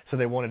neighborhood. So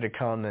they wanted to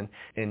come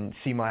and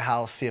see my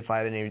house, see if I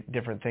had any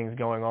different things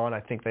going on.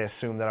 I think they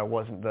assumed that I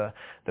wasn't the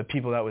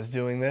people that was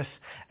doing this.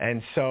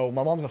 And so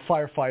my mom's a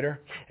firefighter,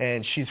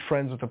 and she's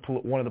friends with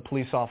one of the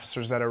police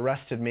officers that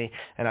arrested me,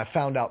 and I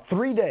found out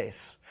 3 days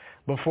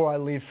before I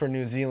leave for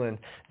New Zealand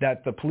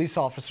that the police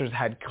officers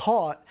had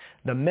caught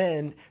the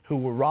men who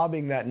were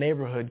robbing that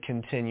neighborhood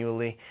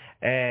continually,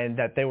 and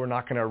that they were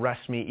not going to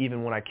arrest me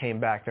even when I came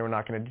back. They were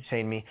not going to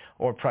detain me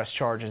or press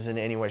charges in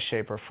any way,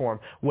 shape, or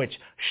form, which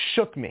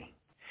shook me.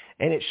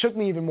 And it shook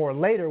me even more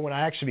later when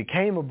I actually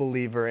became a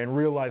believer and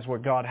realized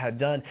what God had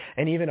done.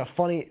 And even a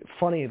funny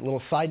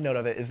little side note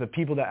of it is the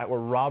people that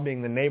were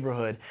robbing the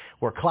neighborhood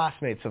were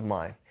classmates of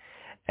mine.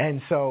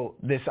 And so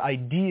this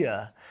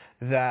idea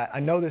that, I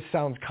know this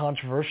sounds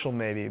controversial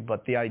maybe,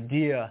 but the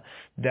idea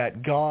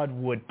that God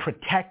would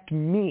protect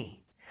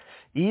me,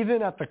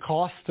 even at the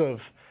cost of,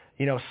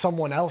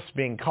 someone else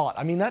being caught.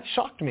 I mean, that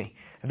shocked me.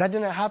 If that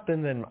didn't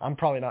happen, then I'm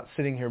probably not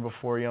sitting here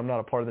before you. I'm not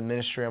a part of the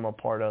ministry I'm a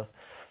part of.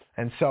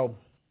 And so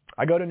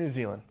I go to New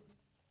Zealand.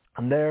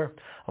 I'm there.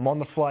 I'm on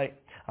the flight.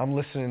 I'm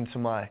listening to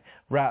my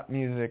rap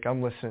music.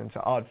 I'm listening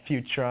to Odd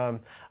Future.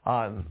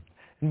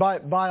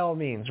 By all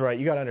means, right,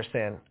 you got to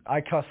understand,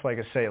 I cuss like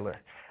a sailor.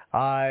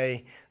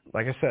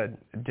 Like I said,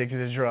 addicted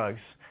to drugs.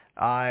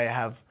 I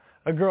have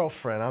a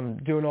girlfriend. I'm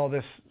doing all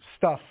this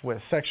stuff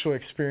with sexual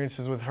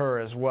experiences with her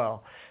as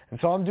well. And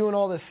so I'm doing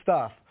all this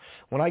stuff.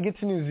 When I get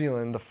to New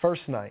Zealand, the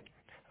first night,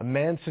 a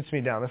man sits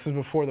me down. This is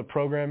before the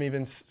program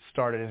even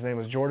started. His name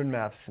was Jordan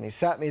Matheson. He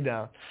sat me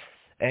down,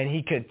 and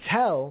he could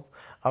tell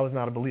I was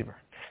not a believer.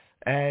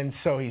 And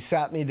so he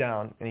sat me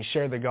down, and he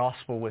shared the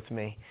gospel with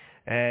me.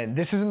 And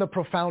this isn't the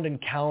profound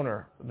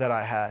encounter that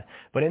I had.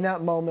 But in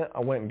that moment, I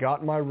went and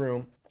got in my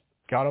room,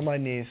 got on my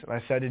knees, and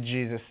I said to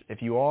Jesus,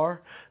 if you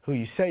are who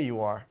you say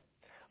you are,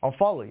 I'll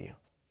follow you.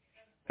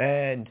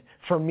 And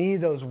for me,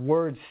 those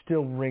words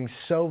still ring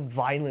so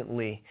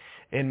violently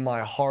in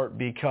my heart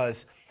because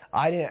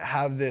I didn't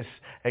have this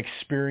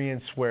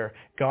experience where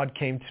God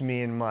came to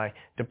me in my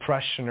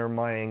depression or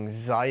my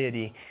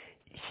anxiety.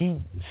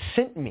 He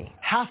sent me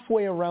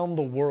halfway around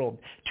the world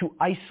to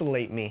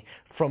isolate me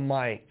from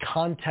my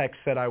context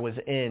that I was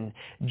in,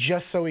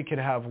 just so he could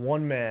have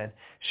one man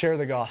share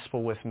the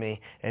gospel with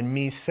me and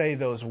me say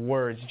those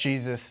words,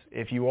 Jesus,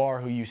 if you are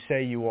who you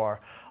say you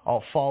are,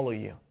 I'll follow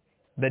you.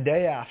 The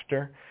day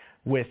after,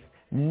 with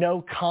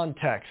no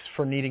context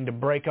for needing to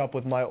break up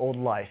with my old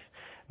life,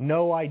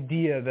 no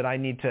idea that I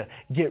need to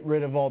get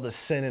rid of all the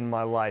sin in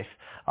my life,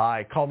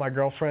 I called my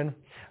girlfriend.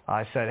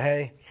 I said,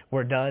 hey,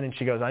 we're done. And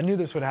she goes, I knew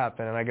this would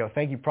happen. And I go,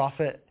 thank you,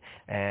 prophet,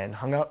 and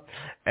hung up.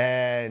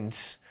 And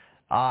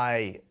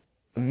I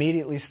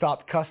immediately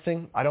stopped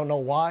cussing. I don't know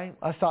why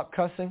I stopped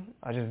cussing.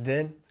 I just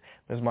did.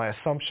 It was my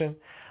assumption.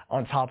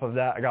 On top of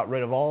that, I got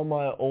rid of all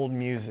my old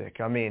music.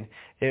 I mean,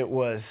 it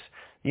was,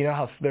 you know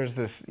how there's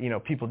this,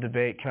 people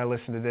debate, can I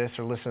listen to this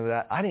or listen to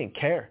that? I didn't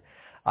care.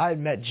 I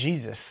had met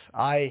Jesus.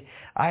 I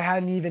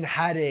hadn't even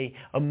had a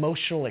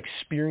emotional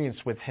experience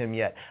with him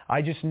yet.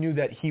 I just knew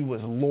that he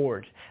was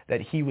Lord,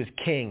 that he was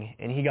king,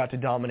 and he got to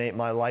dominate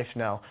my life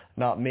now,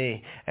 not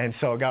me. And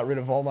so I got rid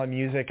of all my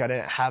music. I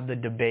didn't have the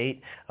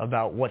debate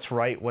about what's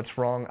right, what's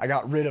wrong. I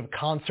got rid of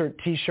concert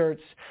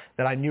t-shirts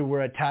that I knew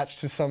were attached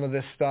to some of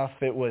this stuff.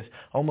 It was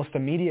almost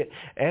immediate.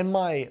 And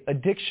my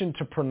addiction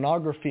to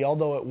pornography,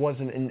 although it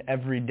wasn't an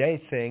everyday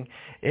thing,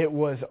 it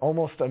was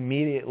almost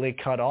immediately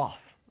cut off.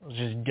 I was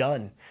just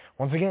done.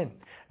 Once again,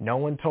 no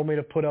one told me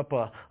to put up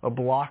a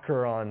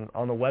blocker on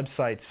the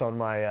websites on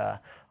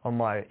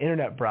my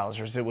internet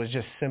browsers. It was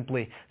just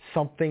simply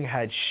something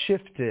had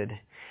shifted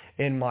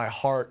in my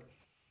heart.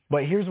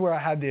 But here's where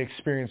I had the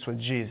experience with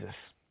Jesus.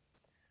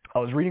 I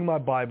was reading my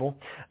Bible,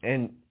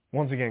 and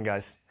once again,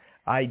 guys,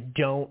 I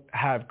don't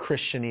have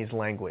Christianese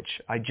language.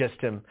 I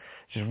just am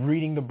just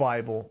reading the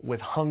Bible with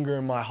hunger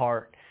in my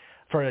heart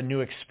for a new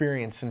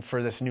experience and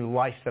for this new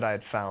life that I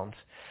had found.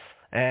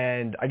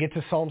 And I get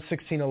to Psalm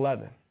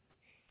 16:11,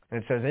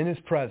 and it says, in his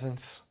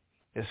presence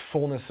is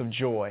fullness of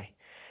joy,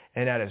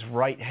 and at his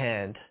right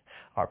hand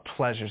are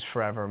pleasures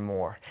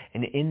forevermore.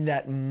 And in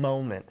that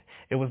moment,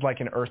 it was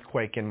like an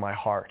earthquake in my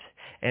heart,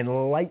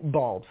 and light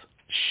bulbs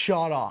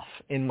shot off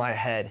in my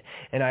head,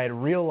 and I had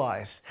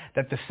realized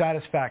that the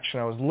satisfaction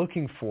I was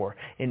looking for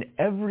in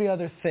every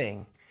other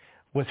thing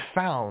was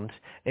found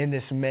in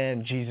this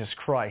man, Jesus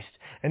Christ,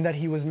 and that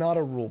he was not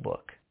a rule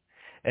book.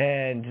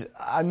 And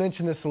I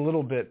mentioned this a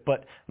little bit,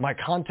 but my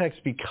context,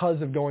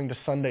 because of going to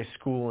Sunday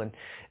school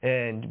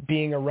and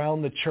being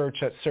around the church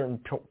at certain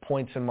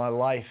points in my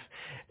life,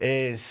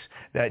 is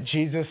that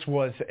Jesus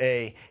was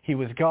he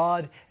was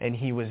God and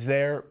he was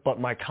there. But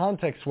my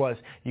context was,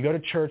 you go to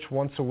church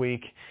once a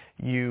week,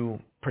 you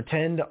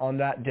pretend on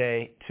that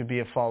day to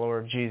be a follower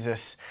of Jesus,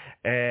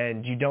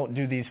 and you don't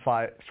do these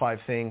five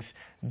things,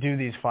 do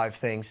these 5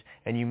 things,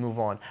 and you move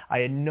on. I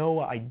had no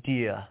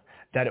idea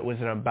that it was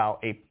about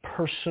a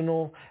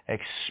personal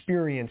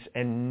experience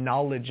and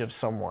knowledge of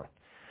someone.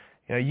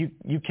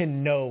 You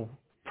can know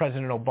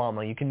President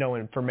Obama. You can know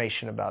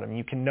information about him.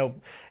 You can know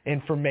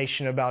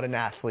information about an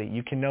athlete.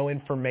 You can know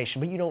information,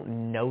 but you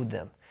don't know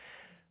them.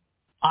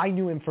 I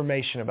knew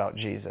information about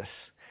Jesus.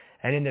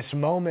 And in this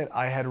moment,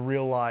 I had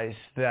realized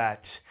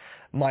that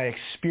my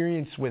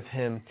experience with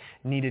him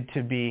needed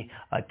to be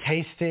a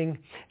tasting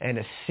and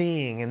a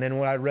seeing. And then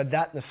when I read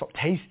that in the psalm,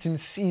 taste and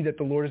see that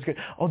the Lord is good.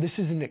 Oh, this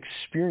is an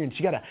experience.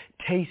 You got to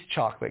taste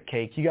chocolate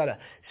cake. You got to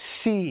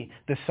see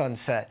the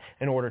sunset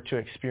in order to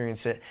experience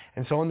it.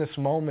 And so in this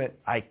moment,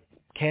 I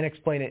can't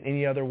explain it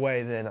any other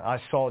way than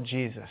I saw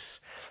Jesus.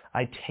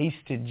 I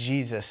tasted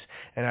Jesus,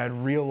 and I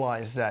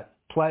realized that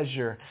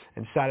pleasure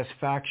and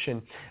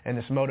satisfaction and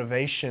this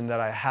motivation that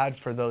I had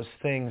for those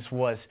things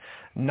was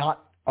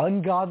not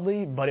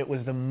ungodly, but it was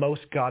the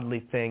most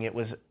godly thing. It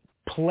was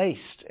placed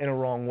in a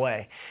wrong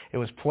way. It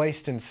was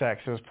placed in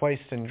sex. It was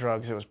placed in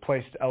drugs. It was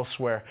placed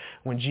elsewhere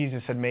when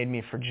Jesus had made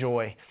me for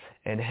joy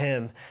in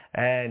him.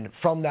 And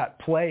from that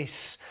place,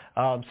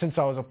 since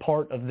I was a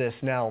part of this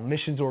now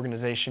missions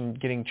organization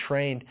getting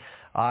trained,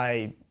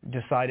 I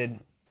decided,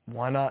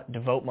 why not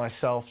devote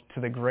myself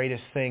to the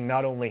greatest thing,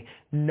 not only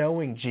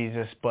knowing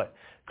Jesus, but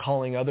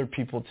calling other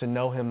people to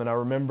know him. And I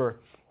remember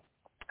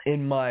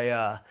in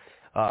my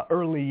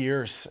early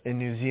years in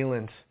New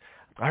Zealand,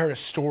 I heard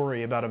a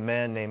story about a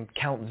man named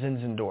Count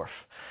Zinzendorf.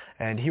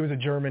 And he was a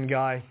German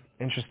guy,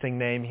 interesting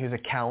name. He was a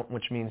count,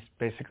 which means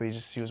basically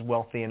just he was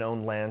wealthy and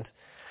owned land.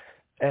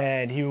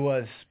 And he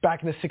was,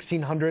 back in the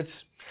 1600s,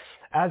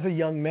 as a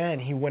young man,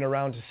 he went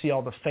around to see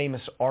all the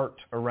famous art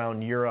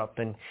around Europe,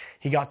 and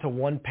he got to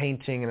one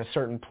painting in a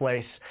certain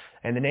place,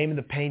 and the name of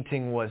the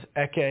painting was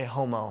Ecce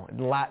Homo.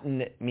 In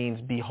Latin, it means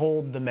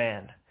behold the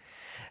man.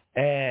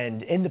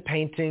 And in the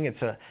painting,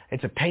 it's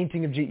a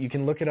painting of Jesus. You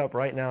can look it up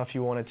right now if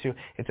you wanted to.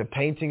 It's a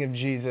painting of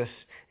Jesus.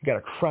 He's got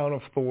a crown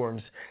of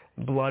thorns,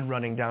 blood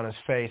running down his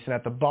face. And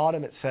at the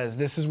bottom it says,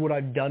 "This is what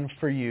I've done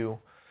for you.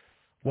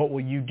 What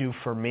will you do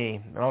for me?"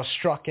 And I was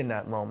struck in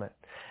that moment.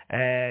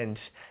 And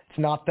it's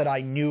not that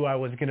I knew I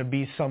was going to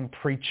be some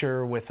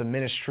preacher with a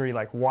ministry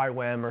like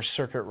YWAM or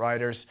Circuit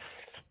Riders,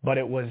 but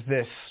it was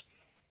this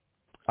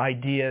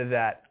idea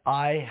that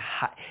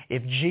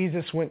if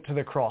Jesus went to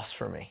the cross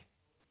for me,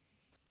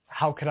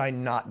 how could I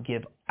not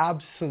give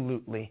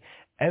absolutely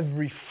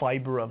every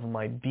fiber of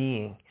my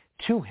being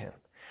to him?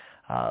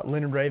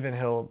 Leonard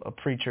Ravenhill, a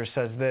preacher,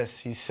 says this.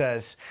 He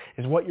says,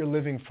 "Is what you're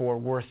living for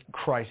worth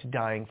Christ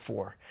dying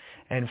for?"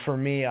 And for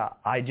me,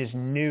 I just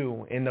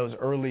knew in those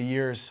early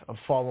years of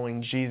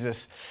following Jesus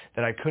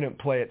that I couldn't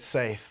play it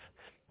safe,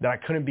 that I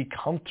couldn't be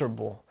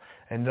comfortable.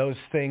 And those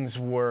things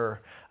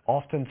were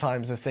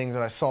oftentimes the things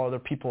that I saw other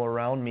people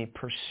around me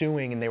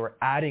pursuing, and they were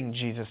adding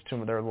Jesus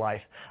to their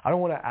life. I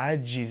don't want to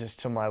add Jesus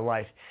to my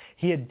life.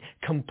 He had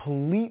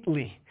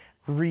completely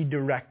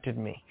redirected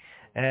me.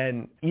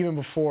 And even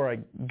before I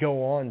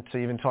go on to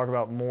even talk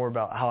about more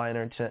about how I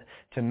entered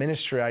to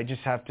ministry, I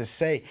just have to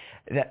say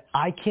that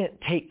I can't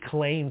take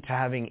claim to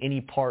having any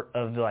part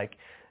of like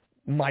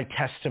my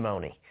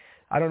testimony.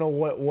 I don't know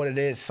what it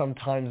is.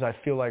 Sometimes I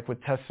feel like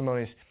with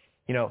testimonies,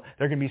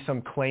 there can be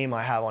some claim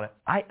I have on it.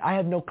 I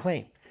have no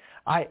claim.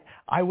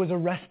 I was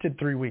arrested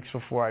 3 weeks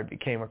before I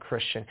became a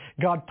Christian.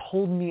 God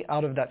pulled me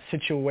out of that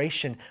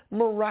situation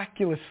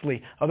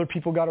miraculously. Other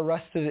people got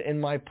arrested in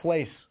my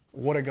place.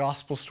 What a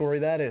gospel story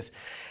that is.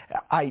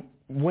 I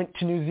went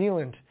to New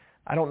Zealand.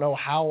 I don't know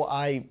how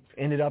I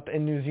ended up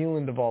in New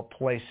Zealand of all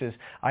places.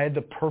 I had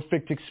the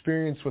perfect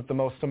experience with the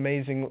most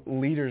amazing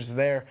leaders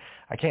there.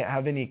 I can't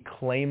have any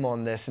claim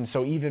on this. And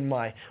so even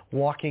my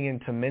walking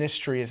into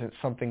ministry isn't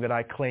something that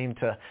I claim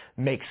to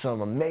make some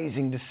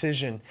amazing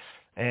decision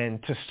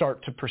and to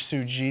start to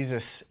pursue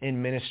Jesus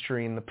in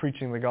ministry and the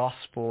preaching of the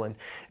gospel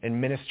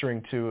and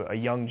ministering to a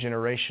young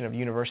generation of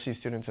university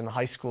students and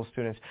high school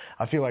students.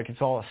 I feel like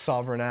it's all a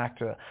sovereign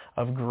act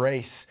of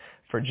grace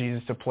for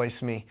Jesus to place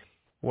me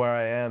where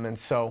I am. And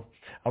so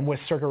I'm with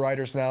Circuit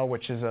Riders now,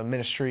 which is a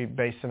ministry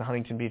based in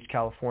Huntington Beach,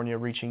 California,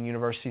 reaching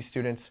university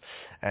students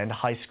and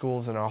high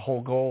schools. And our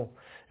whole goal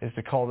is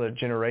to call the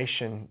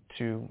generation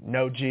to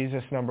know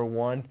Jesus, number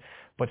one,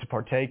 but to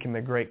partake in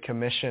the Great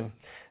Commission,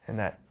 and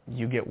that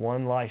you get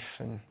one life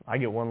and I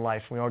get one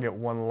life. We all get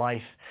one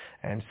life.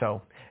 And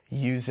so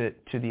use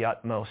it to the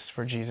utmost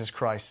for Jesus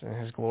Christ and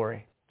his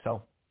glory.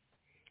 So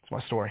it's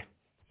my story.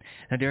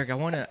 Now, Derek, I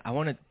want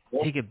to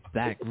take it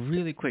back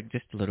really quick,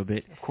 just a little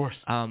bit. Of course.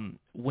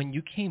 When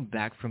you came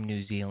back from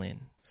New Zealand,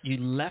 you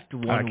left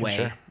one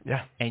way,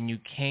 yeah, and you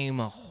came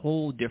a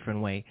whole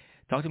different way.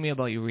 Talk to me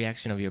about your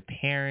reaction of your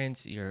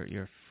parents,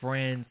 your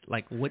friends.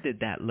 Like, what did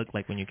that look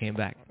like when you came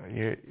back?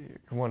 You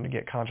wanted to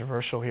get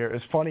controversial here.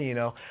 It's funny,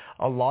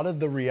 a lot of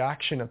the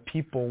reaction of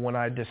people when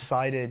I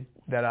decided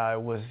that I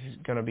was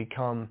going to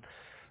become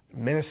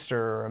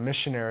minister or a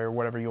missionary or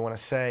whatever you want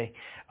to say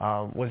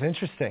was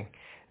interesting,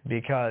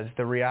 because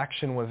the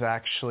reaction was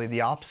actually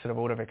the opposite of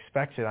what I would have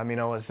expected. I mean,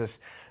 I was this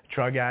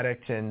drug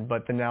addict,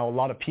 but then now a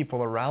lot of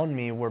people around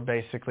me were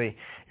basically,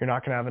 you're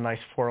not going to have a nice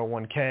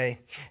 401k,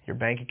 your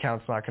bank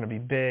account's not going to be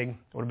big,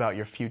 what about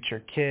your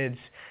future kids,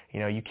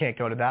 you can't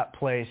go to that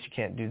place, you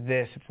can't do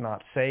this, it's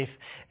not safe.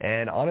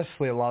 And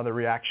honestly, a lot of the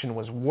reaction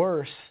was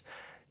worse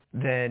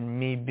than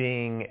me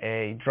being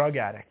a drug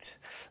addict.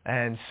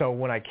 And so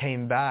when I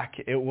came back,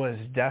 it was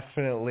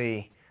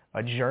definitely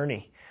a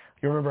journey.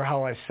 You remember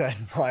how I said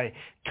my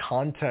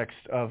context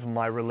of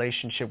my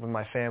relationship with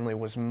my family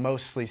was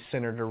mostly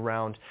centered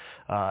around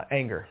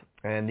anger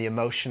and the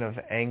emotion of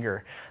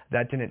anger.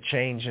 That didn't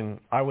change, and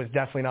I was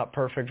definitely not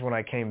perfect when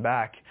I came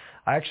back.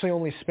 I actually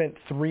only spent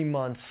 3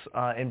 months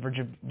in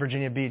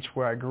Virginia Beach,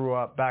 where I grew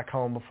up, back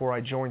home, before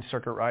I joined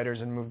Circuit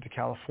Riders and moved to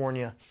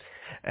California.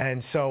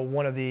 And so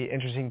one of the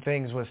interesting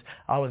things was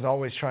I was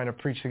always trying to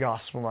preach the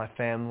gospel to my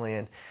family,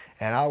 and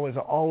I was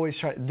always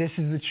trying, this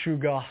is the true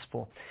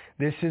gospel.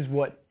 This is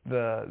what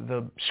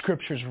the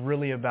scripture's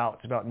really about.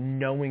 It's about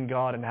knowing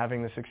God and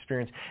having this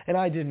experience. And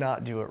I did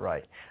not do it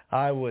right.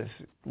 I was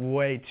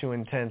way too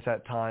intense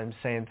at times,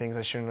 saying things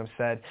I shouldn't have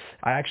said.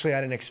 I actually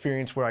had an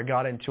experience where I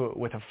got into it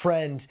with a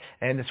friend,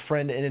 and this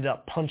friend ended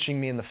up punching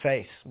me in the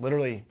face,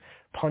 literally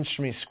punched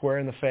me square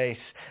in the face,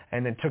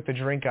 and then took the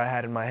drink I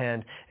had in my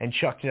hand and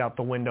chucked it out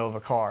the window of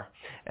a car.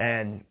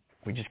 And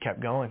we just kept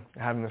going,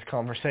 having this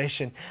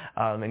conversation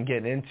and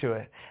getting into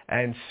it.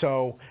 And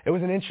so it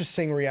was an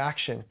interesting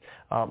reaction.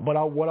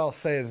 But what I'll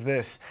say is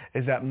this,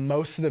 is that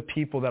most of the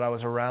people that I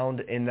was around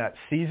in that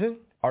season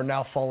are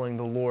now following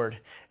the Lord.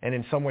 And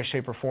in some way,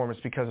 shape, or form, it's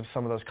because of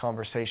some of those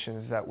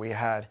conversations that we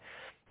had.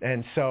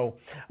 And so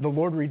the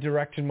Lord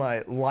redirected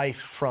my life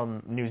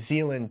from New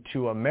Zealand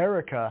to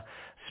America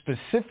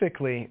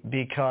specifically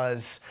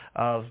because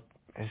of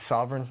his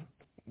sovereign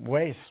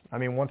ways. I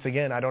mean, once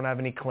again, I don't have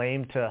any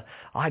claim to,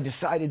 I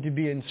decided to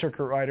be in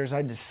Circuit Riders.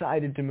 I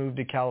decided to move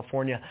to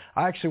California.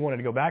 I actually wanted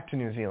to go back to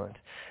New Zealand.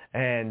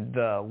 And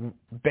the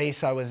base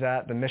I was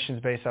at, the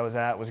missions base I was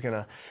at, was going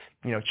to,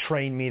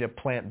 train me to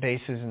plant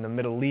bases in the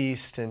Middle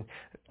East and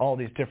all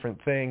these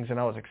different things. And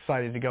I was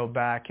excited to go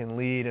back and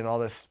lead and all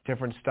this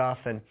different stuff.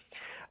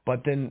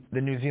 But then the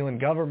New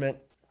Zealand government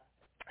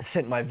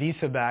sent my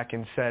visa back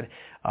and said,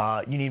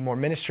 you need more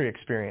ministry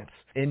experience.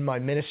 In my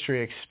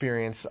ministry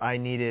experience, I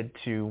needed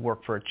to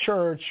work for a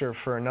church or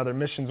for another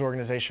missions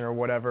organization or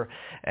whatever.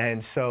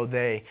 And so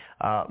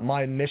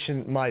my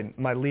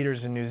leaders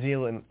in New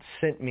Zealand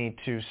sent me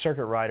to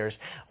Circuit Riders,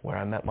 where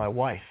I met my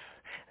wife.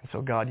 And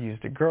so God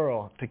used a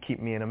girl to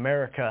keep me in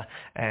America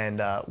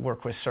and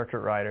work with Circuit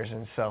Riders.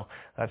 And so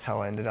that's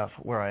how I ended up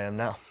where I am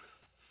now.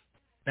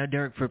 Now,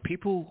 Derek, for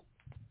people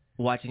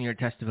watching your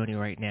testimony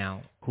right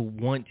now who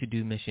want to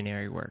do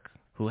missionary work,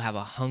 who have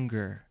a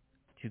hunger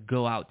to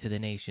go out to the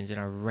nations and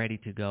are ready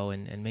to go,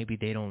 and maybe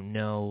they don't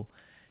know,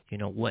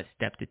 what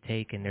step to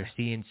take, and they're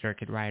seeing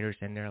Circuit Riders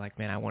and they're like,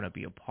 man, I want to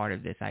be a part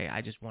of this. I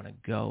just want to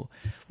go.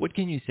 What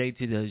can you say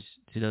to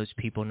those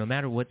people, no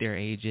matter what their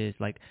age is?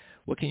 Like,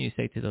 what can you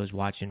say to those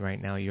watching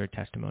right now your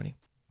testimony?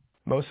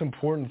 Most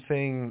important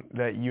thing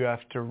that you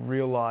have to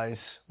realize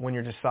when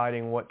you're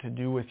deciding what to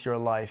do with your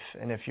life,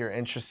 and if you're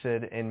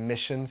interested in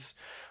missions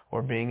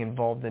or being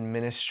involved in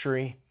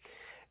ministry,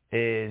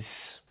 is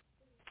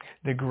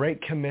the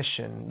Great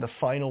Commission, the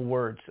final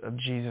words of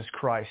Jesus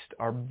Christ,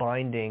 are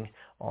binding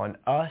on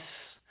us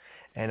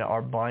and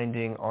are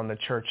binding on the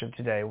church of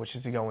today, which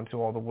is to go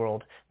into all the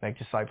world, make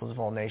disciples of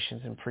all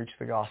nations, and preach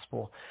the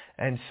gospel.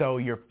 And so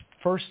you're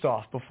first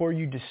off, before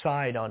you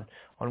decide on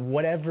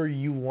whatever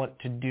you want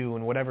to do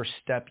and whatever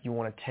step you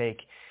want to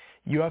take,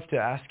 you have to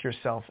ask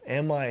yourself,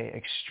 am I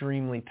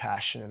extremely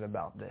passionate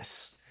about this?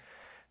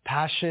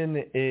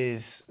 Passion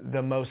is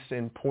the most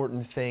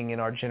important thing in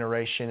our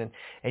generation,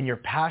 and your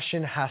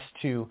passion has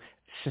to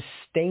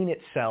sustain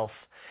itself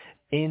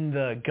in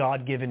the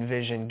God-given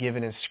vision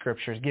given in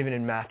Scriptures, given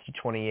in Matthew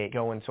 28,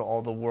 go into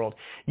all the world.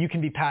 You can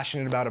be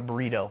passionate about a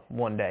burrito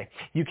one day.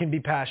 You can be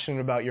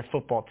passionate about your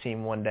football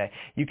team one day.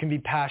 You can be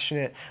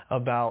passionate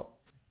about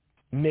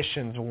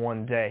missions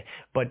one day.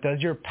 But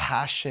does your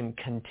passion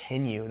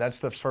continue? That's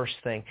the first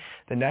thing.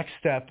 The next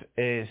step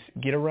is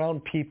get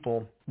around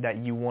people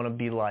that you want to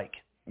be like.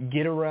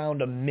 Get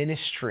around a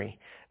ministry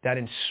that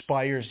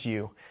inspires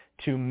you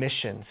to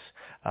missions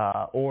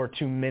or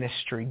to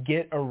ministry.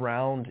 Get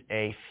around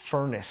a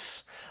furnace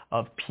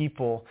of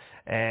people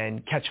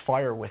and catch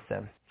fire with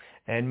them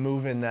and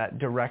move in that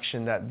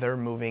direction that they're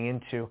moving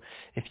into.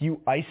 If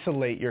you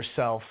isolate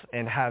yourself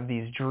and have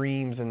these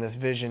dreams and this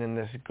vision and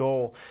this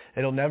goal,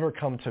 it'll never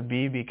come to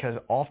be, because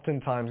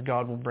oftentimes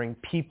God will bring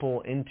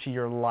people into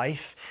your life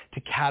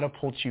to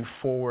catapult you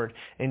forward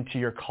into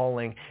your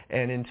calling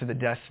and into the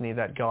destiny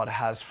that God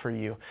has for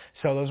you.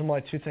 So those are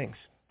my two things.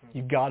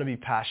 You've got to be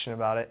passionate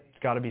about it.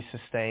 It's got to be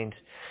sustained.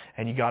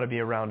 And you got to be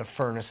around a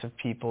furnace of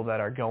people that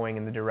are going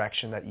in the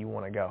direction that you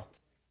want to go.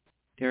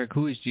 Derek,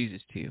 who is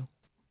Jesus to you?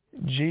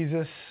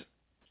 Jesus,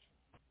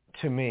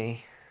 to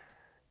me,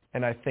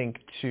 and I think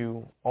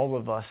to all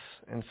of us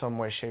in some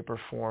way, shape, or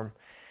form,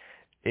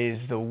 is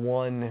the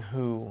one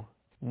who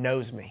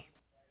knows me.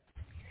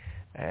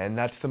 And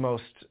that's the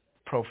most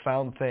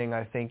profound thing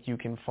I think you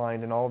can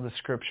find in all of the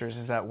Scriptures,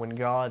 is that when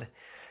God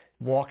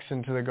walks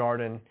into the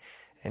garden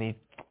and he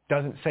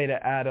doesn't say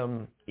to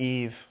Adam,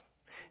 Eve,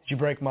 did you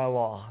break my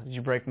law? Did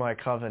you break my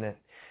covenant?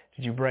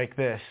 Did you break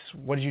this?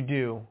 What did you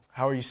do?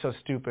 How are you so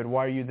stupid?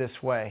 Why are you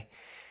this way?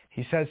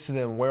 He says to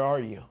them, where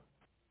are you?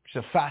 Which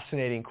is a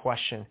fascinating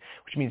question,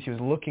 which means he was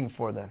looking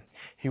for them.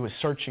 He was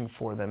searching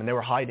for them, and they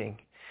were hiding.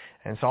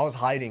 And so I was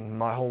hiding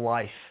my whole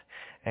life,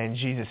 and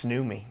Jesus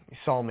knew me. He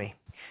saw me,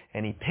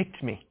 and he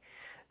picked me.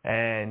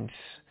 And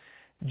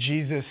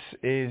Jesus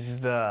is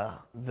the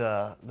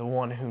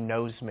one who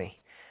knows me.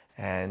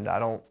 And I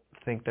don't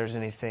think there's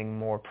anything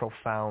more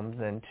profound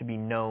than to be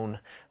known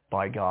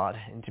by God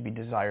and to be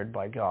desired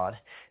by God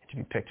and to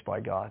be picked by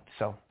God.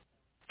 So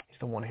he's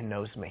the one who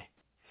knows me.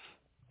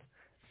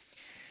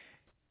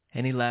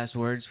 Any last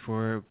words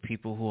for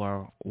people who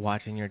are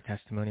watching your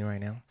testimony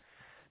right now?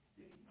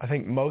 I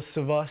think most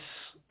of us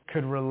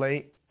could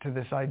relate to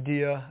this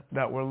idea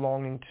that we're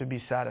longing to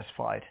be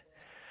satisfied.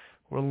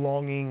 We're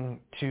longing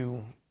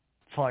to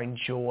find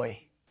joy.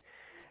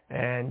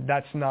 And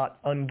that's not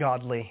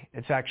ungodly.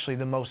 It's actually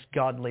the most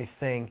godly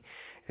thing.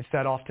 It's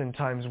that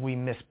oftentimes we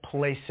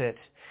misplace it,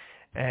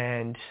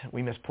 and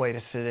we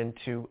misplace it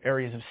into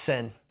areas of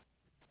sin.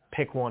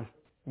 Pick one.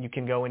 You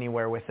can go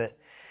anywhere with it.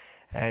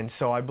 And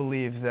so I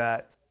believe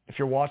that if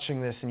you're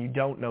watching this and you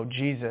don't know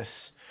Jesus,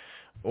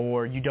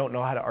 or you don't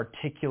know how to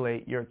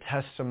articulate your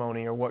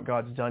testimony or what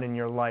God's done in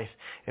your life,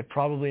 it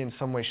probably in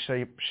some way,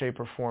 shape,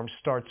 or form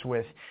starts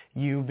with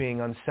you being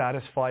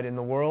unsatisfied in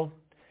the world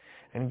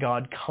and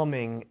God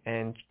coming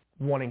and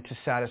wanting to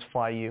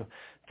satisfy you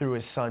through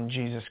his Son,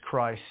 Jesus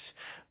Christ.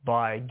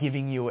 by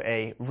giving you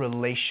a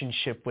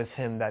relationship with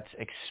him that's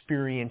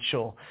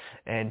experiential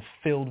and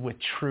filled with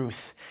truth,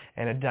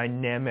 and a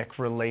dynamic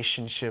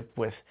relationship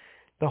with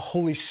the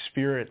Holy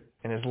Spirit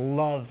and his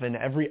love and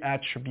every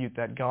attribute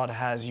that God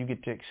has, you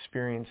get to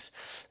experience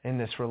in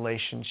this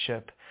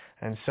relationship.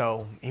 And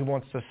so he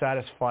wants to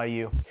satisfy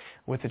you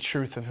with the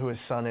truth of who his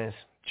Son is,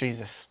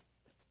 Jesus.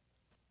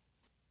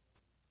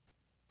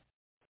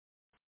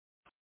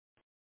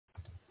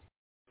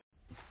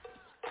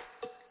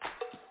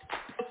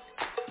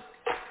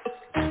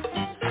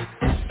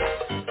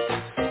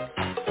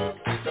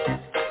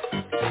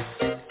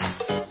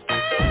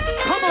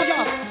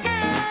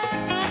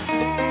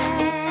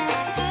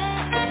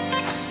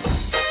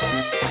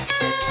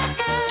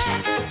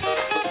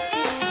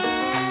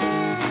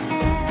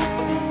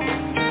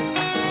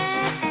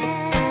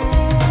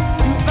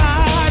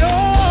 Fight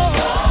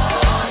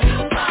on.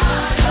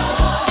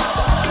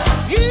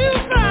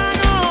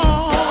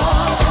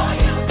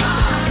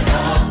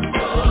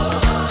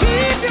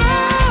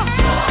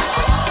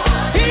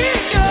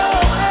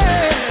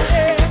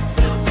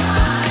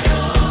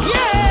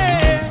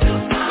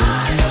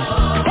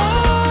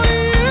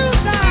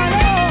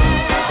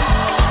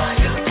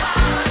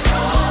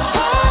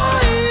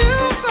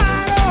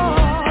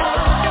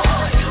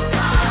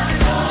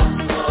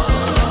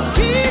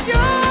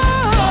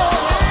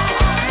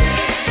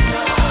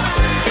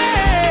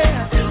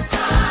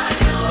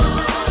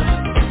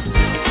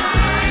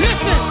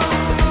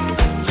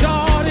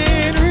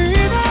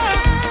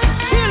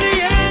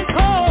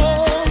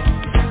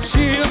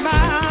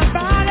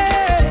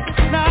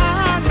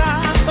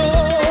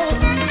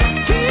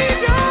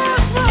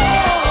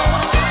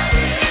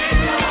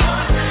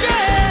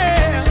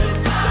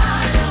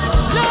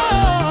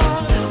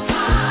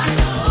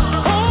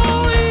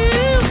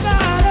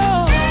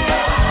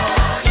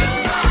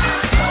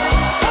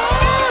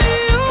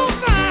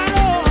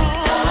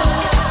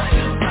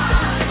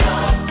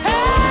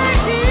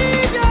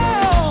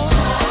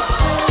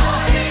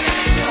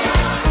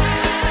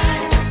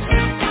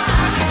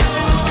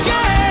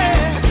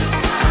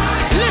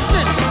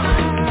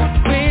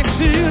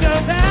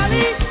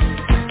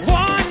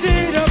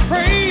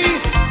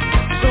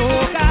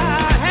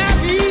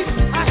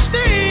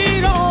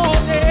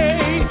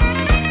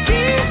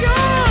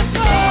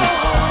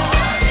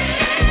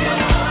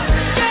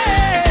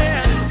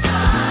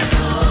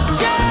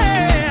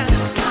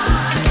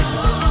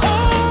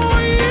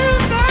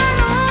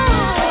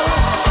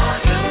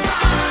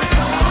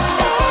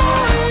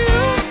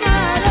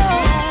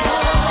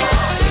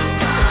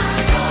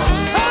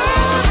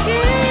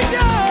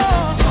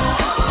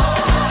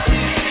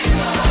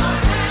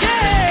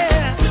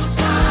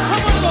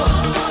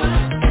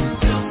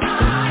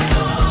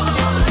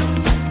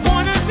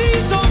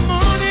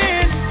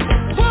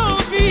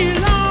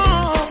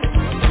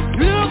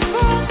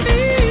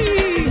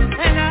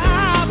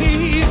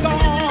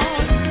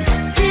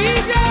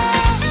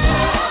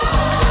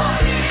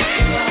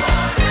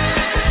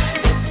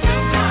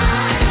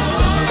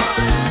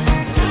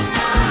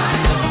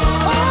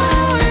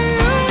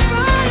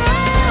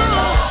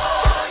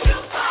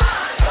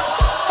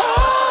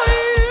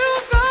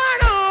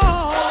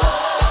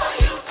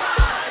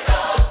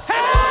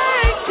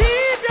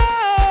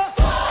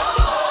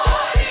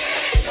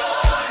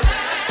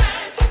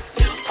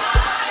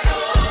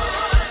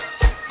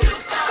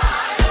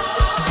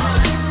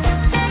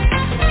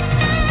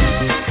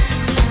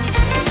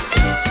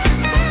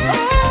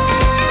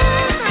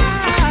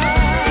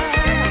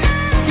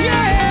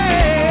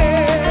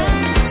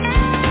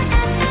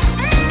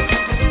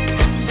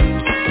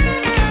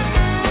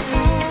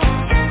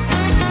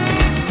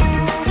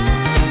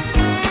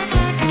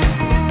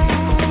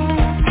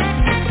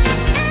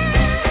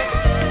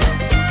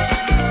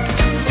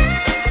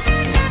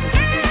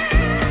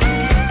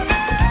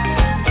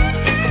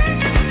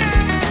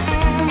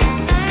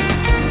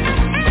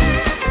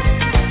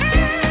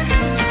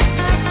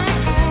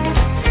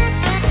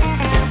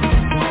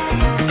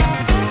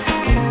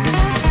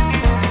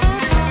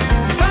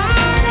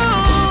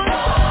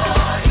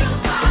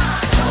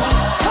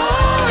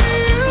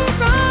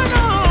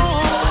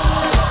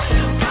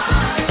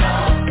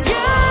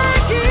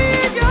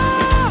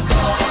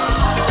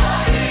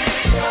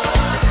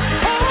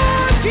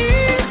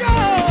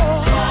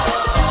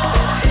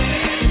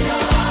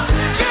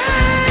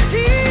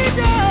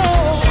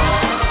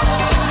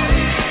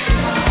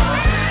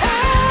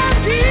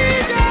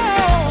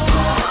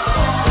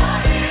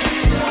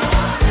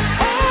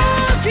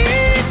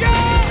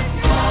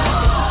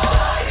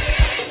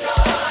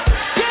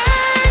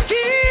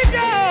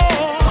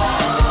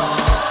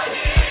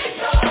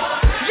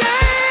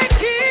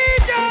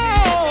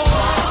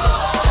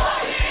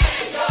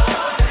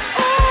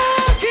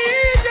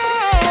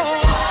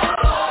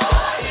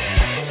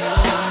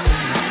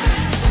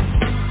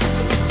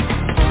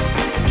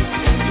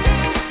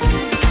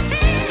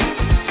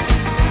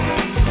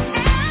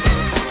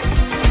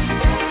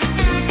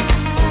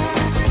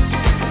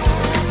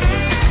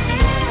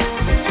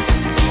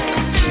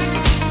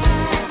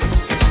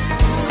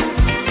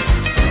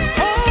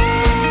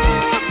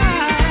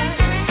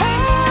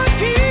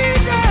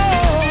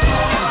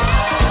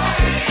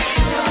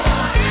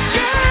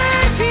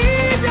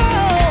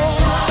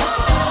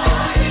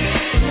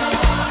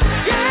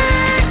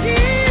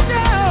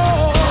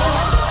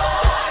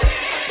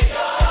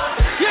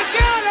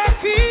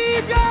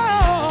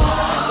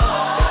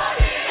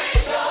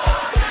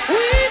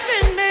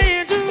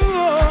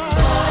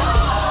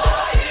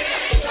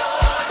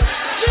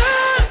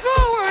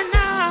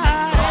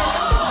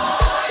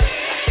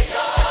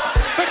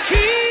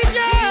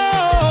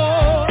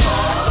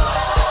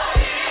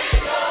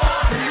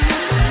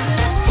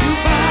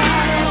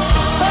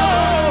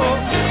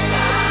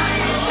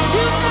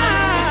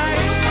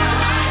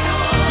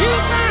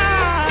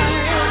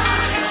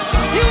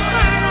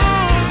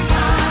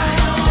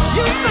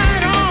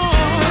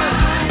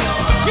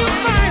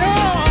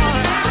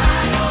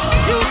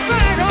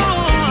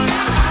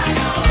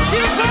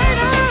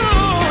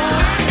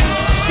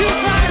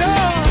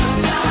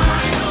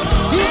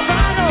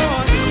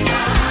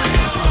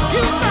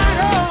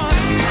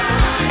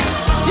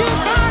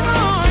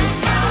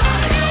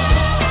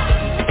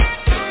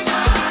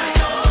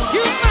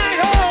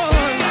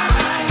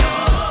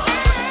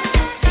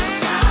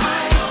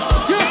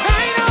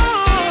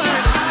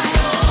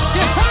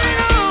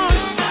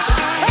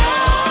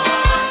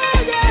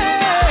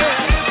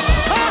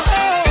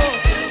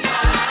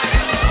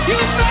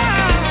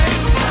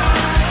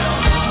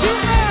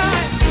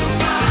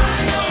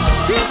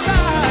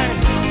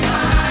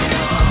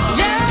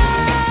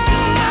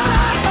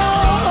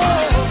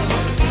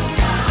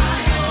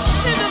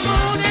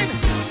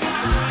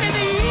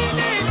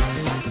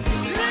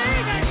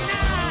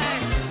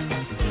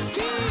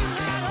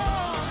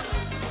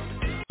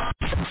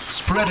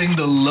 Spreading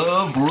the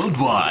love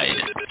worldwide.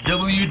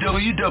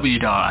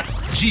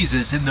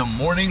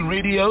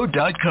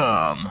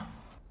 www.jesusinthemorningradio.com.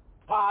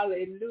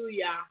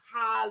 Hallelujah.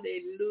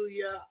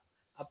 Hallelujah.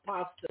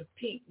 Apostle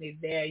Pinckney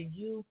there,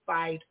 you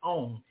fight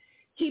on.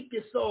 Keep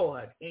your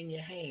sword in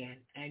your hand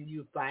and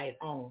you fight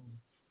on.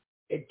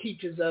 It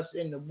teaches us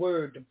in the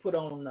word to put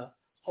on the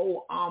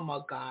whole armor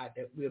of God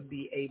that we'll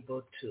be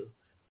able to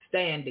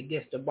stand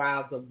against the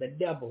wiles of the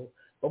devil.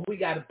 But we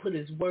got to put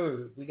his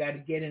word. We got to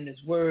get in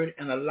his word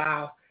and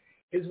allow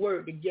his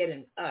word to get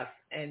in us.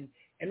 And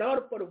in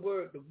order for the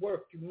word to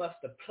work, you must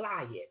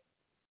apply it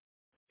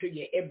to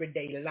your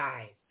everyday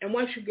life. And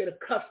once you get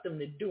accustomed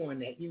to doing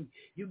that, you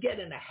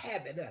get in a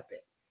habit of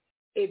it.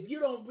 If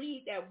you don't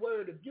read that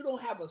word, if you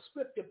don't have a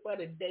scripture for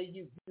the day,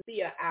 you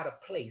feel out of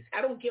place.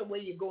 I don't care where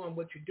you're going,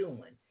 what you're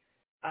doing.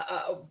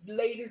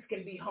 Ladies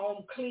can be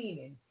home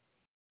cleaning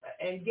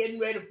and getting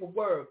ready for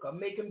work or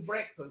making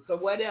breakfast or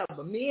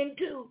whatever. Men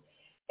too.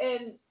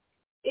 And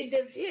it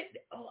just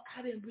hit, oh,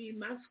 I didn't read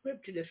my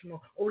scripture this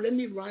morning. Oh, let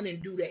me run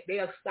and do that.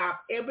 They'll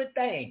stop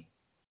everything.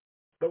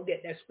 Go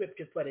get that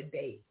scripture for the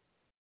day.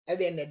 And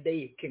then the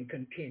day can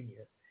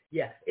continue.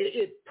 Yeah,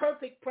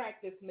 perfect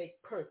practice makes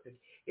perfect.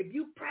 If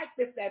you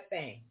practice that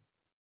thing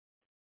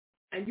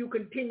and you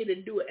continue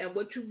to do it, and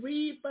what you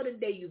read for the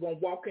day, you're going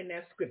to walk in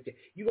that scripture.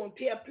 You're going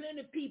to tell plenty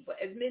of people,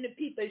 as many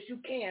people as you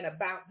can,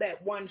 about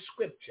that one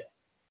scripture.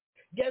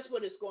 Guess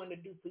what it's going to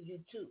do for you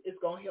too? It's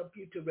going to help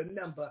you to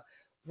remember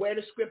where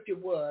the scripture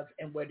was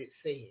and what it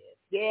says.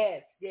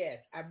 Yes,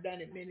 I've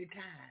done it many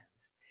times.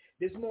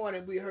 This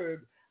morning we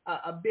heard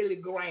a Billy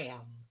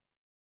Graham.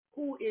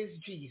 Who is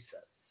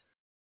Jesus?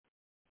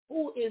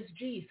 Who is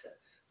Jesus?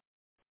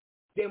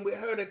 Then we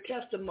heard a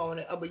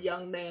testimony of a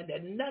young man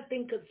that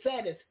nothing could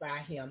satisfy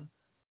him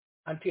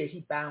until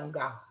he found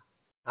God.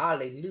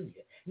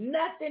 Hallelujah.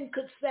 Nothing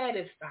could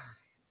satisfy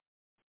him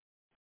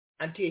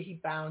until he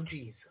found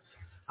Jesus.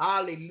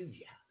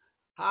 Hallelujah.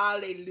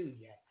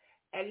 Hallelujah.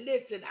 And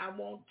listen, I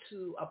want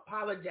to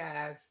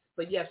apologize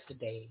for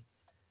yesterday.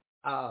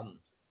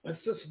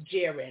 Sister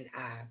Jerry and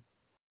I.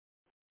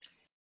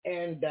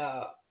 And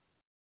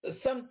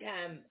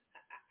sometimes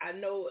I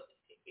know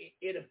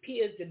it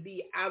appears to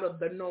be out of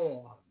the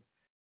norm.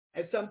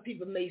 And some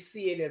people may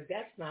see it as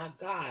that's not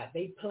God.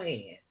 They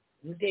playing.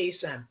 Let me tell you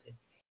something.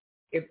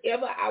 If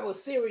ever I was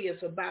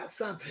serious about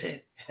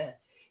something,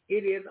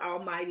 it is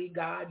Almighty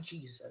God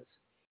Jesus.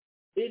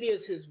 It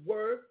is his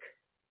work.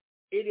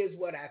 It is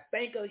what I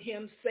think of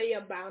him, say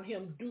about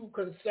him, do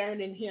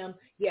concerning him.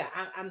 Yeah,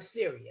 I'm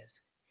serious.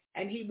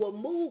 And he will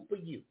move for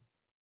you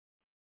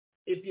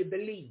if you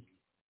believe.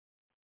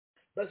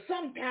 But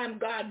sometimes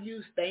God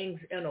uses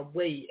things in a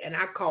way, and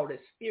I call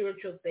it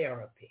spiritual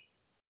therapy.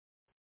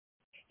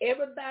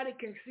 Everybody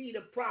can see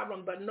the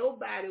problem, but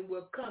nobody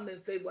will come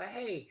and say, well,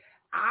 hey,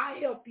 I'll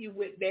help you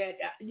with that.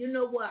 You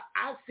know what?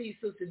 I see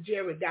Sister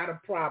Jerry got a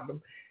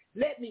problem.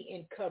 Let me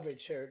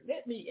encourage her.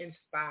 Let me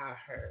inspire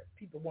her.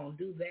 People won't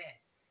do that.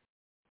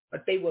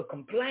 But they will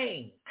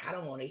complain. I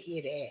don't want to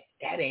hear that.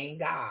 That ain't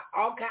God.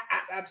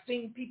 I've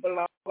seen people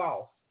log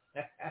off.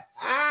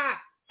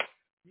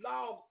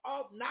 Log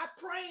off, not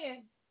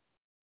praying.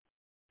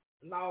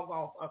 Log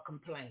off or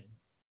complain.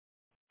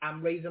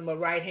 I'm raising my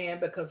right hand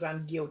because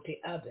I'm guilty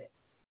of it.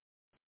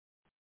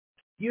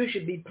 You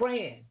should be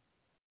praying,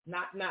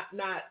 not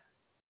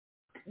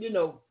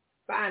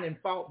finding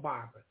fault,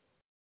 Barbara.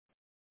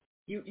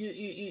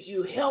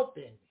 You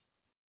helping.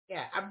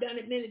 Yeah, I've done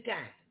it many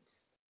times.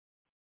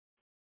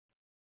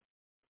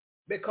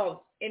 Because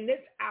in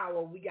this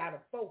hour, we got to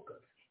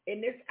focus.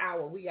 In this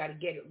hour, we got to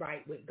get it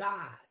right with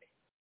God.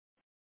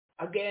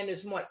 Again,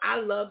 this morning, I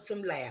love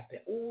some laughter.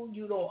 Ooh,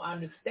 you don't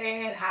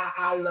understand how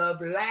I love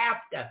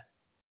laughter.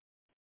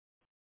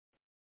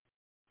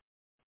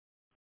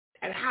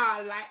 And how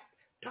I like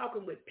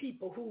talking with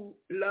people who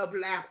love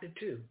laughter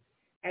too.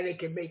 And it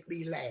can make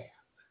me laugh.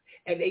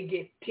 And they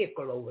get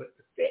tickled over it.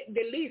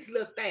 The least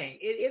little thing.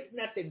 It's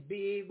nothing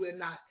big. We're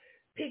not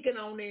picking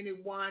on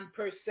anyone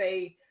per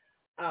se.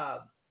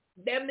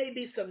 There may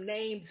be some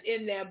names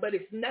in there, but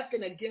it's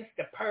nothing against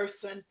the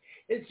person.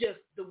 It's just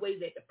the way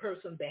that the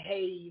person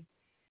behaves.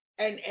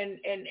 And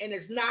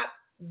it's not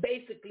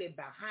basically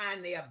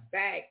behind their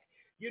back,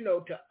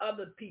 to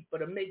other people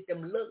to make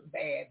them look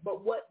bad.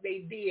 But what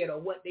they did or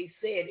what they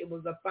said, it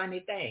was a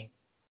funny thing.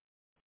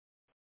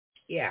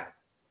 Yeah.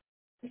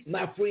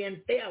 My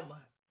friend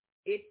Thelma,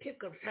 it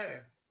tickles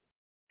her.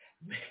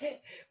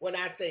 When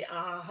I say,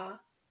 uh-huh.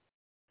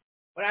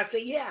 When I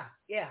say, yeah,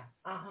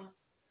 uh-huh.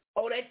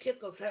 Oh, that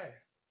tickles her.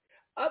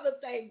 Other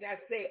things I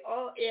say,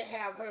 oh, it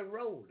have her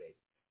rolling.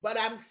 But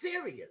I'm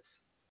serious.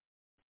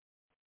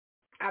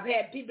 I've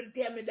had people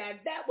tell me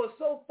that was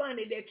so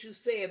funny that you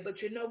said,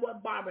 but you know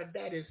what, Barbara,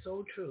 that is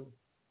so true.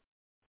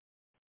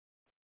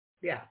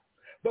 Yeah.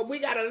 But we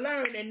got to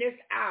learn in this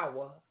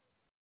hour,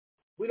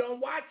 we don't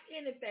watch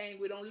anything,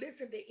 we don't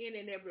listen to any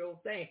and every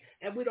old thing,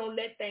 and we don't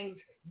let things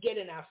get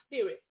in our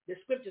spirit. The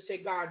scripture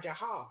says, guard your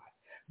heart.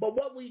 But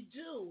what we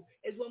do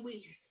is when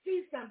we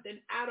see something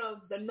out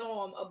of the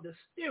norm of the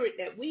spirit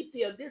that we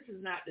feel this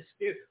is not the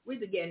spirit, we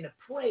begin to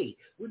pray.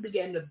 We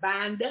begin to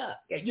bind up.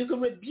 You can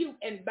rebuke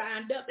and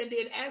bind up and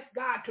then ask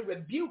God to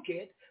rebuke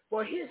it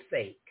for his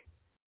sake.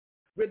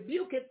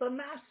 Rebuke it for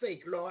my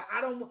sake, Lord.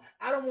 I don't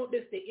want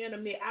this to enter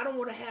me. I don't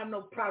want to have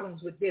no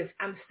problems with this.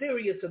 I'm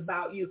serious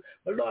about you.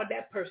 But Lord,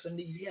 that person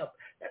needs help.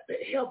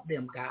 Help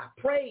them, God.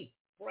 Pray,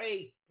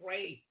 pray,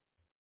 pray.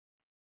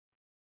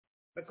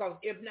 Because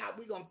if not,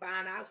 we're going to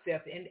find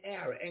ourselves in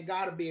error, and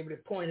God will be able to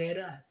point at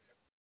us.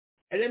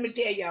 And let me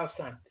tell y'all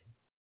something.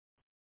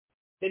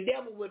 The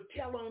devil will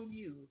tell on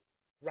you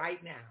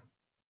right now.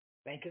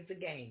 Think it's a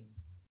game.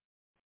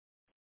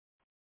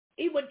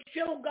 He would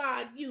show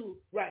God you,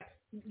 right.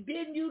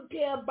 Didn't you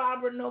tell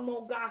Barbara no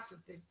more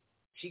gossiping?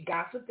 She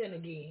gossiping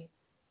again.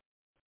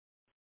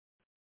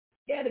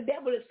 Yeah, the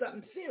devil is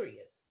something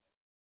serious.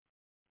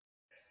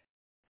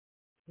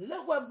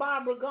 Look where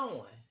Barbara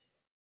going.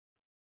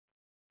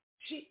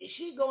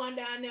 She going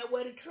down there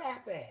where the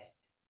trap at.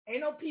 Ain't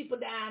no people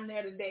down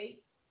there today.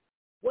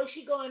 What's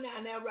she going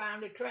down there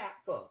around the trap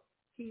for?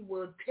 He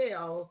will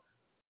tell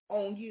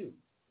on you.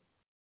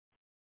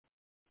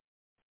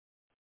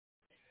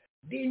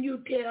 Didn't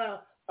you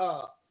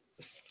tell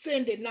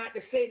Cindy not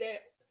to say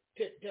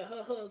that to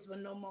her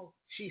husband no more?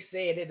 She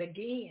said it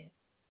again.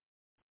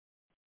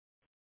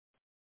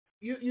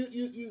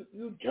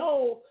 You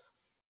told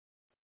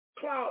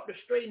Claude to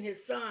straighten his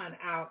son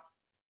out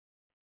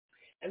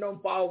and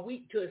don't fall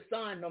weak to his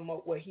son no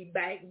more. Well, he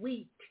back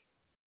weak.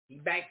 He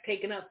back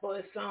taking up for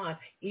his son,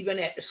 even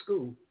at the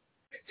school.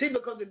 See,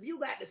 because if you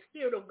got the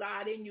Spirit of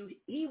God in you,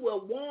 he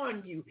will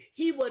warn you.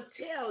 He will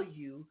tell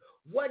you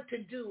what to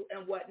do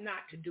and what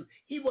not to do.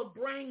 He will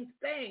bring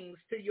things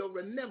to your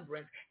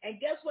remembrance. And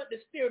guess what the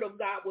Spirit of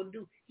God will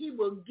do? He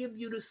will give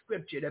you the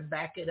scripture to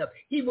back it up.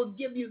 He will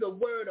give you the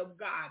word of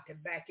God to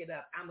back it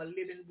up. I'm a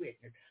living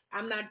witness.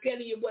 I'm not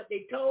telling you what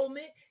they told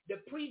me, the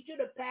preacher,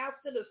 the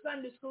pastor, the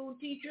Sunday school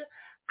teacher.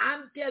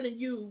 I'm telling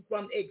you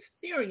from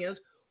experience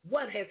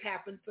what has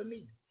happened for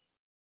me.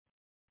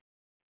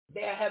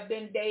 There have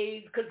been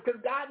days, because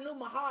God knew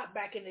my heart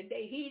back in the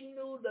day. He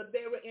knew the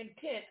very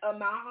intent of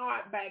my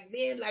heart back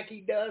then like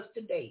he does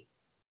today.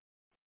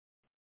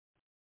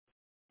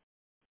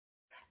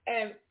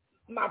 And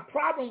my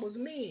problem was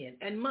men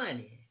and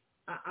money.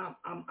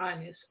 I'm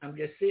honest. I'm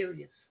just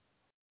serious.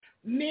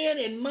 Men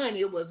and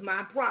money was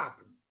my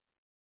problem.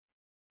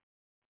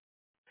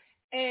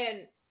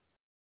 And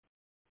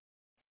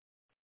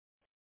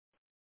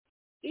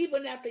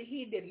even after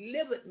he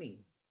delivered me,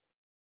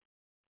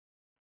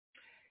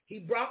 he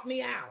brought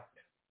me out.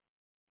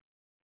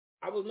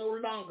 I was no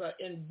longer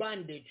in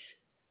bondage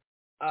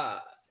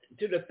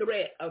to the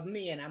threat of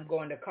men, I'm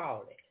going to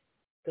call it.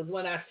 Because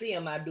when I see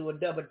them, I do a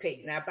double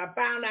take. Now, if I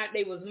found out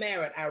they was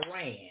married, I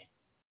ran.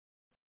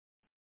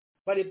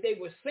 But if they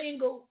were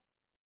single,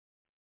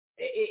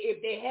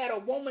 if they had a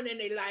woman in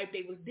their life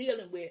they was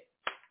dealing with,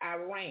 I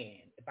ran.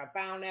 If I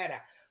found that out.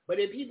 But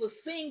if he was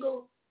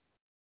single,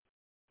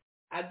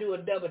 I do a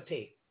double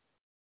take.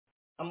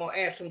 I'm going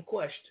to ask some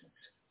questions.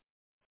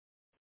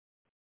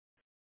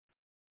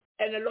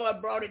 And the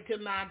Lord brought it to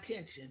my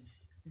attention.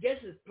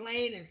 Just as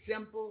plain and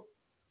simple.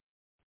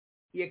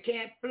 You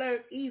can't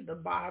flirt either,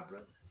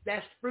 Barbara.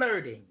 That's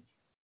flirting.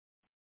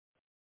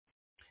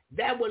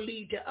 That will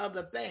lead to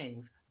other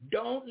things.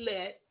 Don't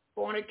let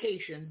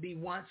fornication be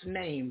once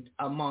named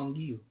among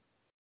you.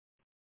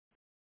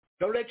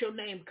 Don't let your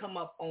name come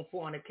up on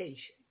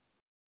fornication.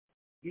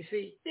 You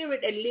see, Spirit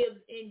that lives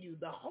in you,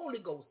 the Holy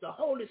Ghost, the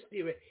Holy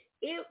Spirit,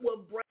 it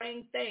will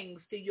bring things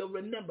to your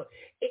remembrance.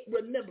 It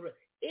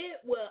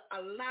will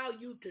allow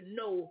you to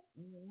know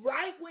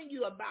right when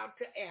you're about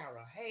to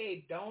err.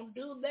 Hey, don't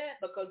do that,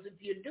 because if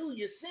you do,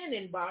 you're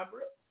sinning,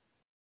 Barbara.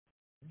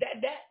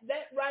 That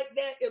right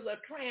there is a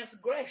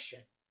transgression.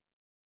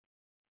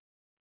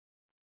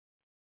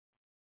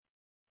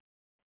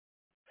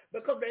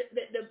 Because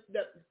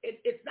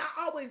it's not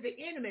always the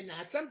enemy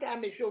now.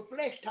 Sometimes it's your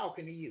flesh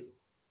talking to you.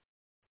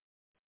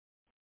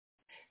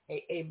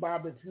 Hey,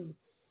 Barbara,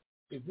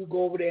 if you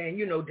go over there and,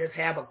 just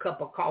have a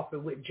cup of coffee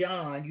with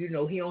John, he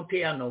don't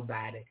tell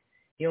nobody.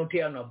 He don't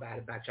tell nobody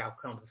about y'all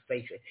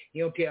conversation.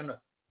 He don't tell no.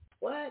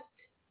 What?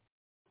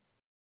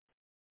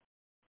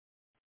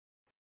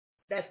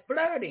 That's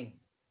flirting.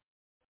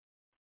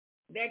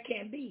 That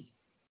can't be.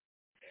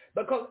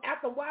 Because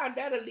after a while,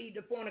 that'll lead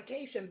to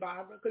fornication,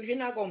 Barbara, because you're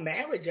not going to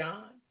marry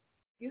John.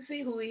 You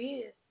see who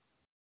he is.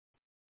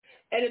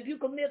 And if you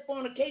commit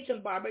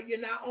fornication, Barbara, you're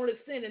not only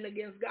sinning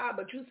against God,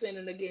 but you're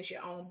sinning against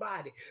your own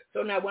body.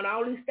 So now when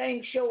all these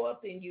things show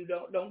up in you,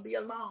 don't be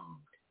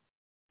alarmed.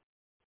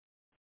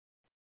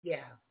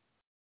 Yeah.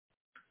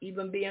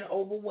 Even being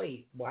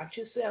overweight. Watch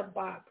yourself,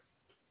 Barbara.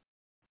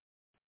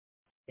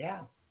 Yeah.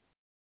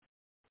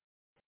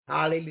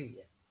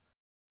 Hallelujah.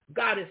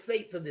 God is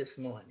faithful this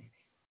morning.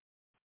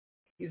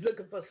 He's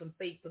looking for some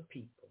faithful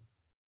people.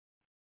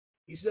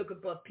 He's looking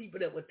for people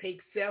that will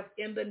take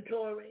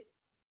self-inventory.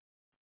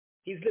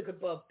 He's looking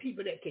for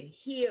people that can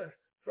hear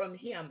from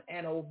him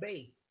and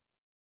obey.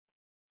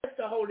 That's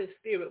the Holy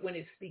Spirit when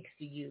it speaks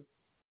to you.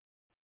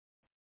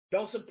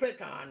 Don't suppress,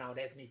 oh, no,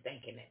 that's me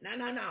thinking it.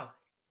 No.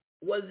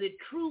 Was it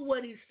true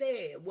what he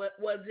said?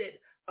 Was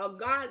it a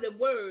godly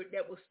word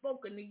that was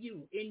spoken to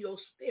you in your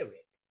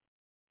spirit?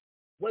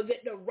 Was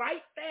it the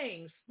right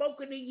thing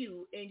spoken to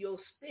you in your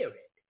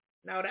spirit?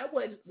 Now, that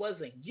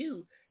wasn't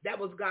you. That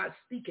was God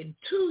speaking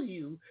to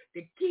you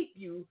to keep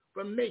you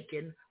from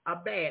making a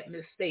bad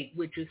mistake,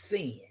 which is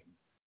sin.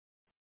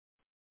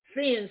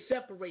 Sin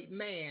separates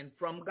man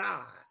from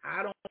God.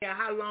 I don't care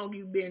how long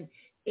you've been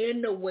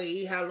in the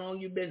way, how long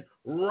you've been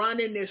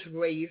running this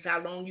race,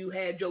 how long you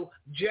had your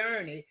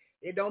journey.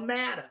 It don't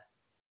matter.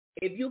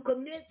 If you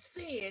commit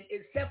sin,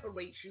 it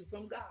separates you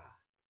from God.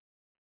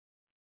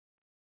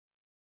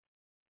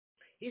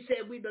 He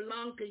said we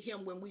belong to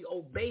him when we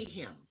obey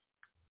him.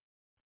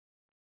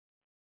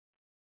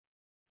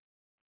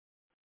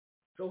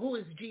 So who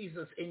is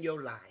Jesus in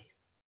your life?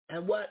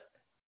 And what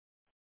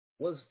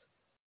was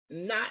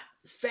not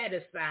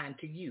satisfying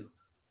to you?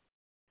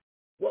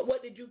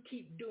 What did you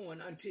keep doing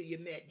until you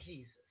met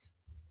Jesus?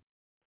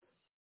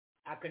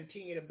 I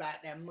continued about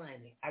that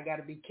money. I got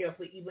to be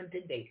careful even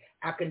today.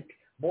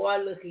 Boy,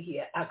 look at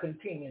here. I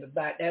continued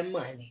about that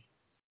money.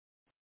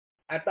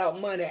 I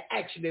thought money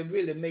actually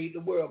really made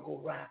the world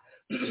go round.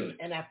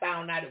 And I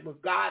found out it was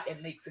God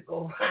that makes it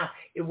go round.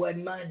 It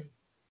wasn't money.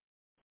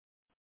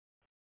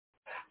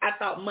 I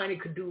thought money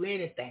could do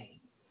anything.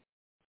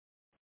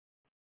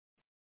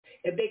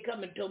 If they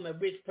come and told me a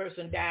rich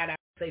person died, I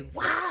would say,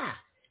 why?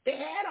 They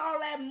had all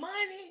that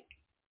money.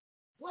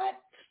 What?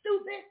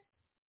 Stupid.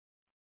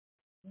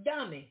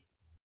 Dummy.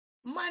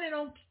 Money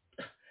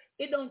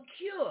don't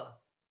cure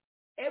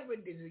every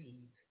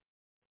disease.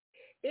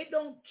 It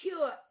don't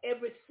cure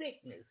every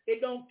sickness.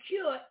 It don't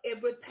cure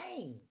every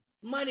pain.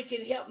 Money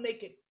can help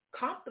make it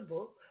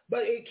comfortable,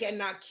 but it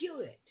cannot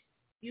cure it.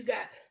 You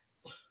got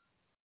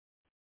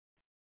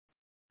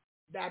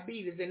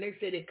diabetes, and they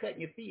say they're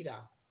cutting your feet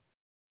off.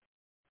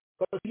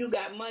 Because you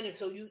got money,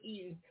 so you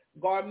eating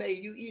gourmet,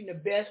 you eating the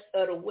best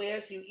of the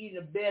West, you eating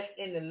the best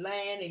in the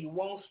land, and you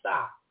won't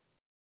stop.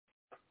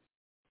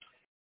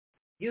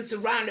 You're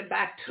surrounded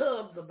by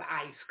tubs of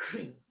ice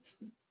cream.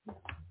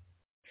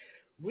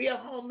 Real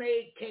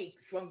homemade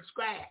cakes from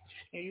scratch,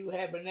 and you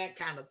having that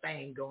kind of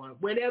thing going.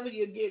 Whenever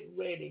you get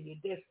ready,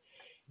 you're just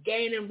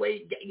gaining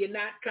weight. You're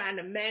not trying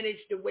to manage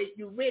the weight.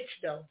 You're rich,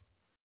 though.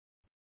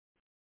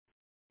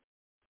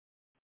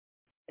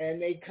 And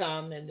they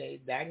come and they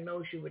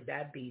diagnose you with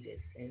diabetes,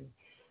 and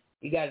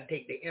you got to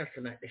take the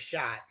insulin, the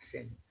shots,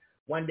 and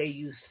one day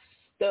you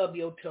stub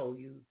your toe,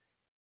 you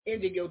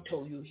injured your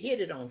toe, you hit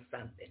it on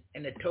something,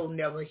 and the toe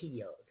never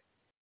healed.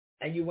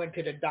 And you went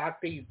to the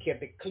doctor, you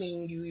kept it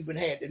clean, you even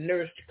had the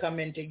nurse to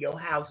come into your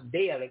house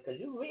daily because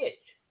you're rich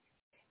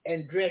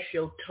and dress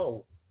your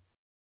toe.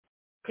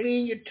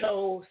 Clean your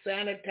toe,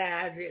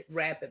 sanitize it,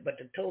 wrap it, but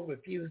the toe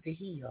refused to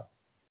heal.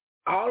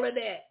 All of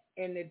that,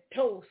 and the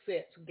toe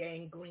sets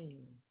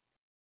gangrene,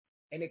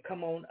 and it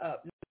come on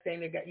up. Next thing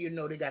they got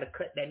to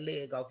cut that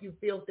leg off. You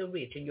filthy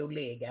rich, and your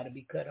leg got to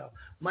be cut off.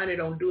 Money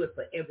don't do it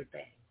for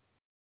everything.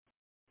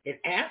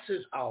 It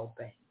answers all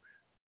things,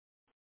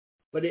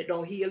 but it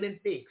don't heal and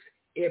fix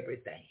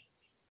everything.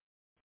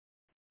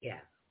 Yeah.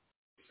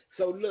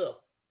 So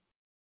look,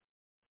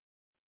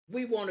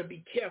 we want to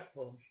be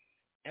careful,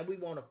 and we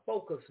want to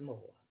focus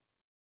more.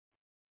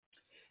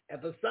 And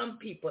for some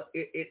people,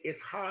 it's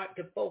hard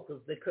to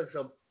focus because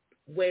of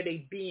where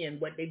they've been,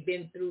 what they've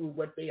been through,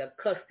 what they're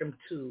accustomed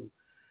to.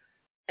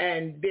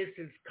 And this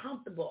is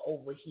comfortable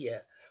over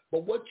here.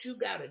 But what you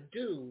got to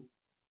do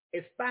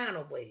is find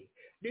a way.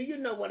 Do you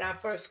know when I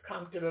first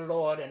come to the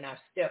Lord and I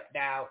stepped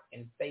out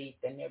in faith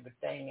and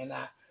everything, and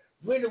I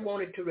really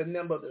wanted to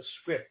remember the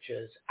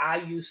scriptures,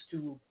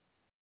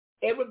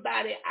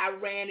 everybody I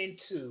ran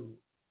into,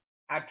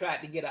 I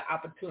tried to get an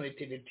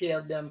opportunity to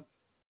tell them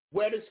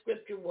where the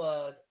scripture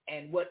was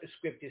and what the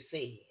scripture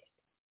said.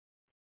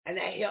 And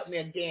that helped me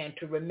again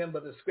to remember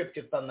the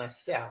scripture for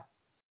myself.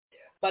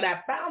 But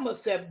I found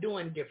myself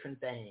doing different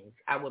things.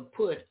 I would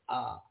put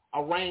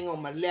a ring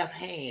on my left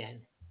hand,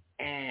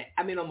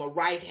 on my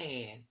right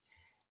hand,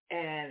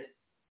 and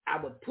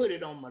I would put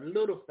it on my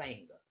little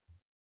finger.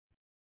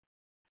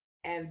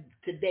 And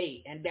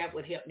today, and that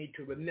would help me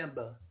to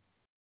remember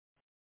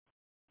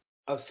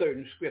a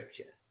certain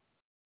scripture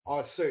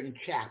or a certain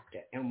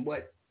chapter and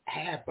what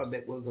half of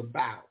it was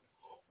about.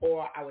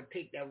 Or I would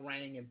take that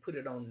ring and put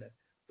it on the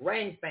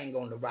ring finger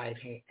on the right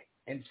hand,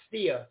 and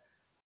still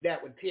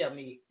that would tell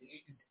me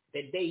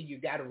today you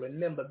got to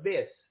remember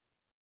this.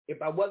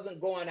 If I wasn't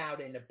going out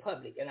in the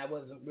public and I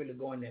wasn't really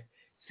going to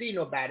see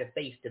nobody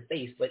face to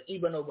face, but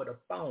even over the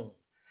phone,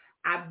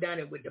 I've done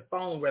it with the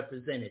phone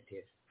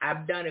representatives.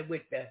 I've done it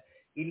with the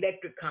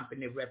electric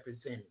company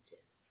representatives,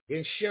 the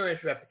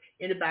insurance rep.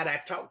 Anybody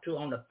I talk to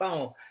on the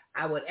phone,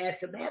 I would ask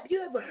them, have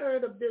you ever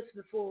heard of this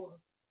before?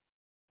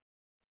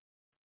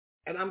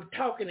 And I'm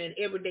talking in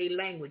everyday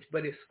language,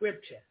 but it's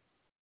scripture.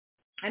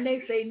 And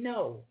they say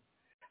no.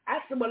 I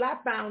said, well, I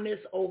found this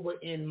over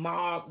in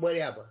Mark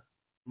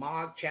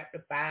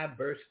chapter 5,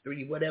 verse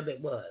 3, whatever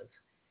it was.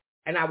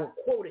 And I would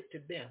quote it to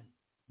them.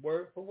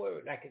 word for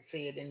word, like it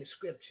said in the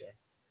scripture.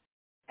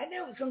 And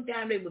then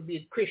sometimes they would be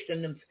a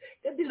Christian,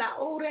 they'd be like,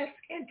 oh, that's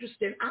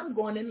interesting. I'm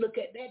going to look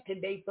at that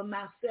today for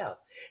myself.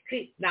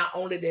 See, not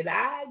only did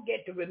I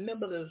get to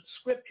remember the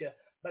scripture,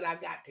 but I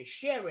got to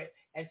share it,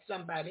 and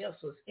somebody else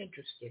was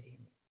interested in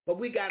it. But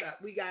we gotta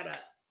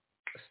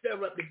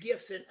stir up the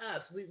gifts in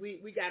us.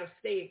 We gotta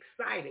stay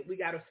excited. We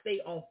gotta stay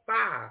on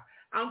fire.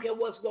 I don't care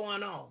what's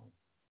going on.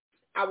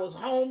 I was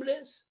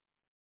homeless.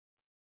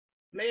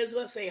 May as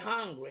well say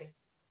hungry.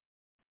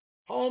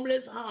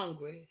 Homeless,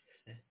 hungry.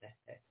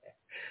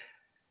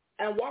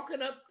 And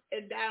walking up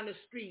and down the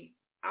street,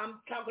 I'm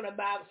talking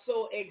about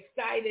so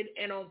excited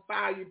and on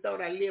fire, you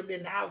thought I lived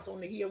in the house on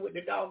the hill with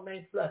the dog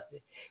named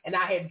Fluffy. And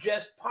I had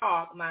just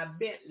parked my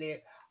Bentley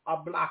a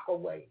block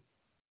away.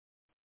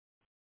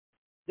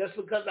 Just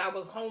because I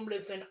was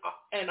homeless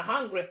and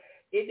hungry,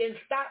 it didn't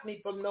stop me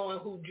from knowing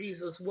who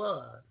Jesus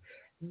was.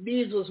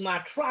 These was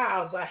my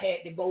trials I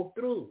had to go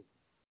through.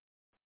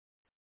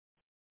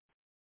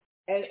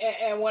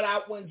 And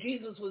when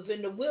Jesus was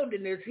in the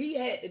wilderness, he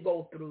had to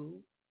go through.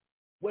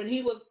 When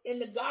he was in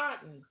the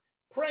garden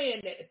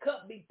praying that the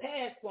cup be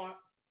passed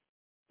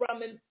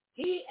from him,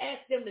 he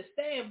asked them to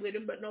stand with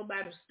him, but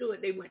nobody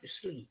stood. They went to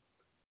sleep.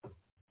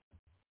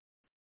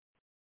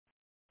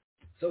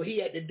 So he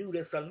had to do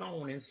this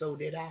alone, and so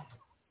did I.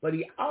 But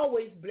he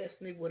always blessed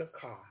me with a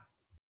car.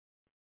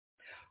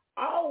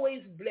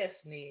 Always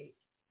blessed me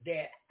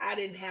that I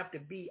didn't have to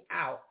be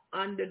out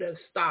under the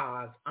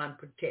stars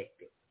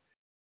unprotected,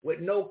 with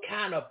no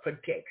kind of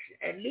protection.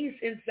 At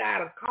least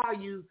inside a car,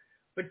 you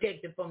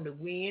protected from the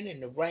wind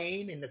and the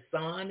rain and the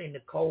sun and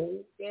the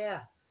cold. Yeah.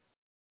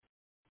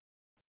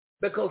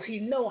 Because he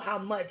know how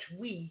much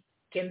we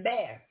can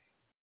bear.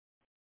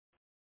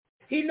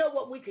 He know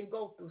what we can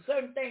go through.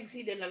 Certain things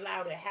he didn't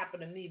allow to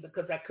happen to me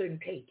because I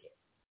couldn't take it.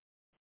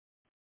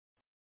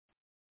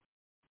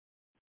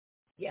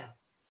 Yeah.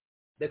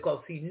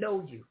 Because he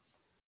know you.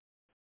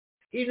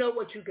 He know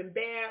what you can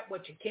bear,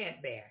 what you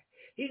can't bear.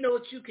 He know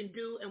what you can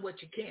do and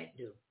what you can't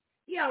do.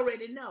 He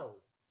already knows.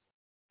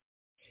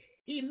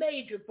 He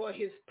made you for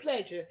his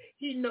pleasure.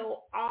 He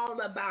know all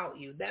about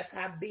you. That's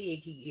how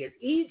big he is.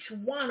 Each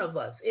one of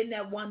us. Isn't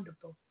that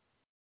wonderful?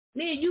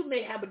 Me and you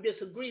may have a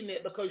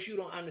disagreement because you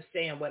don't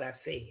understand what I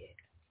said.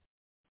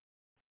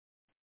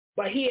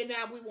 But here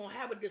now we won't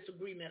have a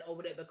disagreement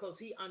over that because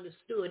he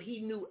understood.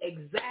 He knew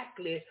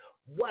exactly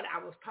what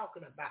I was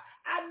talking about.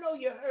 I know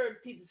you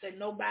heard people say,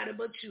 nobody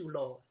but you,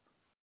 Lord.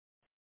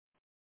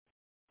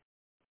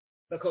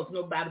 Because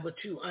nobody but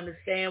you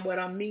understand what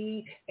I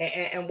mean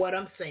and what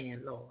I'm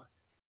saying, Lord.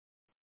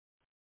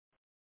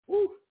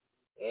 Woo.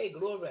 Hey,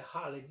 glory,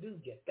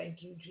 hallelujah.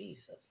 Thank you,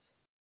 Jesus.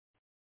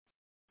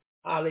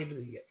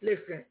 Hallelujah.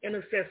 Listen,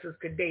 intercessors,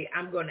 today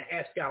I'm going to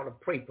ask y'all to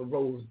pray for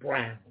Rose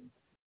Brown.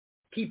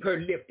 Keep her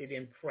lifted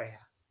in prayer.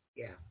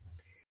 Yeah.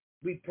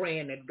 We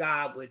praying that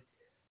God would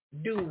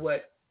do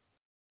what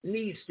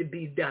needs to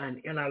be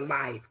done in her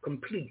life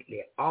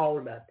completely, all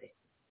of it.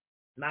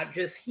 Not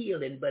just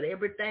healing, but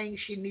everything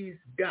she needs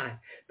done,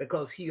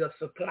 because he'll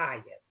supply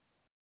it.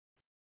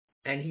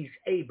 And he's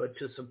able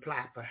to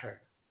supply for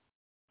her.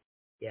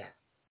 Yeah.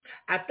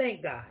 I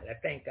thank God.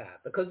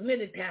 Because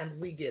many times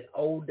we get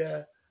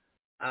older,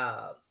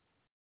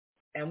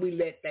 and we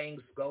let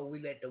things go.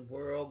 We let the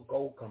world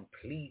go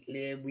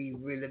completely. We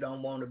really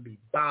don't want to be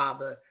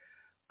bothered.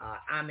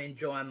 I'm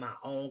enjoying my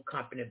own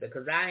company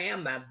because I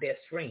am my best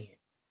friend.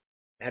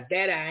 Now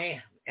that I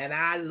am. And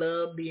I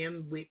love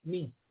being with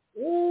me.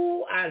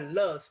 Ooh, I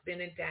love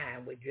spending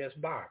time with just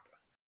Barbara.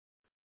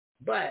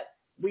 But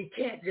we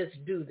can't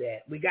just do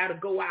that. We got to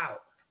go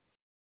out.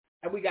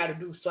 And we got to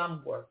do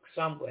some work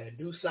somewhere,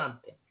 do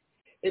something.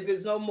 If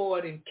it's no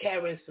more than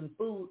carrying some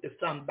food to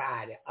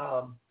somebody,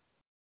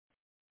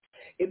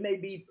 it may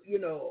be,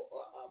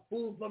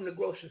 food from the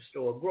grocery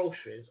store,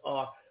 groceries,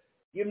 or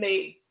you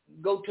may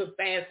go to a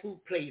fast food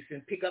place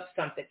and pick up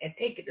something and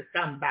take it to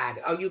somebody,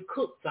 or you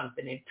cook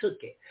something and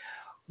took it.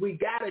 We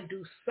got to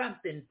do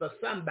something for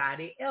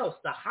somebody else.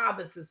 The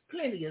harvest is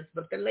plenteous,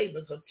 but the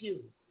labors are few.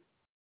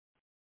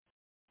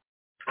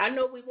 I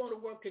know we want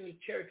to work in the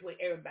church where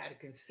everybody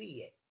can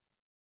see it.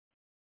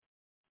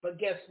 But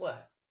guess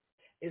what?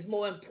 It's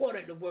more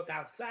important to work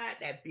outside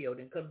that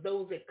building, because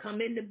those that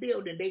come in the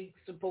building, they're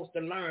supposed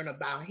to learn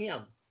about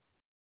him.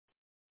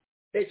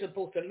 They're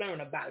supposed to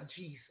learn about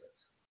Jesus.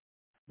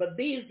 But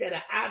these that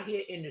are out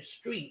here in the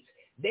streets,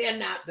 they're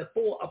not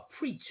before a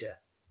preacher.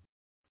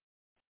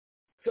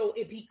 So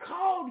if he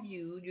called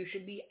you, you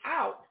should be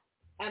out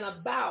and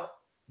about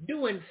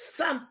doing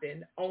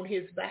something on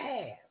his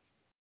behalf.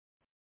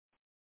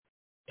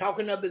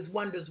 Talking of his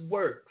wondrous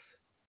works,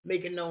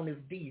 making known his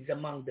deeds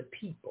among the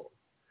people.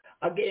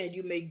 Again,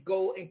 you may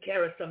go and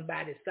carry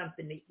somebody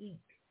something to eat,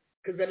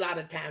 because a lot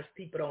of times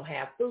people don't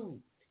have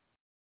food.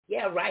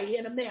 Yeah, right here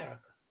in America.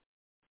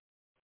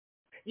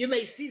 You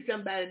may see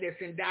somebody that's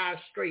in dire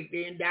strait,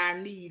 they're in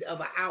dire need of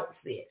an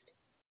outfit.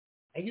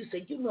 And you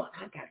say,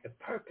 I got the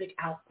perfect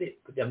outfit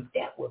for them.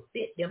 That will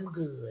fit them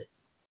good.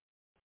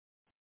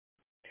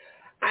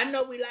 I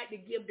know we like to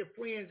give to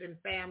friends and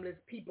families,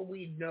 people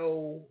we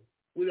know,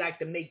 We like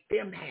to make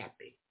them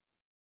happy.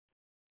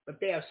 But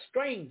they are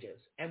strangers,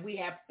 and we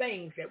have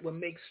things that will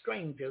make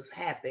strangers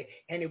happy,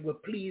 and it will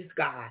please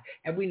God.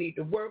 And we need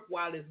to work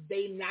while it's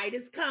day. Night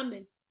is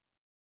coming.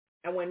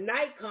 And when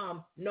night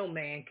comes, no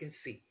man can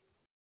see.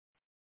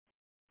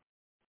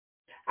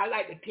 I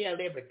like to tell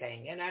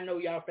everything, and I know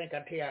y'all think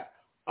I tell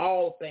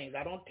all things.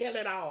 I don't tell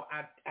it all.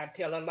 I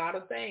tell a lot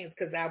of things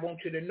because I want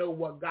you to know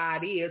what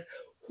God is,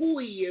 who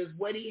he is,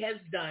 what he has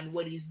done,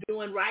 what he's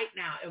doing right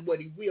now, and what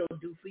he will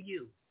do for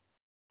you.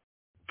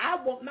 I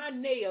want my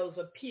nails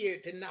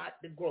appeared to not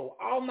to grow.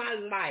 All my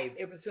life,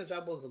 ever since I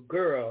was a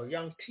girl,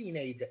 young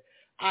teenager,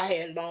 I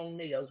had long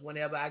nails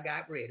whenever I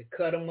got ready.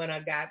 Cut them when I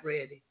got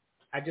ready.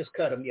 I just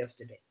cut them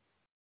yesterday.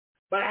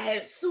 But I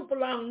had super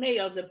long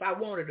nails if I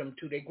wanted them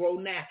to. They grow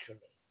naturally.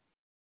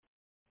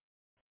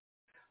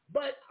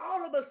 But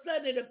all of a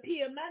sudden it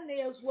appeared my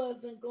nails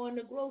wasn't going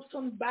to grow,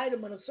 some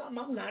vitamin or something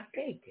I'm not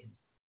taking.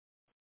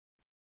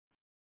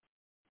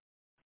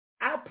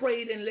 I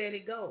prayed and let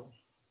it go.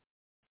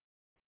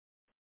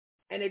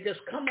 And it just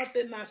come up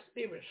in my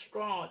spirit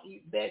strong,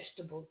 eat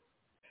vegetables.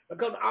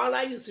 Because all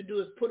I used to do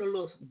is put a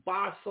little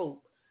bar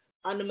soap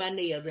under my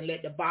nails and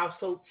let the bar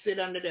soap sit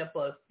under there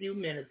for a few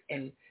minutes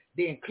and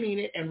then clean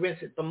it and rinse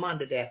it from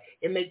under there.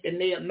 It make the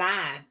nail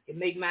mine. It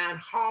make mine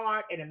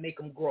hard and it make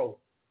them grow.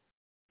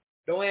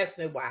 Don't ask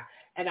me why.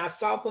 And I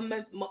soften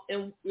them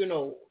in,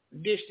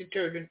 dish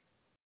detergent,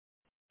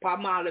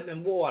 palmolive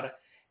and water.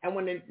 And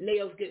when the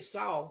nails get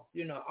soft,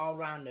 all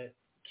around the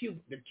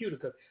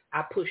cuticle,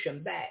 I push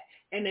them back.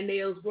 And the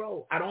nails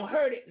grow. I don't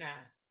hurt it now,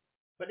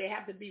 but they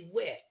have to be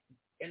wet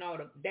and all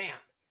the damp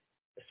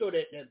so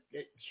that the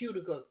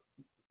cuticle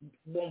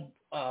won't.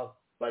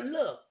 But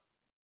look,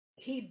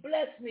 he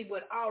blessed me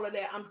with all of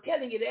that. I'm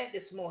telling you that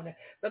this morning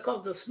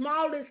because the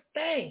smallest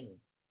thing,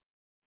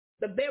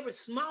 the very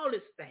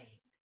smallest thing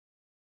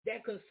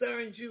that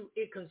concerns you,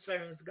 it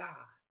concerns God.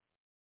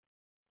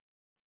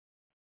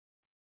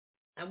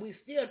 And we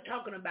still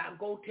talking about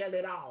go tell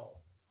it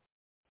all.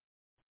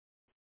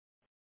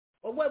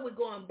 Well, where we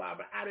going,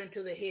 Barbara? Out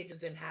into the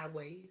hedges and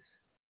highways.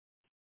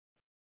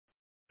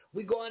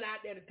 We going out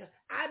there to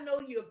I know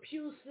you're a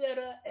pew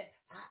sitter.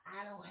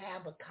 I don't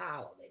have a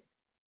calling.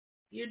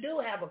 You do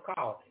have a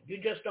calling.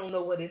 You just don't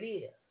know what it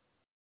is.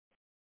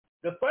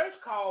 The first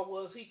call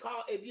was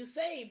if you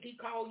saved, he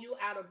called you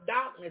out of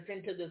darkness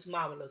into this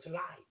marvelous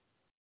light.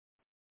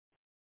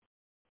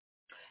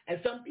 And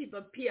some people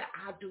appear,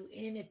 I'll do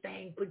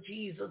anything for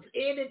Jesus,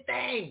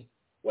 anything.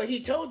 Well,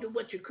 he told you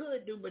what you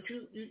could do, but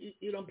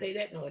you don't pay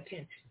that no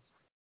attention.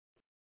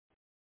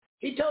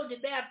 He told you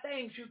there are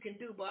things you can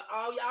do, but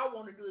all y'all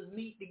want to do is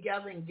meet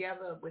together and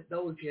gather with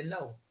those you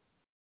know.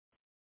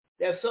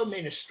 There's so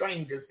many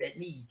strangers that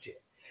need you.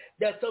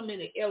 There's so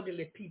many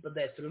elderly people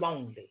that's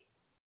lonely.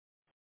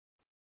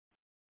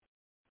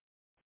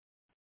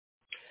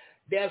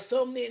 There's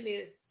so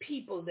many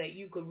people that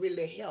you could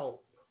really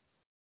help.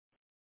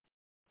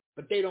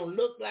 But they don't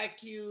look like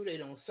you, they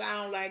don't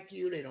sound like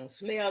you, they don't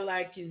smell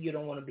like you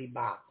don't want to be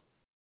bothered.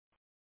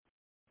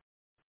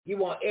 You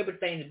want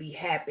everything to be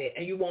happy,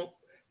 and you want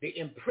to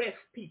impress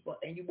people,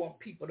 and you want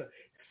people to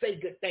say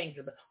good things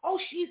about, oh,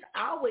 she's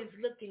always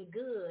looking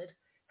good.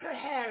 Her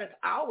hair is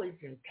always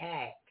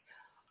intact.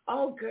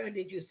 Oh, girl,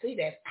 did you see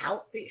that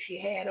outfit she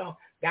had on?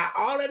 Got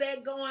all of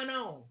that going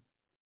on.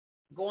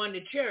 Going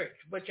to church,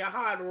 but your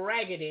heart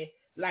raggedy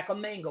like a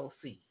mango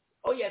seed.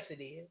 Oh, yes,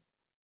 it is.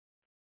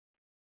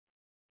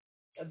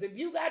 If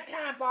you got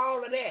time for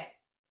all of that,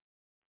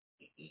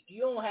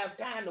 you don't have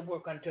time to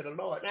work unto the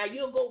Lord. Now,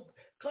 you'll go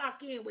clock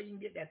in where you can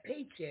get that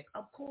paycheck,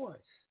 of course.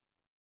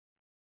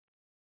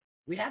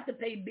 We have to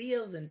pay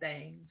bills and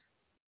things.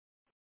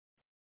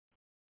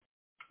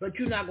 But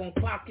you're not going to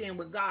clock in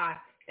with God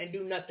and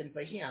do nothing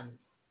for him.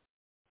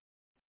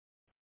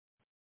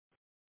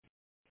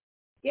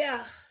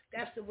 Yeah,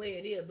 that's the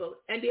way it is.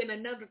 And then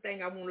another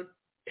thing I want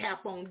to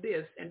tap on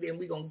this, and then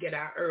we're going to get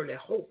out early,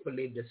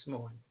 hopefully this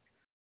morning.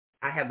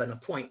 I have an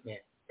appointment.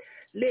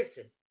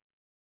 Listen,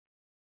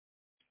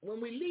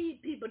 when we lead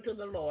people to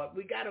the Lord,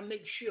 we got to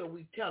make sure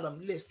we tell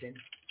them, listen,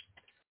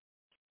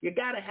 you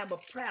got to have a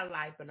prayer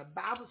life and a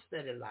Bible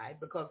study life,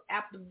 because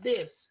after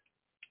this,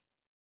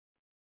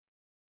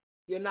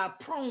 you're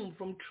not prone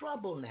from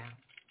trouble now.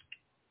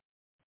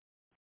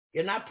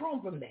 You're not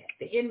prone from that.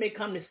 The enemy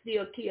come to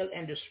steal, kill,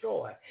 and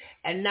destroy.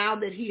 And now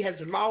that he has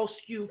lost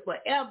you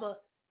forever,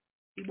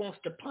 he wants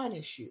to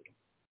punish you.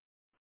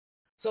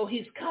 So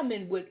he's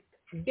coming with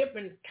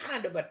different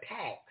kind of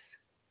attacks.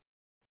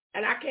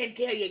 And I can't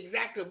tell you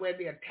exactly where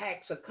the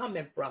attacks are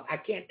coming from. I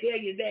can't tell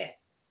you that.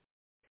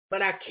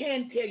 But I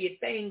can tell you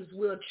things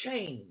will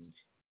change.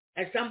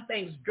 And some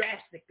things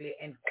drastically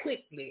and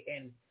quickly.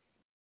 And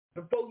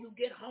before you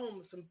get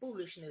home, some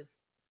foolishness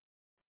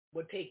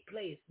will take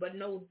place. But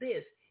know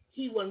this,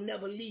 he will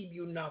never leave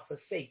you nor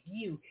forsake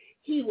you.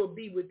 He will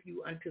be with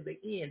you until the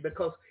end,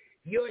 because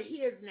you're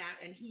his now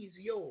and he's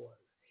yours.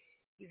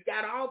 He's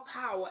got all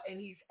power and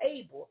he's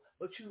able,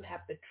 but you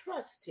have to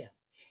trust him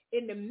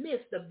in the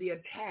midst of the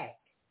attack.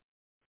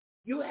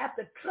 You have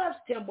to trust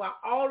him while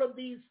all of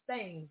these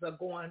things are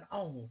going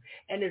on.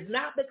 And it's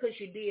not because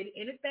you did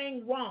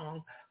anything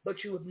wrong,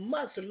 but you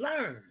must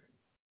learn.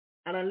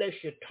 And unless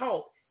you're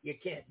taught, you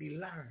can't be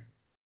learned.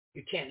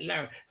 You can't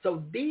learn.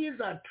 So these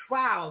are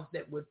trials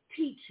that will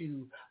teach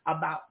you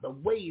about the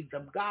ways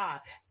of God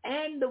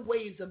and the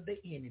ways of the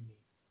enemy.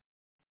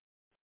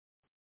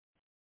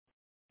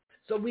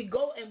 So we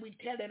go and we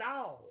tell it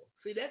all.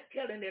 See, that's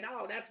telling it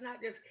all. That's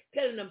not just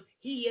telling them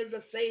he is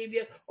a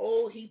savior.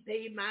 Oh, he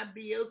paid my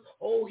bills.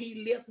 Oh,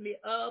 he lift me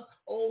up.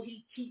 Oh,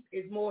 he keep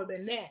is more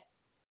than that.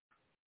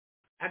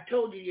 I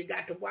told you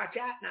got to watch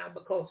out now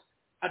because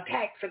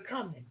attacks are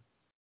coming.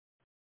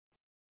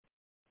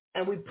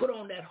 And we put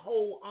on that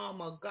whole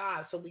armor of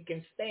God so we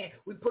can stand.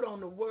 We put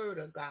on the word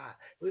of God.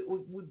 We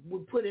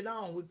put it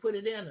on. We put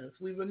it in us.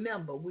 We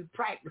remember. We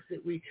practice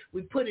it. We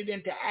put it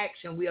into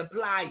action. We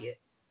apply it.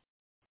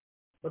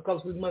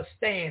 Because we must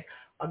stand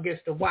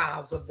against the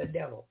wiles of the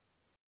devil.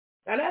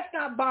 Now that's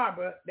not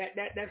Barbara.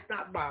 That's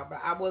not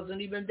Barbara. I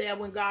wasn't even there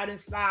when God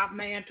inspired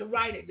man to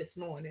write it this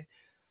morning.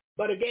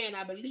 But again,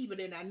 I believe it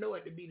and I know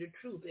it to be the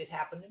truth. It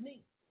happened to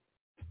me.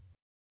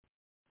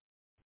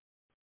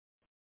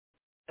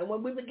 And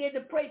when we begin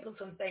to pray for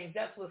some things,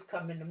 that's what's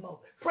coming the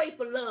most. Pray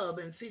for love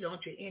and see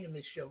don't your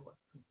enemies show up.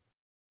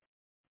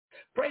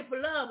 Pray for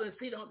love and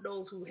see don't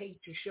those who hate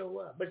you show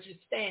up. But you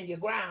stand your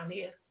ground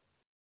here.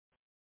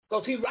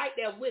 Because he's right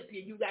there with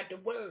you. You got the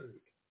word.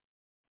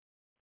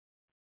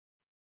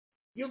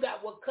 You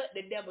got what cut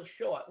the devil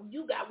short.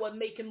 You got what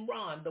make him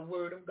run, the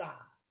word of God.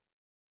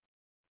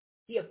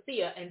 He'll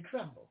fear and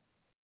tremble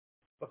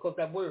because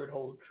that word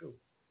holds true.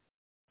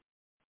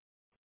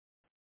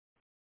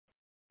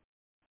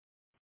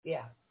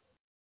 Yeah.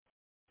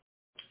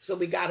 So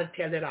we got to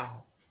tell it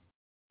all.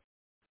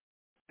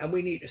 And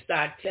we need to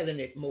start telling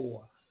it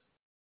more.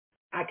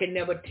 I can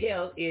never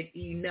tell it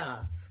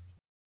enough.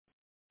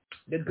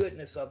 The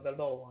goodness of the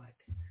Lord.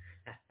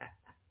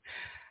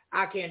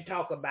 I can't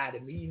talk about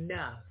him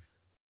enough.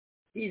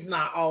 He's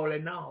my all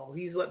in all.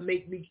 He's what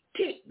makes me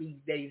tick these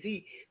days.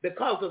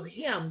 Because of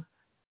him,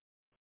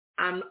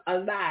 I'm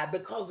alive.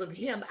 Because of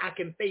him, I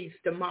can face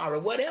tomorrow.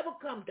 Whatever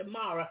comes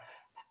tomorrow,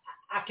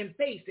 I can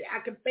face it. I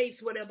can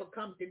face whatever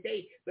comes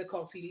today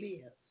because he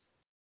lives.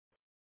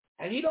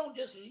 And he don't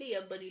just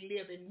live, but he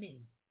lives in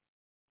me.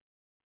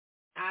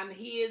 I'm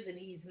his and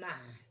he's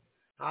mine.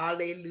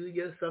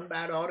 Hallelujah.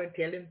 Somebody ought to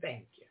tell him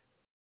thank you.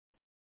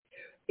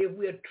 If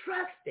we're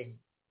trusting,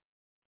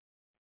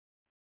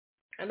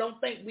 I don't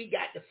think we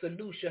got the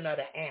solution or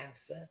the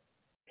answer.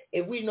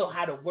 If we know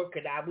how to work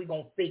it out, we're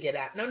going to figure it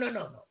out. No.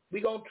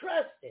 We're going to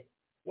trust it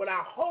with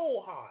our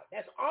whole heart.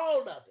 That's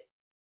all of it.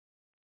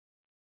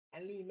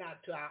 And lean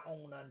not to our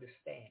own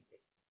understanding.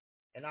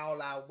 In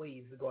all our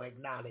ways, we're going to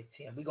acknowledge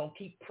him. We're going to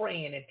keep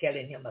praying and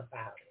telling him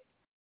about it.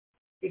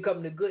 Here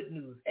comes the good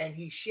news, and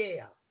he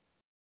shall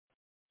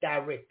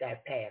direct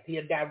that path.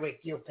 He'll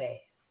direct your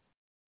path.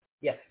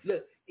 Yeah,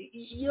 look,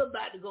 you're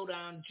about to go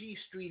down G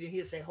Street and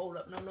he'll say, hold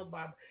up, no,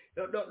 Bob,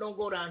 don't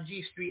go down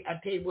G Street. I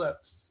tell you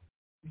what,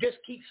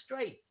 just keep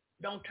straight.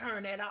 Don't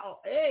turn at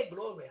all. Hey,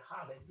 glory,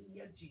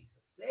 hallelujah, Jesus.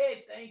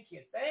 Hey, thank you.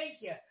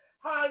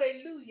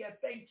 Hallelujah,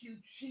 thank you,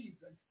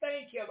 Jesus.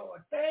 Thank you,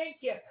 Lord.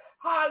 Thank you.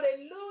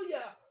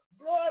 Hallelujah.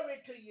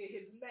 Glory to you,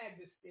 his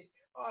majesty.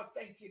 Oh,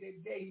 thank you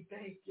today.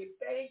 Thank you,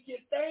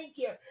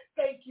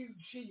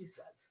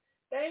 Jesus.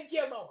 Thank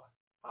you, Lord.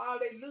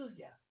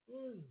 Hallelujah.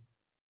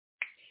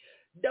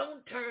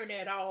 Don't turn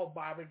at all,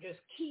 Barbara.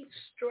 Just keep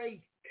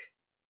straight.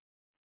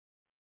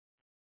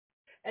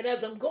 And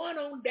as I'm going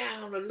on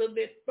down a little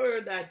bit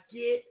further, I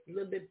said,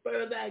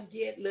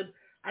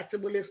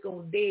 well, it's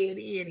going to dead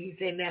end. He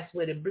said, that's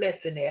where the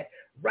blessing at.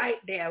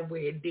 Right there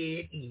where it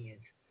dead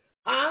ends.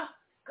 Huh?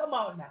 Come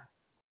on now.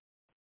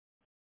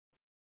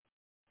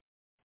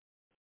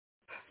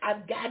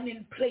 I've gotten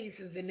in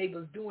places and they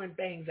was doing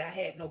things I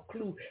had no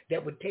clue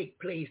that would take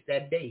place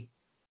that day.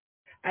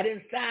 I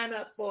didn't sign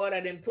up for it. I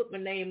didn't put my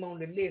name on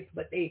the list,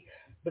 but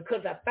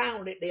because I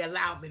found it, they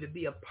allowed me to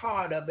be a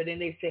part of it.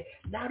 And they said,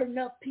 not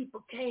enough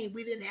people came.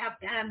 We didn't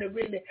have time to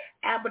really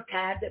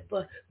advertise it,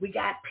 but we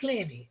got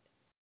plenty.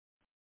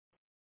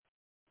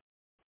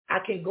 I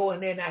can go in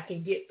there and I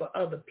can get for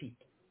other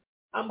people.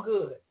 I'm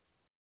good.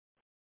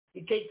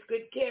 He takes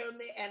good care of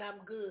me and I'm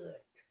good.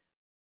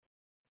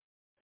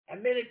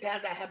 And many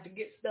times I have to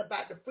get stuff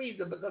out the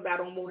freezer because I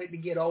don't want it to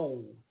get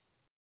old.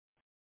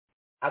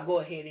 I go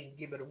ahead and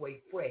give it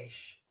away fresh.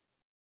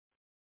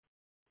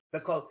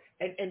 Because,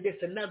 and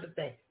this another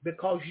thing,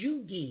 because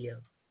you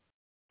give,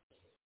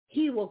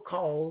 he will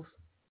cause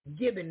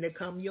giving to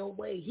come your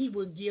way. He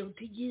will give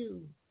to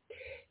you.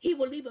 He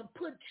will even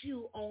put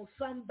you on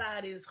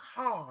somebody's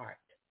heart.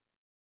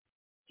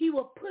 He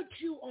will put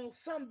you on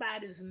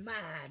somebody's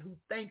mind who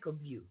think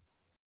of you.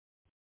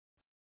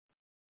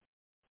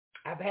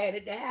 I've had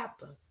it to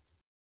happen.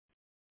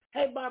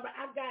 Hey, Barbara,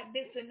 I got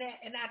this and that,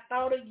 and I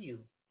thought of you.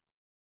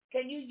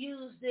 Can you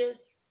use this?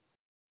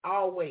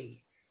 Always.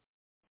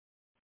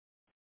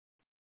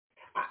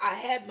 I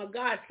had my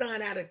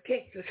godson out of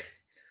Texas.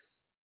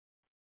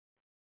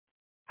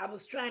 I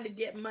was trying to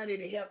get money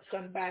to help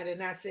somebody,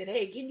 and I said,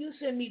 hey, can you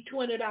send me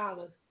 $20?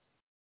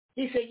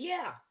 He said,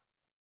 yeah.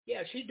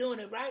 Yeah, she's doing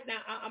it right now.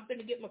 I'm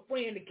finna get my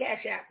friend to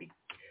cash out me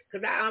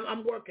because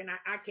I'm working.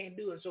 I can't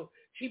do it, so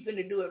she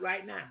finna do it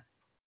right now.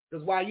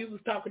 Because while you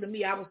was talking to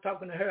me, I was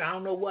talking to her. I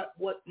don't know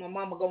what my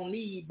mama going to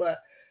need, but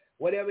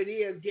whatever it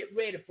is, get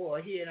ready for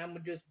her here, and I'm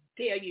going to just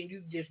tell you, and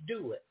you just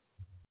do it.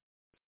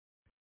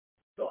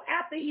 So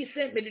after he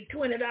sent me the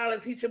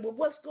 $20, he said, well,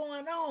 what's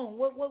going on?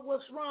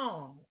 What's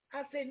wrong?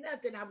 I said,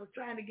 nothing. I was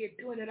trying to get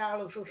 $20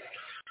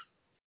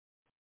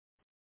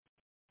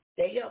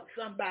 to help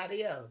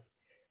somebody else.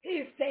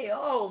 He said,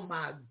 oh,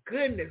 my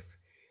goodness.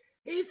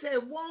 He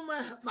said,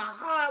 woman, my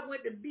heart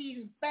went to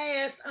beating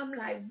fast. I'm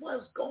like,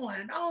 what's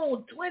going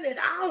on?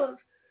 $20?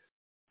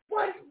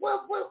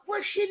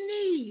 What she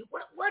need?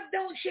 What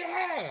don't she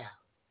have?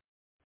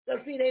 So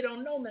see, they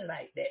don't know me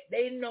like that.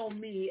 They know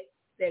me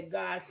that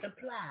God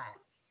supplies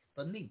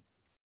for me.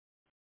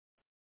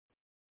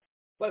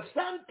 But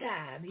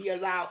sometimes he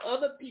allow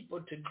other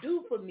people to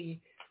do for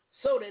me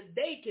so that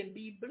they can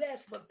be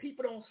blessed. But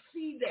people don't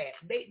see that.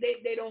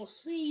 They don't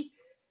see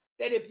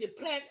that if you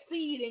plant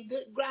seed in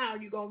good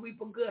ground, you're going to reap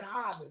a good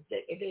harvest.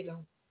 They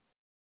don't.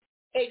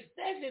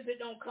 Especially if it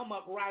don't come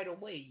up right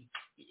away.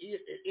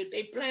 If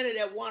they planted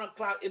at 1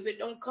 o'clock, if it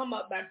don't come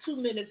up by 2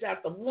 minutes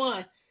after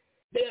 1,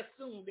 they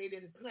assume they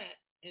didn't plant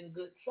in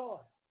good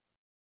soil.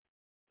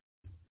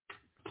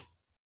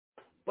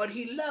 But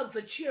he loves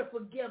a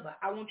cheerful giver.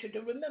 I want you to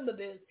remember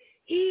this.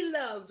 He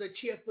loves a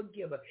cheerful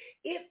giver.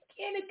 If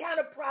any kind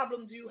of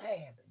problems you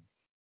have,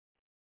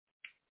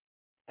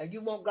 and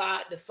you want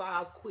God to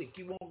solve quick,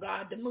 you want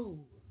God to move,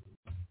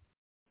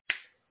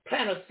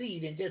 plant a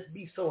seed and just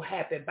be so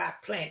happy about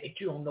planting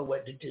that you don't know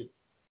what to do.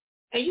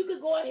 And you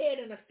can go ahead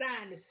and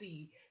assign the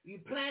seed. You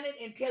plant it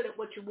and tell it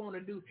what you want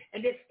to do,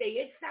 and just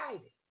stay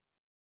excited.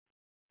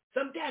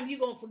 Sometimes you're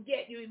going to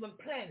forget you even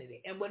planted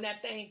it. And when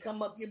that thing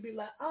come up, you'll be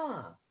like,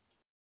 I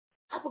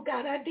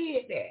forgot I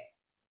did that.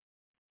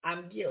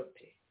 I'm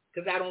guilty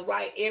because I don't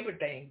write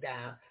everything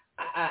down.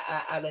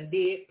 I done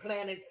did,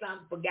 planted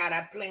something, forgot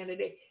I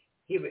planted it.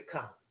 Here it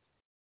comes.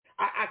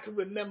 I can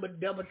remember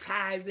double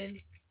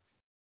tithing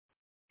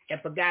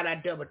and forgot I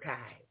double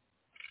tithed.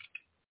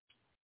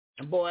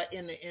 And boy,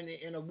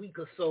 in a week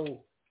or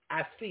so,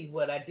 I see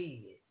what I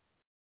did.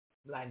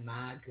 Like,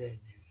 my goodness.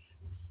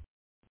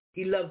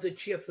 He loves a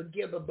cheerful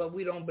giver, but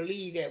we don't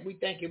believe that. We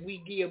think if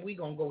we give, we're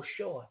going to go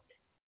short.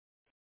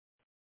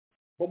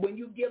 But when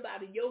you give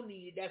out of your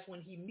need, that's when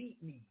he meet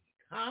needs.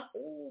 Huh?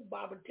 Oh,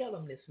 Barbara, tell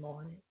him this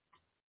morning.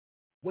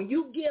 When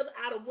you give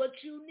out of what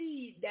you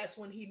need, that's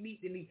when he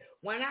meet the need.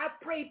 When I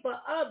pray for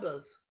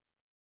others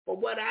for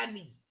what I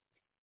need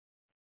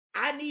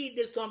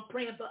this, so I'm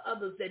praying for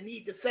others that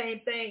need the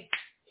same thing,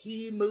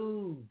 he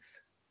moves.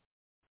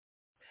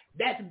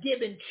 That's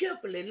giving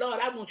cheerfully. Lord,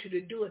 I want you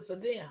to do it for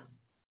them.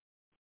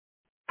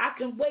 I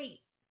can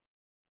wait.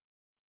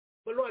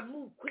 But Lord,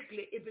 move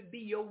quickly if it be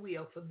your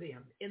will for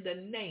them in the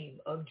name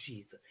of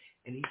Jesus.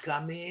 And he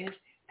come in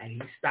and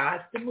he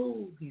starts to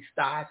move. He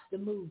starts to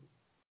move.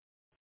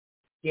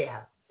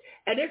 Yeah.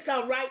 And it's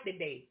all right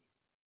today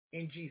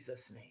in Jesus'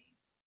 name.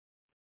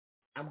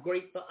 I'm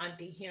grateful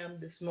unto him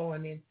this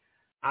morning.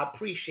 I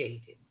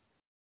appreciate him.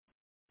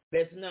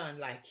 There's none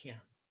like him.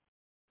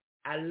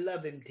 I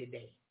love him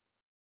today.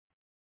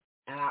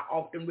 And I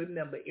often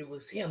remember it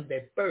was him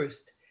that first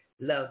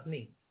loved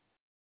me.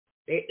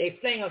 They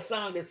sang a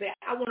song that said,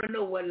 I want to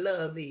know what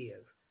love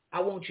is.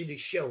 I want you to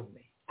show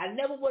me. I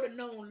never would have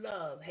known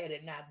love had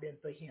it not been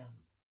for him.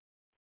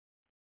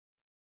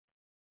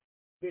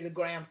 Billy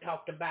Graham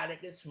talked about it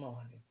this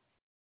morning.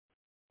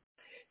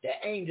 The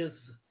angels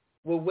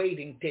were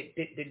waiting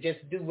to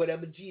just do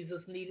whatever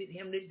Jesus needed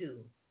him to do.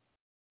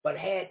 But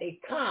had they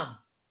come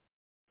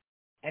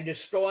and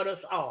destroyed us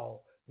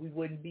all, we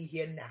wouldn't be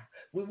here now.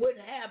 We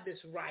wouldn't have this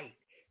right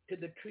to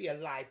the tree of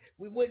life.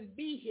 We wouldn't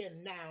be here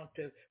now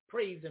to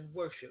praise and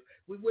worship.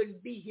 We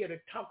wouldn't be here to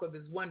talk of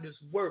his wondrous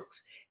works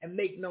and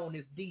make known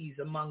his deeds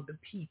among the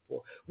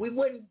people. We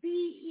wouldn't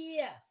be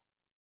here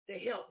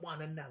to help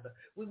one another.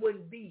 We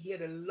wouldn't be here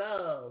to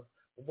love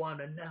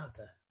one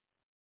another.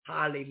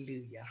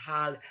 Hallelujah.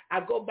 I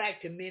go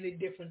back to many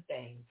different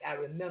things. I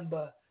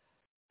remember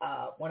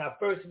when I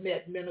first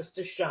met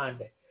Minister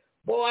Shonda.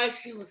 Boy,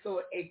 she was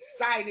so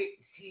excited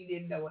she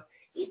didn't know it.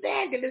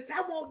 Evangelist,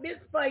 I want this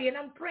for you, and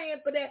I'm praying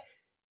for that.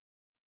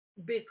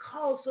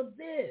 Because of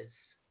this,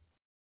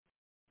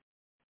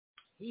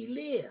 he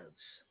lives.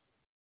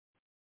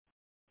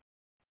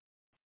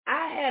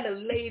 I had a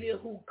lady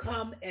who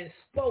come and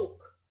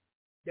spoke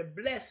the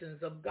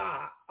blessings of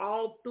God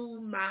all through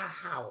my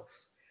house.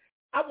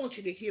 I want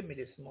you to hear me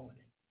this morning.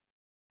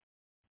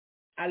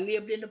 I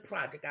lived in the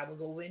project. I was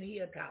over in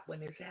Hilltop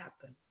when this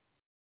happened.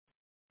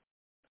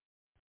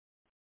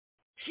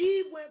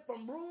 She went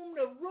from room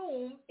to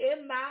room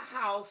in my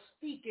house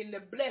speaking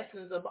the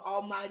blessings of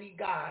Almighty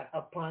God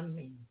upon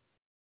me.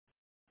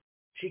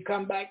 She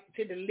come back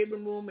to the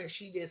living room and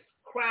she just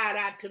cried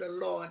out to the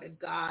Lord and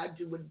God,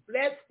 you would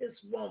bless this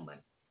woman.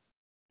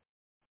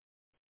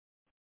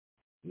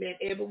 Meant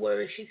every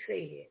word she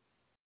said.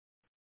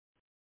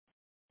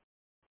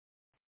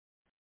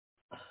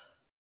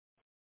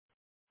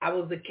 I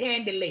was a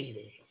candy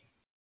lady,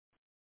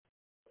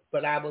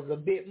 but I was a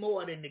bit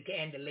more than the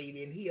candy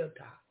lady in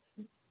Hilltop.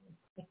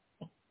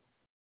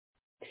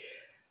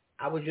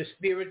 I was a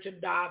spiritual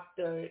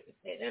doctor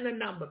and a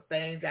number of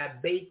things. I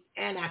baked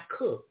and I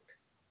cooked.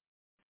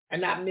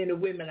 And not many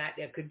women out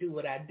there could do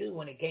what I do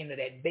when it came to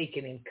that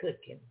baking and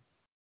cooking.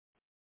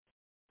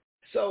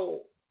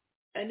 So,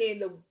 and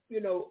then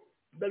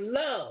the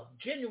love,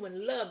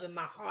 genuine love in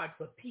my heart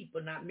for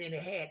people, not many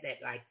had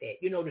that like that.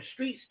 The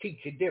streets teach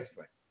you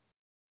different.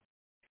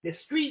 The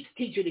streets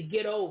teach you to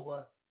get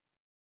over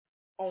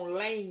on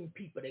lame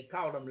people. They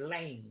call them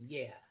lame,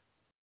 yeah.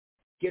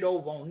 Get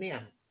over on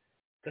them.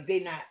 Because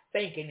they're not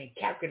thinking and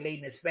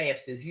calculating as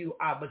fast as you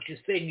are, but you're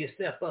setting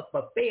yourself up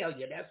for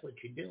failure. That's what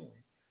you're doing.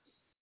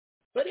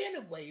 But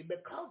anyway,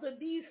 because of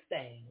these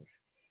things,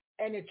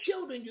 and the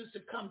children used to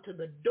come to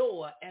the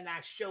door and I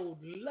showed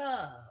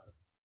love.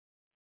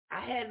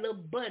 I had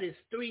little buddies,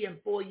 3 and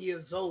 4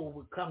 years old,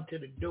 would come to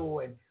the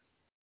door and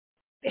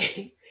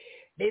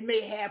they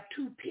may have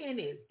 2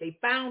 pennies. They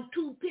found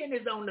 2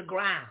 pennies on the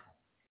ground.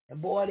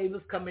 And boy, they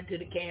was coming to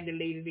the candy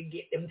lady to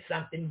get them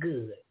something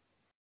good.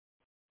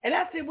 And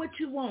I said, what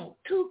you want?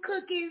 2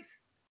 cookies?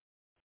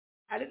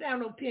 I didn't have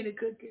no penny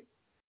cookies.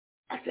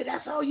 I said,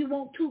 that's all you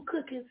want, 2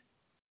 cookies?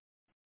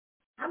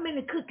 How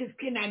many cookies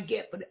can I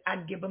get?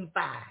 I'd give them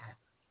 5.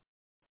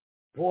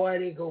 Boy,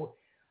 they go,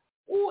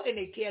 oh, and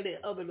they tell their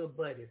other little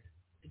buddies,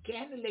 the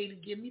candy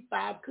lady give me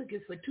 5 cookies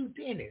for 2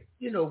 pennies.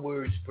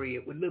 Word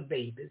spread with little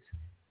babies.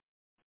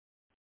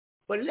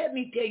 But let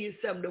me tell you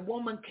something. The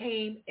woman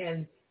came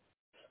and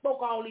spoke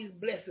all these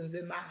blessings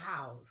in my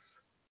house.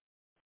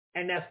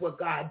 And that's what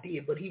God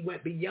did. But he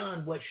went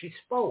beyond what she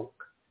spoke.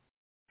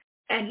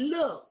 And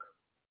look,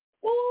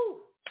 ooh,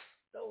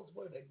 those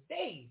were the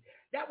days.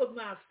 That was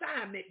my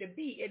assignment to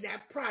be in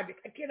that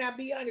project. Can I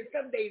be honest?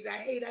 Some days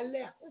I hate I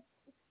left.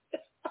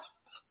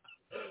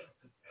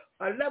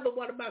 Another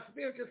one of my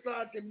spiritual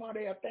sons said,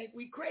 Mother, I think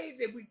we crazy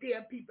if we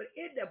tell people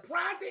in the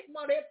project,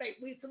 Mother, I think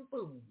we some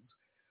fools.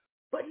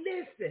 But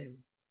listen,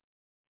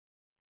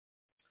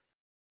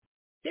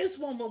 this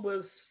woman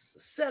was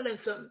selling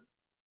some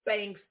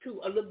things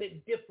too, a little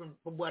bit different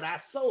from what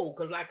I sold.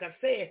 Because like I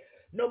said,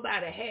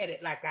 nobody had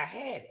it like I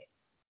had it.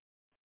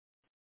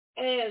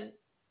 And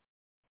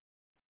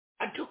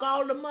I took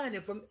all the money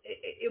from,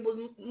 it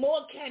was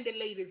more candy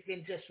ladies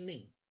than just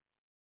me.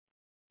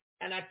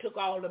 And I took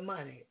all the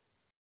money.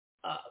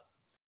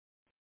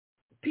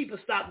 People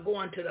stopped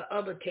going to the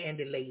other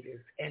candy ladies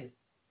and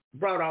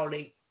brought all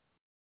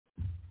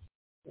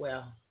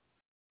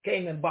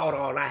came and bought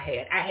all I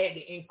had. I had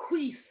to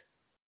increase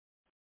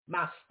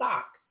my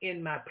stock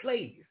in my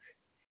place.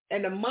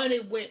 And the money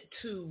went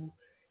to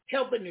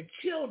helping the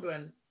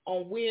children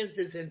on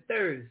Wednesdays and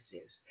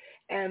Thursdays.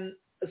 And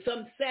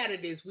some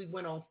Saturdays we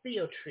went on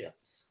field trips.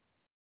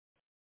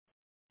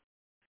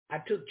 I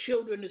took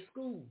children to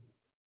school.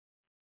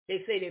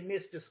 They say they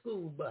missed the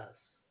school bus.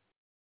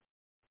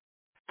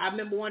 I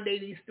remember one day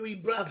these 3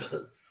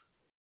 brothers,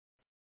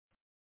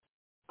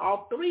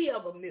 all 3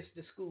 of them missed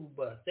the school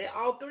bus. They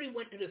all 3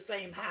 went to the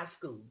same high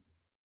school.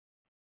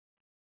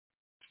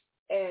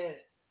 And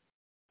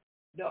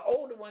the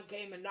older one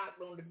came and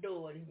knocked on the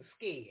door and he was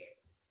scared.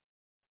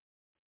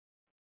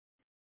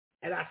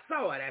 And I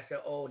saw it. I said,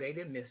 oh, they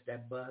didn't miss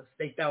that bus.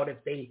 They thought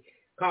if they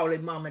call their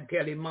mama and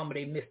tell their mama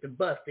they missed the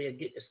bus, they'll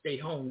get to stay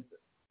home,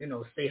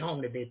 stay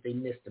home today if they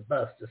missed the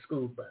bus, the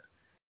school bus.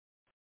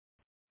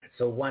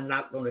 So one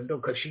knocked on the door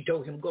because she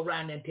told him, go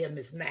around there and tell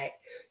Miss Mac,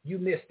 you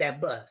missed that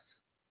bus.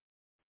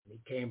 And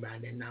he came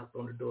around and knocked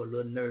on the door a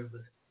little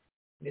nervous.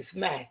 Miss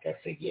Mac, I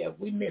said, yeah,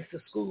 we missed the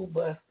school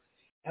bus.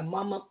 And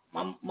Mama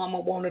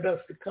wanted us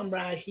to come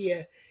right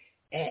here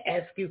and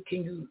ask you,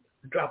 can you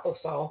drop us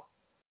off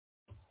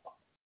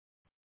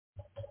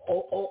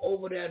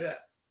over there to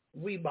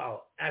Reebok?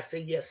 I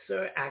said, yes,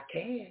 sir, I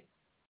can.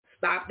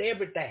 Stopped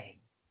everything.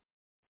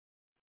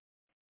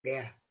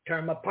 Yeah,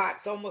 turn my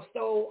pots on my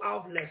stove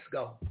off, let's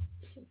go.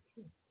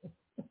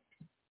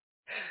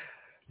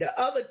 The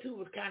other 2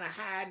 was kind of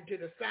hiding to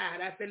the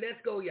side. I said,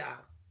 let's go, y'all.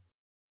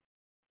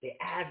 Their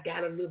eyes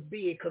got a little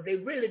big because they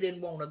really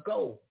didn't want to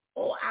go.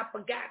 Oh, I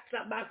forgot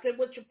something. I said,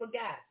 what you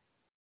forgot?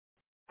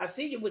 I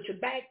see you with your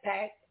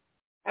backpack.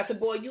 I said,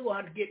 boy, you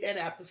want to get that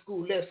after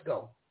school. Let's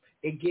go.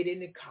 They get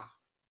in the car.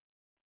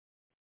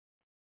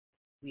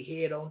 We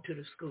head on to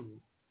the school.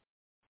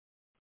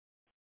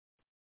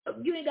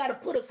 You ain't got to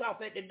put us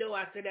off at the door.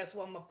 I said, that's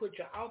why I'm going to put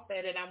you off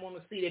at it. I want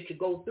to see that you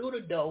go through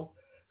the door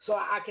so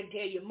I can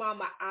tell you,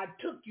 Mama, I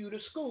took you to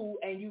school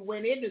and you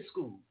went into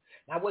school.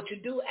 Now, what you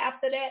do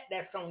after that,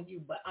 that's on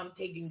you, but I'm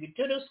taking you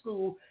to the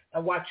school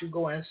and watch you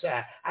go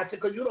inside. I said,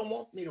 because you don't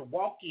want me to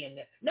walk in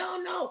there.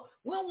 No,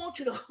 we don't want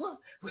you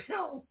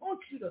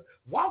to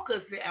walk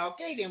us there.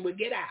 Okay, then we'll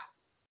get out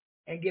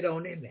and get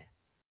on in there.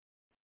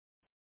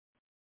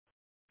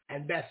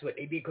 And that's what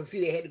they did. Because,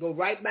 see, they had to go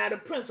right by the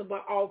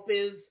principal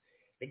office,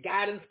 the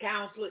guidance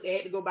counselor. They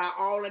had to go by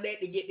all of that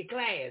to get to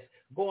class,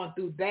 going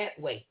through that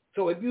way.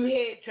 So if you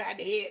tried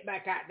to head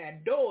back out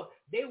that door,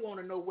 they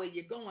want to know where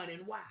you're going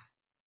and why.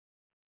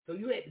 So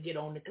you had to get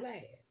on the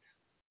class.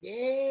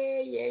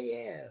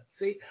 Yeah.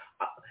 See,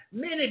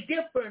 many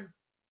different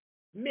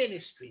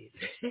ministries,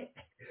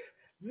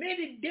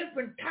 many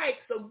different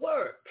types of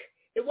work.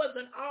 It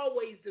wasn't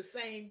always the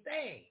same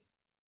thing.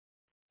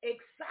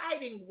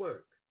 Exciting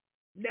work,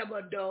 never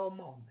a dull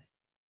moment.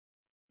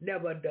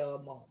 Never a dull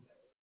moment.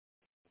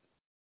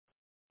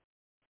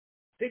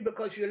 See,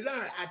 because you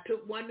learn. I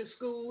took one to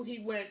school.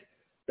 He went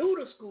through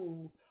the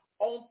school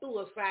on through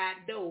a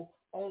side door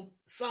on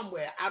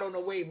somewhere. I don't know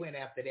where he went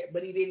after that,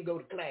 but he didn't go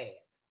to class.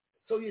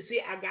 So you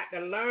see, I got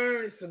to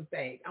learn some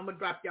things. I'm going to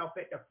drop you off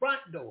at the front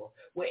door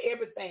where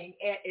everything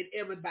at and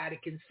everybody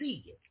can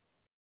see you,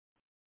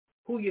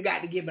 who you got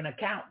to give an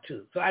account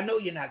to. So I know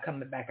you're not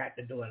coming back out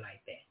the door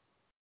like that.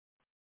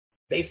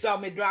 They saw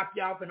me drop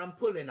you off and I'm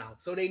pulling off.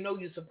 So they know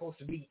you're supposed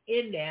to be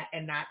in there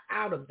and not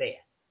out of there.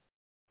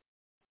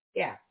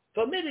 Yeah.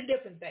 So many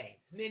different things.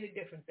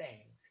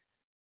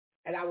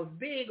 And I was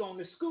big on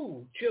the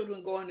school,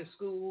 children going to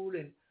school.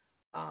 And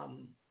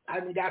I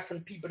got some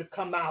people to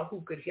come out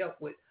who could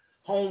help with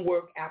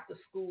homework after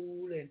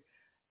school. And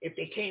if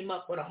they came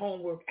up with a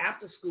homework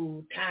after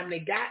school, time they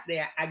got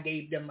there, I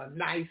gave them a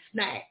nice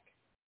snack.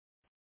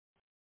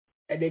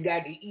 And they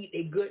got to eat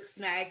a good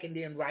snack and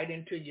then right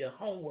into your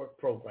homework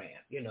program,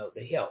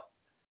 to help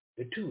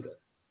the tutor.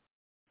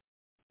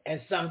 And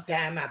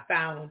sometime I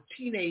found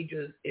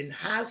teenagers in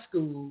high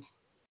school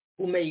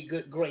who made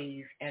good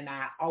grades, and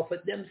I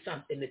offered them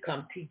something to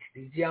come teach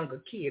these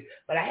younger kids.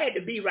 But I had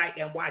to be right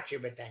there and watch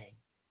everything.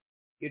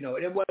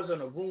 There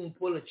wasn't a room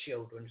full of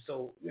children,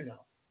 so,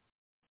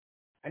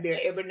 And then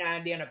every now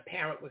and then a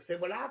parent would say,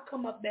 well, I'll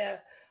come up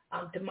there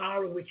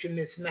tomorrow with you,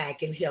 Miss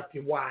Mack, and help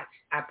you watch.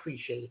 I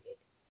appreciate it.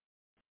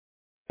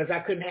 Because I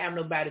couldn't have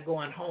nobody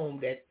going home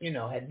that,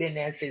 had been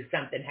there and said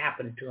something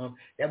happened to them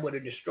that would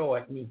have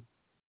destroyed me.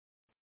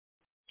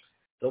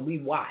 So we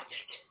watched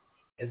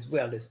as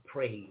well as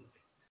prayed.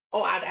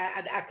 Oh, I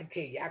could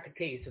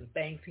tell you some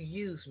things he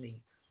used me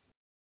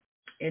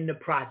in the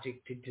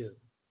project to do.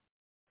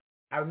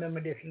 I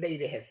remember this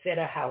lady had set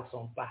her house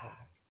on fire,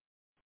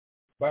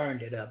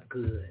 burned it up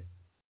good.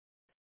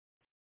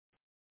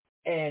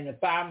 And the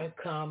firemen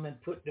come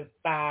and put the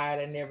fire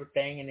and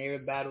everything, and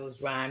everybody was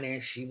around there,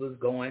 and she was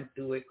going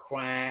through it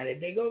crying,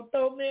 and they go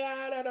throw me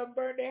out, I done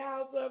burned the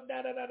house up,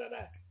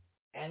 da-da-da-da-da.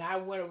 And I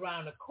went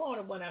around the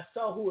corner. When I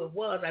saw who it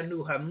was, I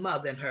knew her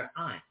mother and her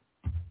aunt.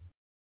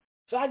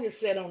 So I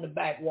just sat on the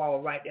back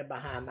wall right there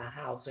behind my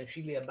house, and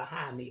she lived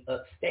behind me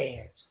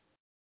upstairs.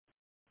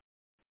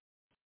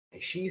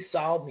 And she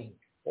saw me.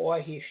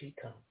 Boy, here she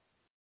comes.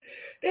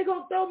 They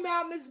gonna throw me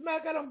out, Miss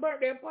Mack. I done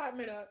burnt the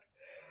apartment up.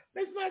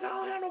 Miss Mack, I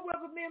don't have nowhere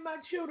for me and my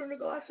children to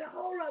go. I said,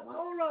 hold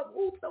up.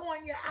 Who's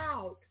throwing you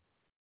out?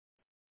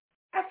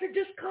 I said,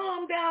 just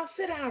calm down.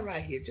 Sit down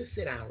right here. Just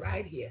sit down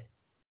right here.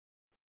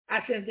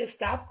 I said, just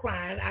stop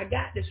crying. I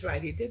got this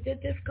right here.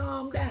 Just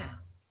calm down.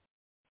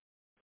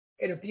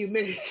 In a few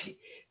minutes,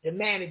 the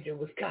manager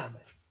was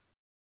coming.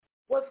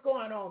 What's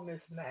going on, Miss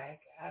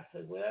Mack? I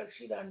said, well,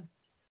 she done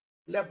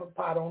left a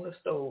pot on the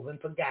stove and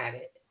forgot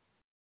it.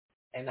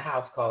 And the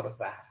house caught a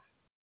fire.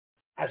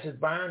 I said,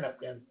 burn up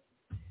them.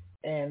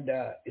 And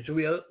it's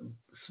real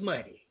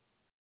smutty.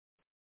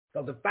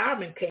 So the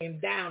fireman came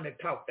down and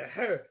talked to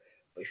her,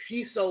 but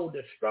she sold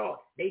the straw.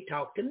 They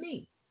talked to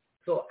me.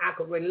 So I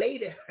could relay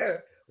to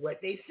her what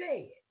they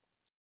said.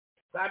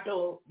 So I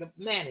told the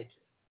manager,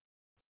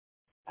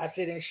 I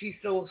said, and she's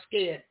so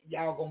scared,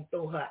 y'all going to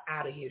throw her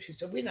out of here. She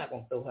said, we're not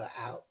going to throw her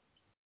out.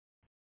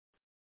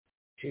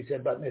 She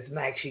said, but Miss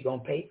Mack, she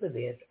going to pay for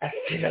this. I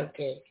said,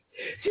 okay.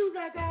 She was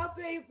like, I'll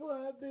pay for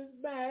it, Miss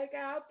Mack.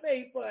 I'll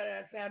pay for it.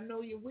 I said, I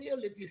know you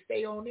will. If you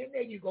stay on in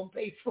there, you're going to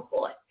pay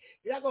for it.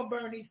 You're not going to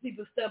burn these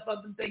people's stuff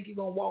up and think you're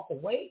going to walk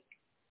away.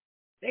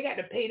 They got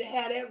to pay to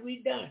have that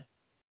redone.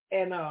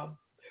 And,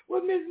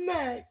 well, Miss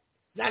Mack,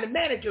 now the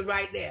manager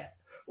right there,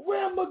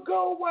 where am I going to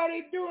go while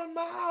they doing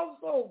my house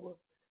over?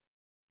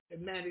 The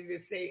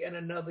manager say, in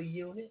another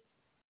unit.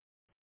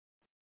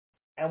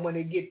 And when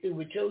they get through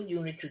with your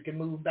unit, you can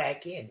move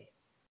back in it.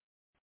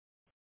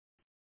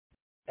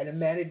 And the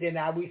manager and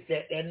I, we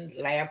sat there and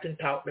laughed and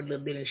talked a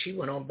little bit, and she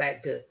went on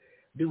back to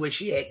do what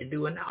she had to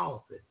do in the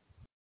office.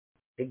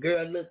 The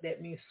girl looked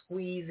at me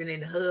squeezing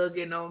and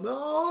hugging on me.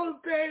 Oh,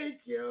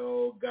 thank you.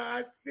 Oh,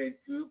 God sent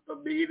you for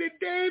me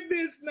today,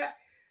 Miss Mack.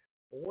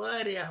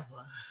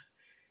 Whatever.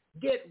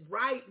 Get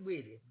right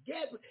with it.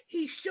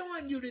 He's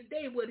showing you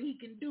today what he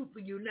can do for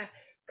you. Now,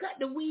 cut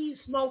the weed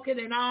smoking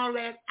and all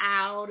that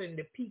out, and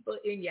the people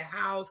in your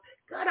house.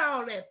 Cut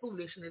all that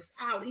foolishness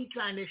out. He's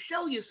trying to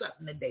show you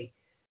something today.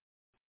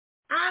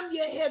 I'm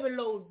your heavy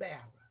load bearer.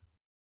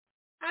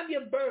 I'm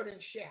your burden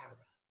sharer.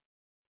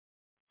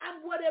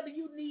 I'm whatever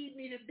you need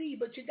me to be,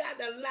 but you got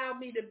to allow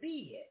me to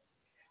be it.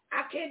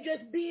 I can't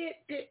just be it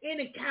to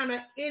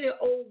any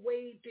old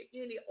way, to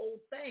any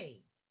old thing.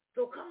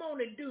 So come on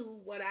and do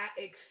what I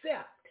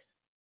accept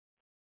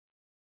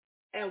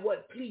and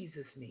what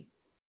pleases me.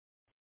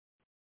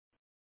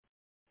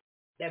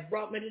 That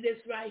brought me to this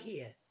right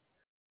here.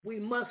 We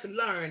must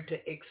learn to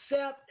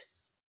accept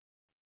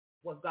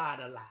what God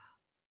allows.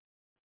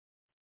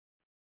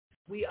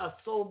 We are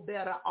so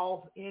better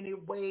off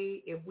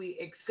anyway if we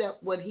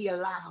accept what he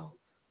allows.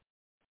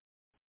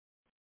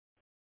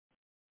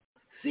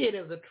 See it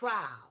as a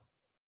trial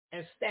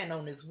and stand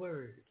on his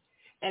word.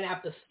 And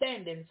after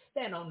standing,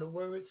 stand on the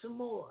word some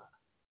more.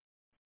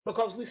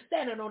 Because we're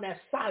standing on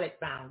that solid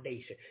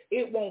foundation.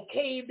 It won't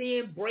cave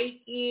in,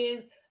 break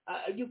in.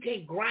 You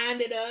can't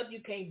grind it up.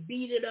 You can't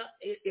beat it up.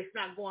 It's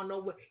not going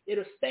nowhere.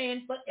 It'll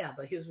stand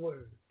forever, his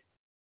word.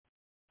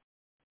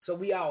 So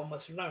we all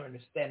must learn to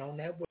stand on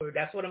that word.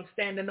 That's what I'm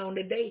standing on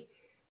today.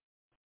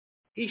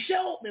 He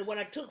showed me when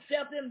I took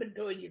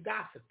self-inventory, you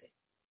gossiping.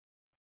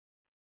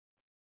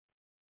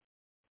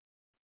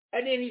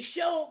 And then he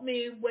showed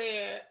me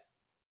where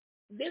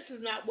this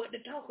is not what to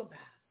talk about.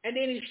 And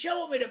then he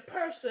showed me the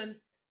person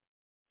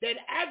that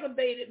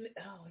aggravated me.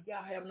 Oh,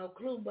 y'all have no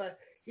clue, but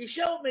he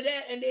showed me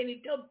that, and then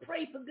he told me,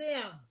 pray for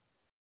them.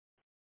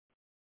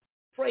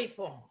 Pray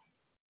for them.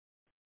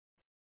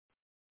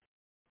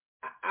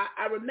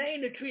 I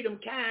remain to treat them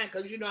kind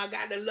because, you know, I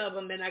got to love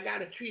them and I got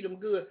to treat them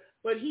good.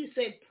 But he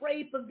said,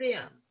 pray for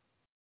them.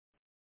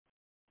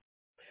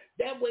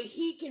 That way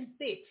he can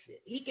fix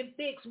it. He can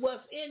fix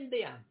what's in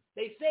them.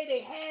 They say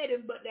they had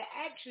him, but their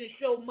actions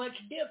show much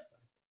different.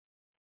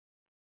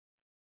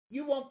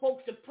 You want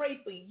folks to pray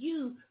for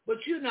you, but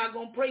you're not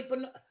going to pray for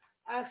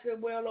I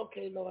said, well,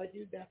 okay, Lord,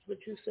 that's what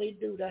you say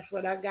do. That's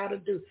what I got to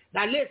do.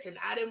 Now, listen,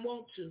 I didn't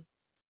want to.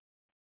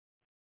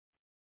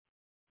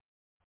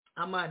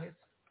 I'm honest.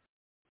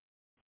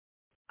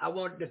 I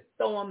wanted to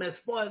throw them as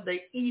far as the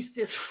east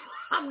is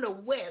from the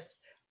west,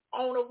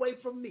 on away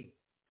from me.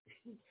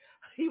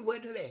 He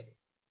wouldn't let it.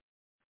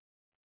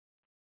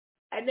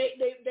 And they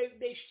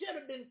should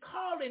have been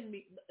calling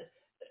me.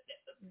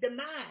 The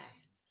mind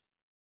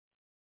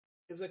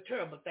is a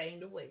terrible thing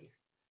to waste.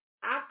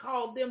 I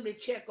called them to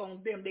check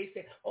on them. They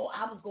said, oh,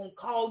 I was going to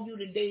call you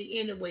today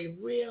anyway.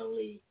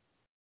 Really?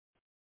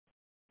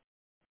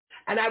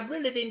 And I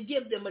really didn't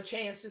give them a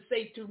chance to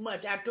say too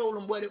much. I told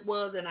them what it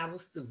was, and I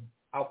was through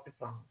off the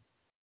phone.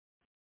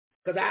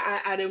 Because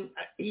I didn't.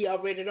 He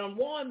already done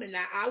warned me.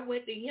 Now, I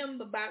went to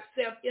him about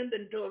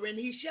self-inventory, and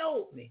he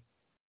showed me.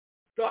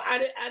 So I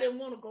didn't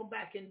want to go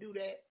back and do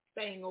that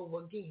thing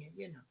over again,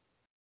 you know.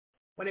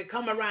 When it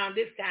come around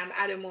this time,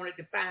 I didn't want it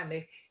to find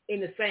me in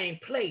the same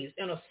place,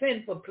 in a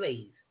sinful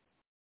place,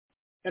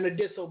 in a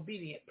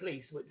disobedient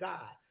place with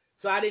God.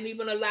 So I didn't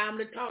even allow him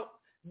to talk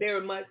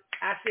very much.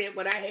 I said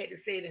what I had to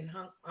say and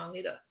hung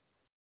it up.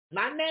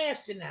 Not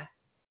nasty now.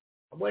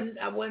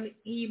 I wasn't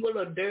evil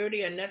or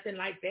dirty or nothing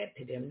like that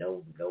to them.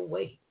 No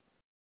way.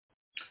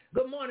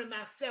 Good morning,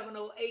 my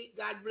 708.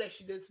 God bless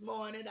you this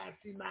morning. I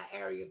see my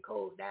area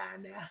code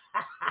down there.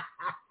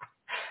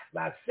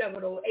 My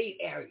 708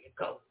 area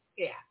code.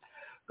 Yeah.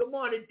 Good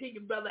morning to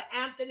you, Brother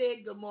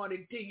Anthony. Good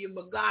morning to you,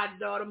 my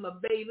goddaughter, my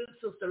baby,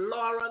 Sister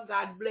Laura.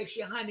 God bless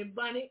you, honey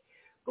bunny.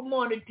 Good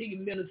morning to you,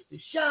 Minister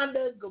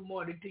Shonda. Good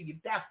morning to you,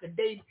 Pastor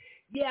David.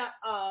 Yeah,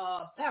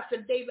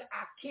 Pastor David,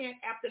 I can't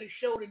after the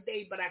show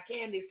today, but I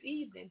can this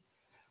evening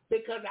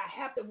because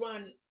I have to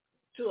run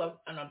to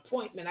an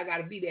appointment. I got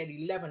to be there at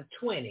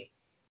 11:20,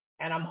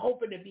 and I'm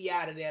hoping to be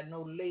out of there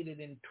no later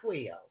than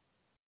 12.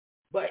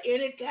 But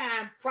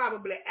anytime,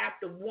 probably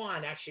after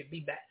 1, I should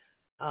be back.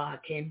 I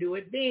can't do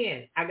it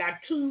then. I got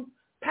 2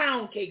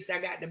 pound cakes I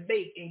got to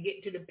bake and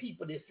get to the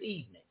people this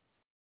evening.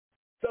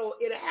 So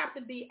it'll have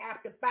to be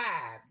after 5,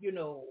 you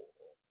know,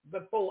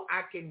 before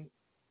I can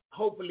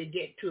hopefully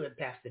get to it,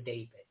 Pastor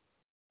David.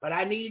 But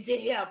I need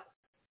your help.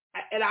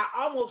 And I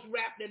almost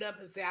wrapped it up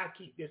and said I'll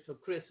keep this for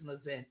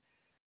Christmas and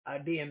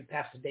then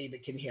Pastor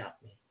David can help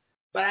me.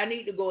 But I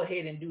need to go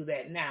ahead and do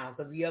that now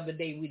because the other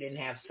day we didn't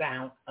have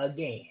sound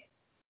again.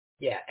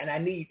 Yeah, and I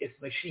need this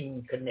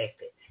machine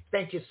connected.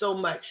 Thank you so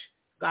much.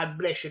 God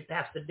bless you,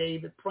 Pastor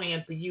David,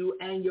 praying for you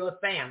and your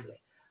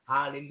family.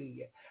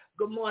 Hallelujah.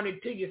 Good morning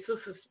to you,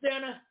 Sister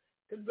Spinner.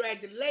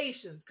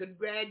 Congratulations.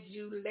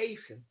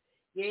 Congratulations.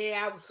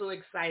 Yeah, I was so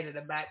excited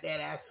about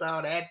that. I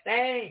saw that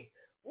thing.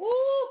 Woo!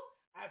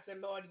 I said,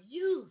 Lord,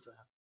 use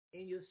her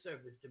in your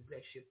service to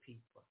bless your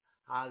people.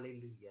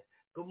 Hallelujah.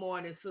 Good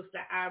morning,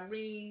 Sister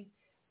Irene.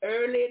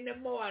 Early in the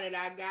morning,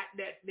 I got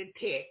the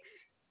text.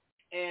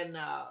 And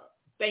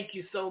thank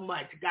you so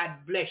much. God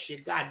bless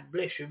you. God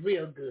bless you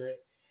real good.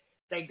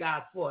 Thank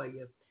God for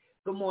you.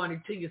 Good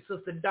morning to you,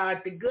 Sister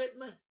Dorothy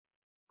Goodman.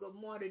 Good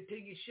morning to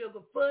you,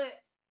 Sugarfoot.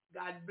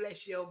 God bless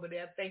you over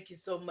there. Thank you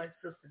so much,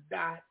 Sister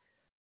Dot,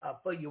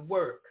 for your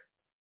work.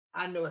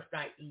 I know it's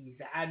not easy.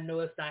 I know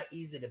it's not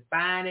easy to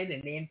find it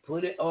and then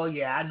put it. Oh,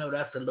 yeah, I know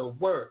that's a little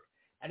work.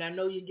 And I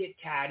know you get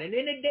tired. And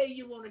any day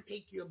you want to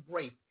take you a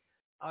break.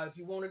 If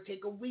you want to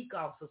take a week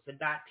off, Sister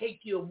Dot, take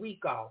you a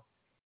week off.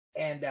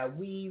 And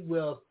we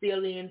will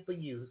fill in for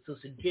you.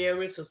 Sister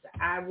Jerry, Sister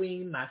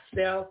Irene,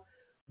 myself,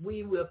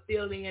 we will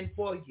fill in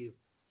for you.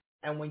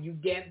 And when you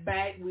get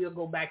back, we'll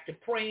go back to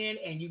praying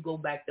and you go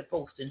back to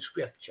posting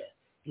scripture.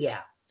 Yeah.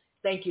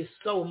 Thank you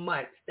so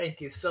much.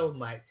 Thank you so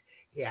much.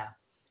 Yeah.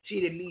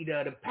 She the leader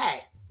of the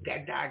pack.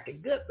 Got Dr.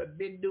 Goodman,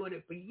 been doing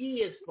it for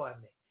years for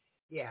me.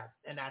 Yeah.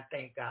 And I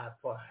thank God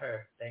for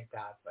her. Thank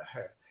God for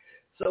her.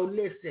 So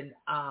listen,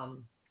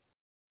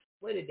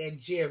 Where did that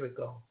Jerry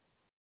go?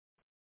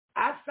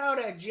 I saw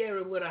that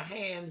Jerry with her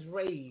hands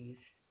raised,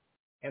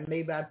 and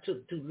maybe I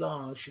took too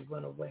long. She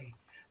went away.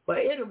 But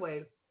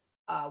anyway,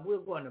 we're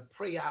going to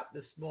pray out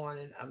this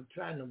morning. I'm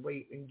trying to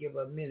wait and give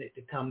her a minute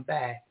to come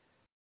back.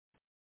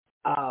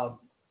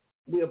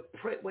 We'll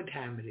pray. What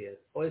time it is?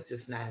 Oh, it's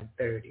just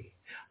 9:30.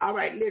 All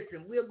right,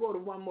 listen, we'll go to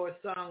one more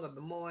song of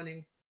the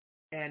morning.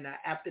 And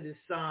after this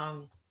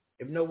song,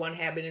 if no one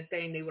have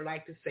anything they would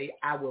like to say,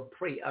 I will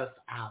pray us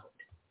out.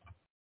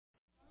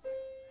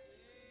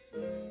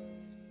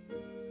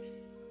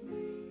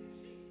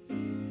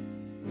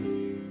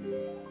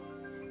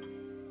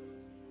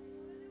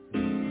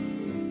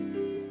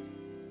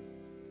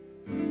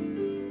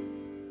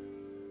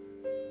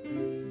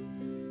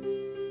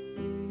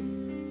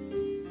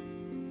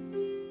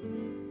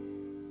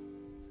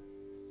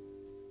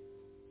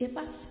 If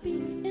I speak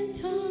in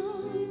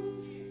tongues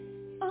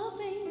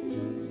of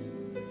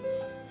angels,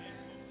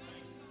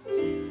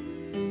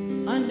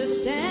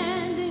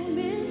 understanding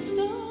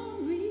mysteries,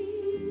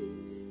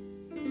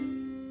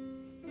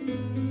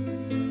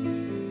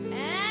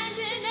 and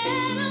in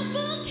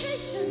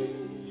edification,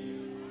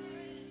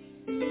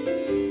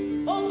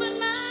 open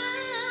my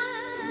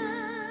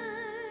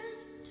eyes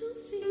to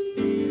see,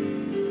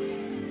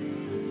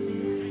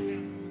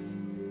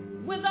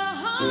 with a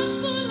heart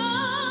full of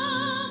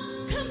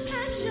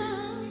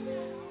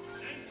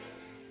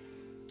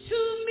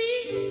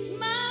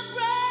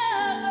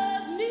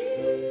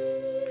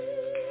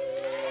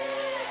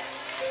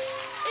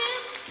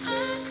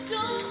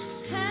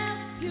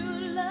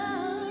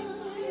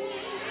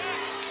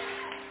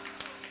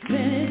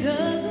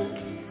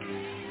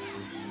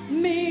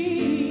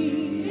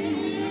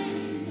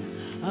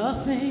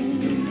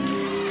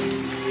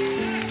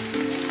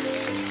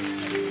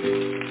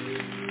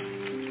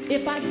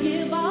if I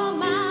give all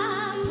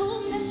my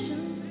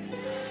possessions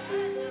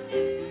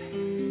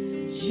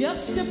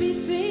just to be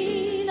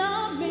seen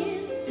of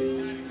men,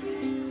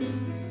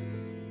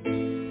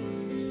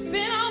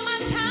 spend all my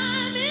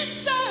time in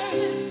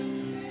service,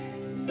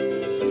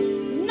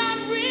 not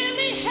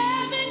really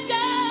having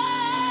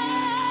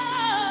God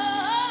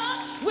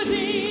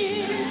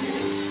within,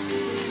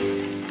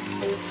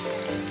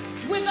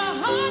 with a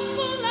heart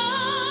full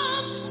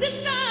of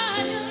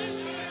desire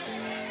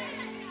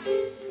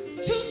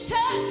to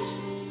touch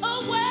a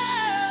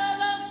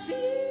well of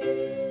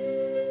peace.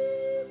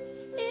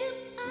 If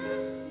I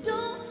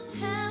don't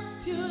have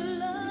pure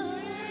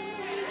love,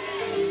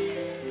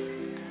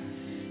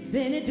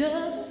 then it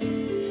doesn't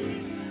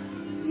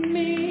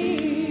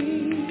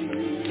mean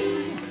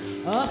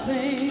a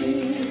thing.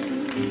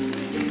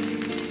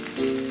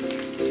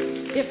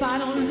 If I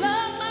don't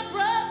love my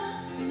brother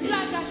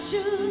like I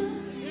should,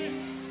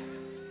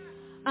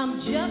 I'm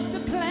just a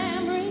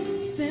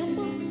clamoring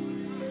cymbal,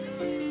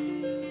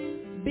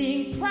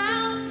 being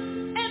proud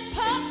and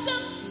puffed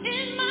up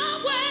in my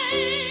way.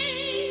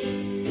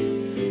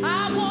 I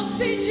won't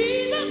see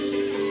Jesus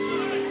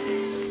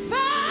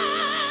face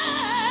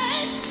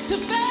to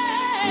face.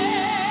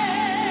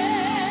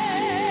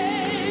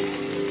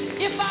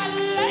 If I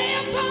lay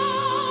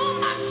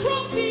upon my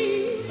trophy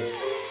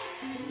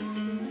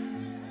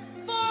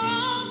for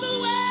all the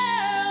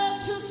world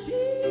to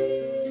see,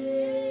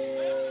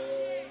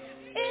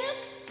 if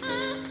I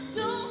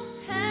don't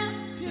have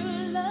your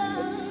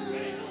love,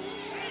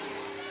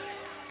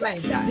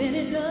 then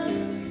it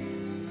doesn't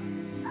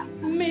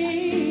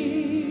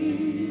mean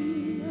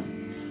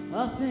a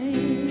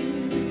thing.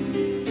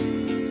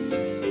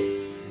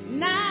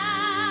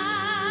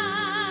 Now,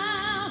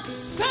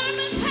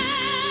 sermons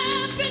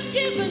have been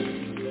given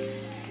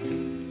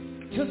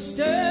to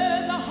stir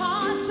the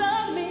hearts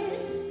of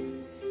men,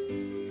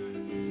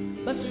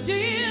 but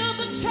still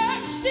the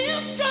church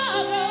still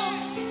struggles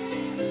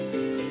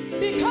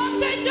because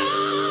they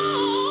don't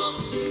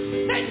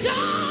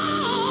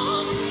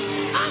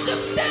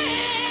understand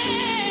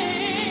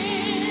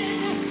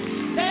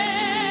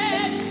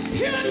that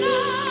pure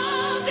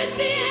love is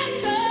the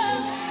answer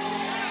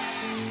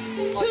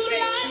to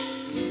life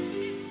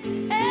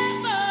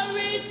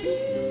every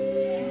peace.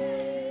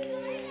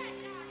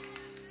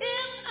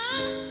 If I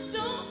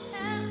don't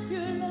have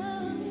pure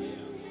love,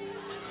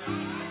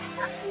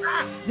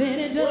 then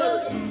it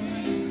doesn't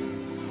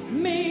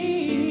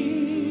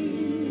mean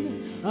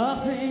a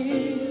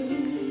thing.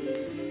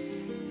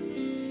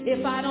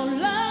 If I don't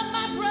love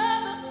my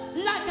brother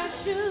like I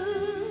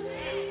should,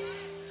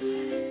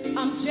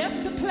 I'm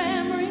just a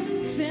clamoring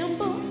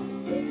cymbal,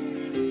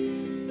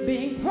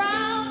 being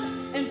proud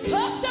and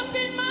puffed up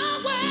in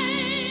my way.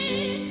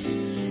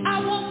 I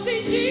won't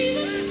see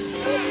Jesus,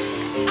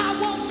 I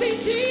won't see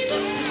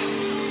Jesus,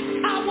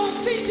 I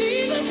won't see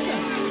Jesus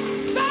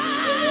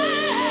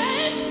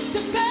face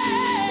to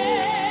face.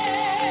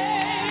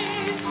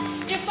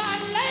 If I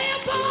lay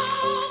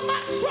upon my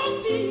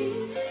trophy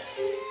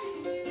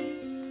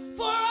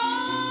for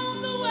all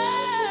the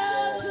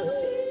world to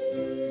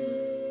see,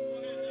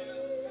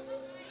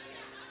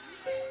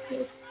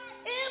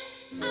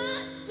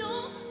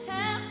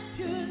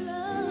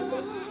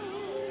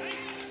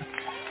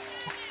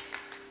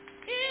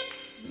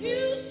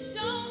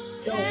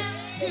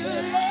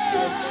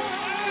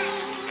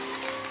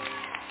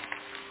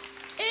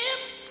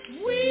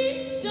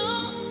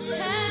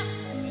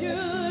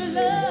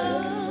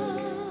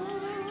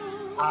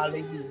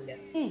 Hallelujah.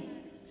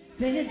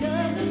 Then it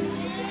doesn't.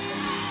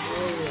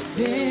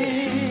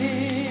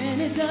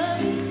 Then it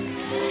doesn't.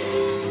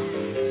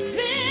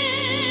 Then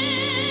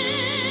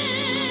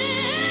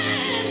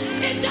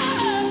it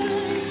doesn't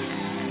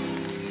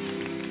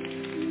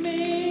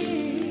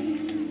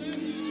mean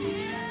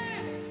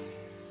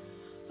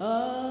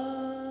a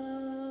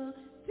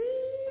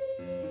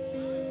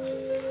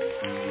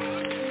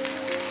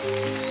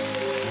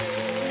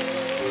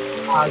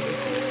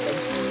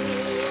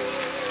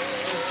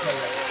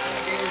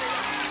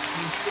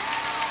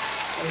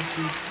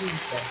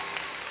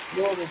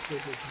Glory to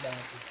this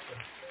majesty.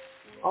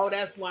 Oh,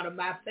 that's one of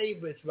my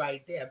favorites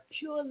right there.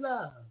 Pure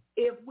love.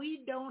 If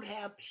we don't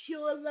have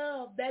pure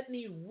love, that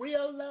means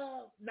real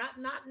love, not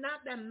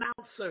that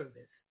mouth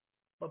service,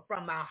 but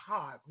from our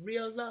heart,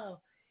 real love,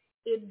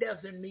 it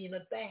doesn't mean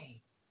a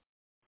thing.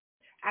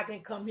 I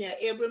can come here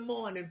every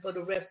morning for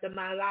the rest of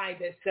my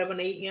life at 7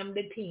 a.m.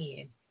 to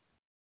 10.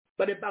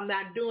 But if I'm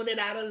not doing it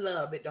out of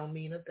love, it don't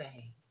mean a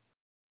thing.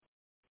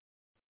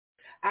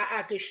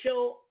 I could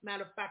show,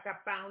 matter of fact, I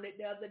found it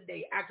the other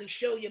day. I could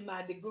show you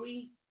my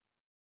degree.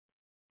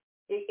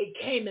 It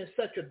came in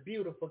such a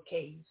beautiful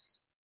case.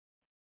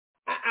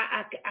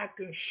 I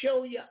can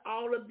show you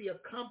all of the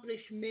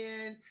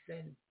accomplishments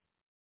and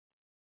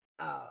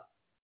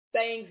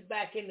things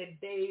back in the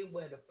day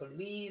where the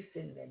police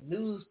and the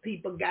news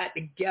people got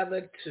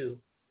together to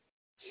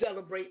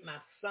celebrate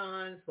my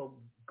sons for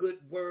good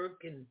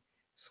work in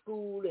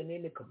school and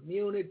in the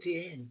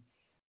community. And,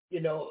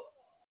 you know,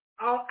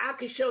 I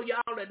can show you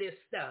all of this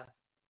stuff.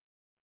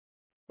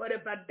 But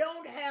if I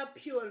don't have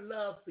pure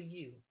love for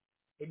you,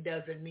 it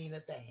doesn't mean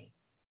a thing.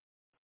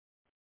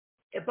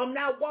 If I'm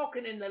not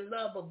walking in the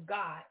love of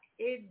God,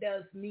 it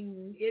does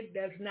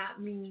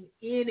not mean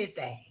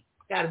anything.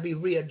 Got to be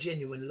real,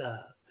 genuine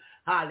love.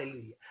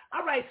 Hallelujah.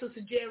 All right, Sister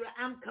Jerry,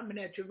 I'm coming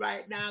at you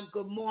right now.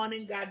 Good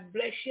morning. God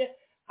bless you.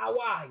 How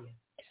are you?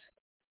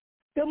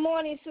 Good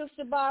morning,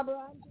 Sister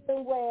Barbara. I'm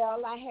doing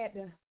well. I had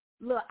a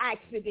little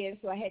accident,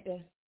 so I had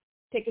to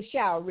take a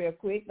shower real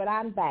quick, but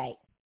I'm back.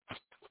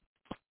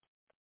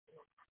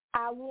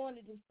 I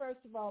wanted to,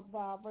 first of all,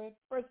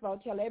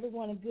 tell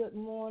everyone a good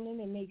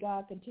morning, and may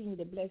God continue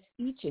to bless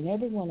each and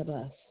every one of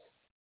us.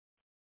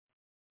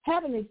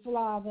 Heavenly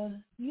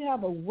Father, you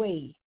have a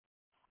way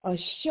of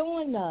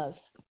showing us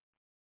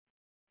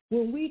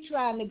when we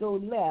trying to go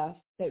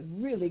left that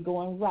really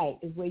going right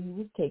is where you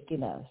was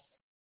taking us.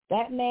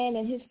 That man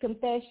in his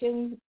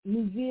confession,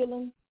 New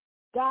Zealand,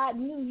 God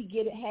knew he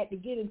had to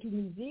get into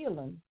New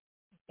Zealand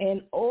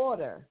in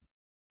order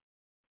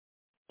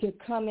to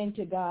come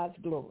into God's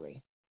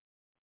glory.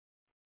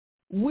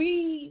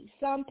 We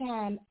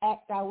sometimes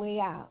act our way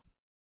out.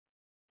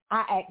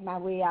 I act my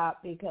way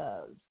out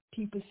because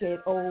people said,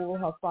 oh,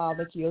 her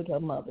father killed her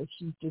mother.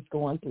 She's just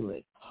going through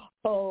it.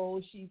 Oh,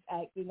 she's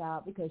acting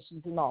out because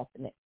she's an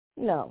orphanage.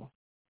 No.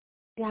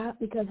 God,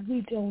 because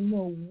we don't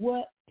know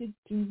what to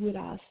do with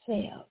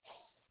ourselves.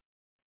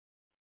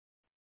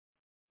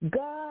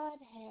 God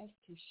has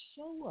to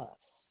show us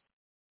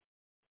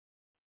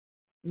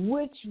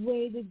which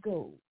way to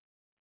go.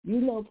 You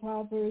know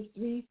Proverbs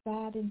 3,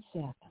 5, and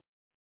 7.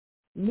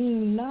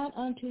 Lean not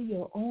unto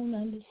your own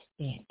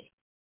understanding.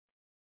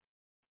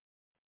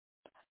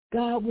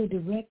 God will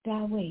direct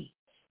our ways.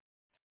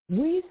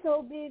 We're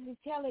so busy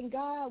telling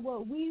God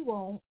what we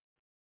want,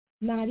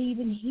 not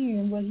even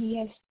hearing what he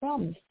has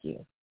promised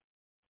you.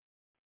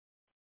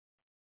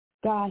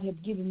 God has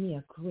given me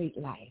a great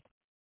life.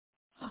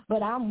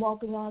 But I'm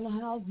walking around the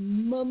house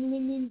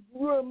mumbling and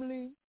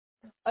grumbling.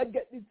 I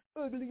got this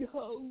ugly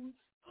house.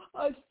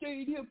 I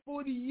stayed here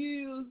 40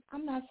 years.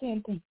 I'm not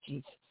saying thank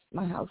Jesus.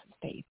 My house is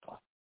paid for.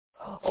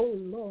 Oh,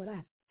 Lord,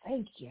 I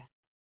thank you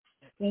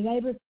that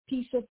every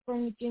piece of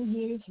furniture in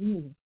here is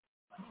new.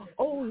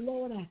 Oh,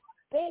 Lord, I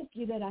thank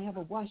you that I have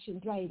a wash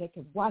and dryer that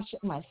can wash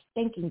up my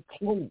stinking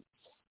clothes.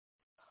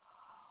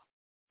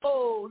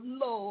 Oh,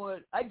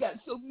 Lord, I got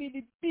so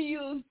many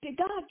bills. Did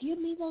God give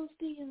me those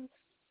bills?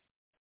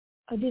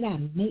 Or did I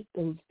make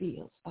those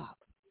bills,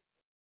 Father?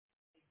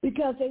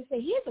 Because they say,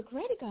 here's a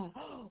credit card.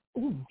 Oh,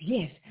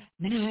 yes,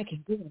 now I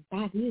can go and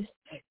buy this.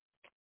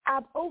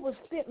 I've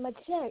overspent my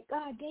check.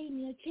 God gave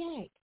me a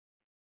check.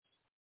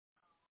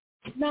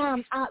 Now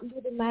I'm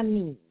outliving my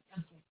means.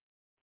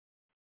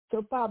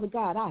 So, Father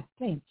God, I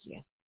thank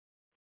you.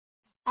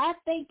 I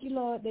thank you,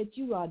 Lord, that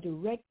you are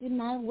directing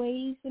my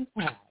ways and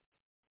paths.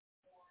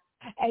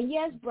 And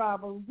yes,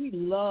 Bravo, we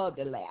love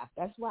to laugh.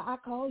 That's why I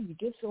call you,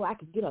 just so I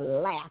could get a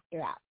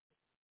laughter out.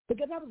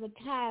 Because there was a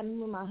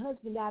time when my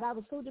husband died, I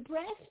was so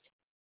depressed,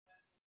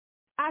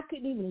 I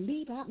couldn't even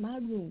leave out my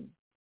room.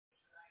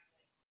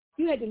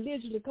 You had to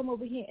literally come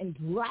over here and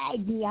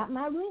drag me out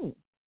my room.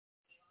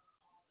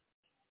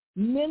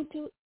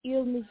 Mental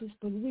illness is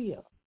for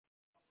real.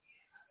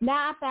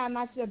 Now I find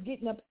myself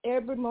getting up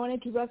every morning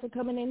to Russell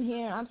coming in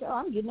here, and I'm saying,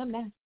 I'm getting up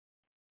now.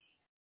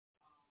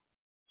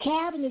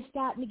 Calvin is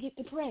starting to get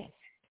depressed.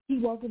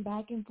 He's walking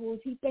back and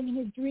forth. He's thinking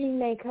his dream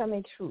may come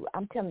true.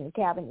 I'm telling you,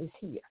 Calvin is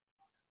here.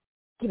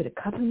 Give it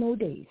a couple more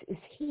days.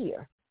 It's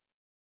here.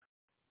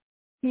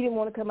 He didn't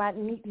want to come out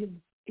and meet his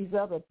his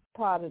other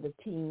part of the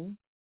team.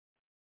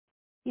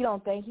 He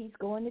don't think he's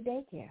going to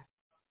daycare.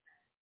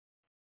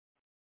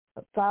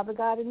 But Father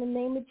God, in the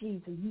name of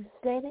Jesus, you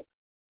said it,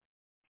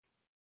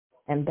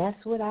 and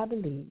that's what I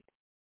believe.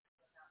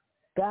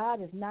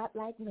 God is not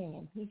like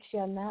man. He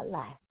shall not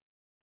lie.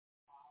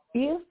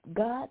 If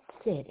God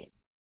said it,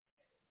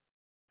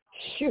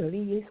 surely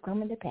it's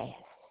coming to pass.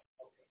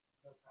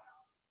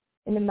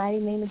 In the mighty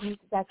name of Jesus,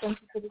 I thank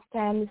you for this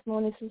time this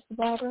morning, Sister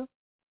Barbara.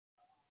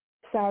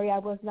 Sorry I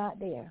was not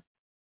there.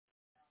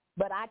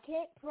 But I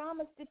can't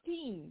promise the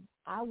team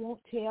I won't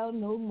tell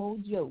no more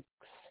jokes.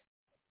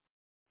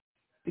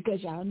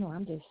 Because y'all know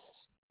I'm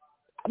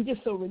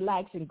just so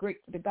relaxed and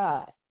grateful to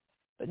God.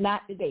 But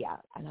not today.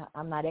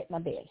 I'm not at my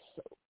best.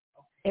 So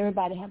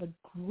everybody have a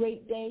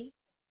great day.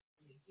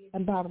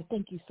 And Barbara,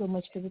 thank you so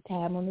much for the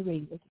time on the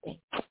radio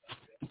today.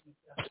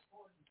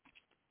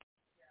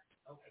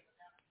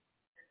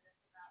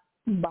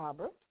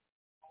 Barbara?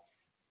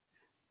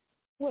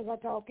 Was I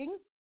talking?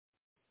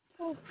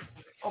 Oh.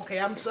 Okay,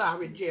 I'm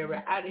sorry, Jerry.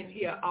 I didn't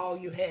hear all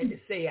you had to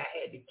say. I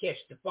had to catch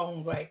the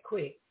phone right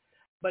quick.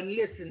 But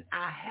listen,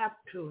 I have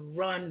to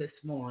run this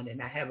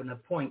morning. I have an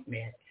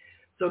appointment.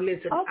 So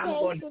listen, okay, I'm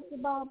going to... Sister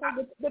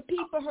Barbara, the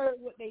people heard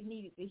what they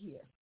needed to hear.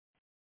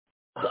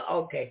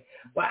 Okay.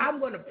 Well, I'm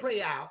going to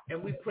pray out,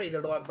 and we pray the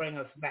Lord bring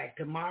us back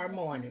tomorrow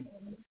morning,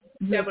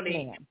 7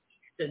 a.m.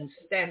 Eastern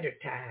Standard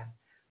Time,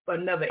 for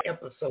another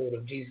episode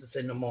of Jesus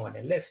in the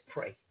Morning. Let's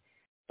pray.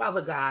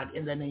 Father God,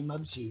 in the name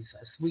of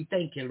Jesus, we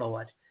thank you,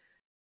 Lord,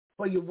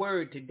 for your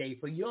word today.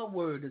 For your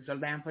word is a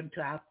lamp unto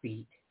our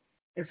feet.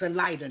 It's a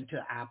light unto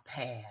our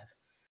path.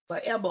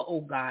 Forever,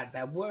 O God,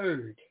 thy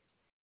word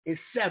is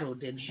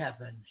settled in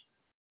heaven.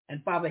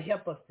 And Father,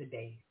 help us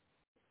today.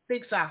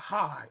 Fix our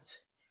hearts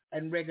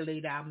and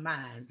regulate our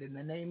minds in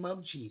the name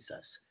of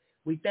Jesus.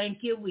 We thank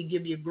you. We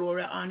give you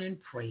glory, honor,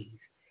 and praise.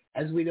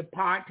 As we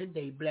depart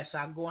today, bless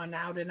our going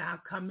out and our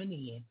coming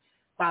in.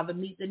 Father,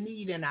 meet the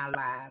need in our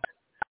lives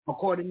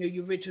according to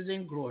your riches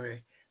and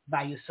glory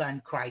by your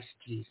Son, Christ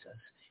Jesus.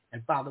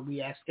 And Father,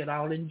 we ask it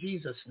all in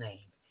Jesus' name.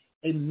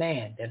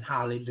 Amen and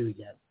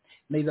hallelujah.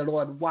 May the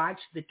Lord watch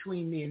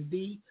between me and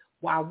thee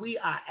while we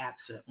are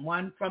absent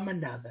one from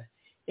another.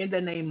 In the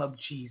name of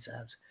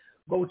Jesus.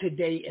 Go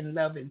today in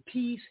love and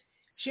peace.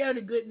 Share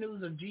the good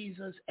news of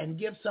Jesus and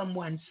give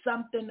someone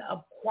something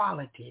of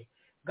quality.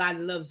 God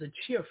loves a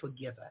cheerful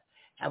giver.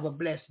 Have a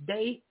blessed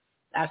day.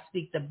 I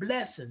speak the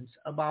blessings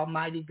of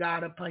Almighty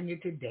God upon you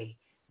today,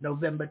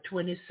 November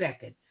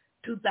 22nd,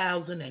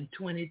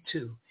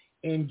 2022,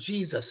 in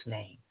Jesus'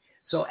 name.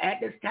 So at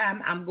this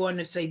time, I'm going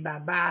to say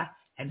bye-bye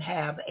and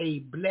have a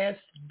blessed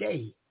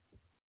day.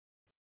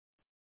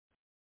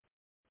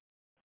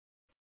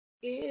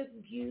 If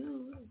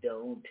you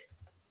don't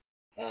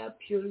have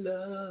your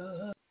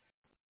love.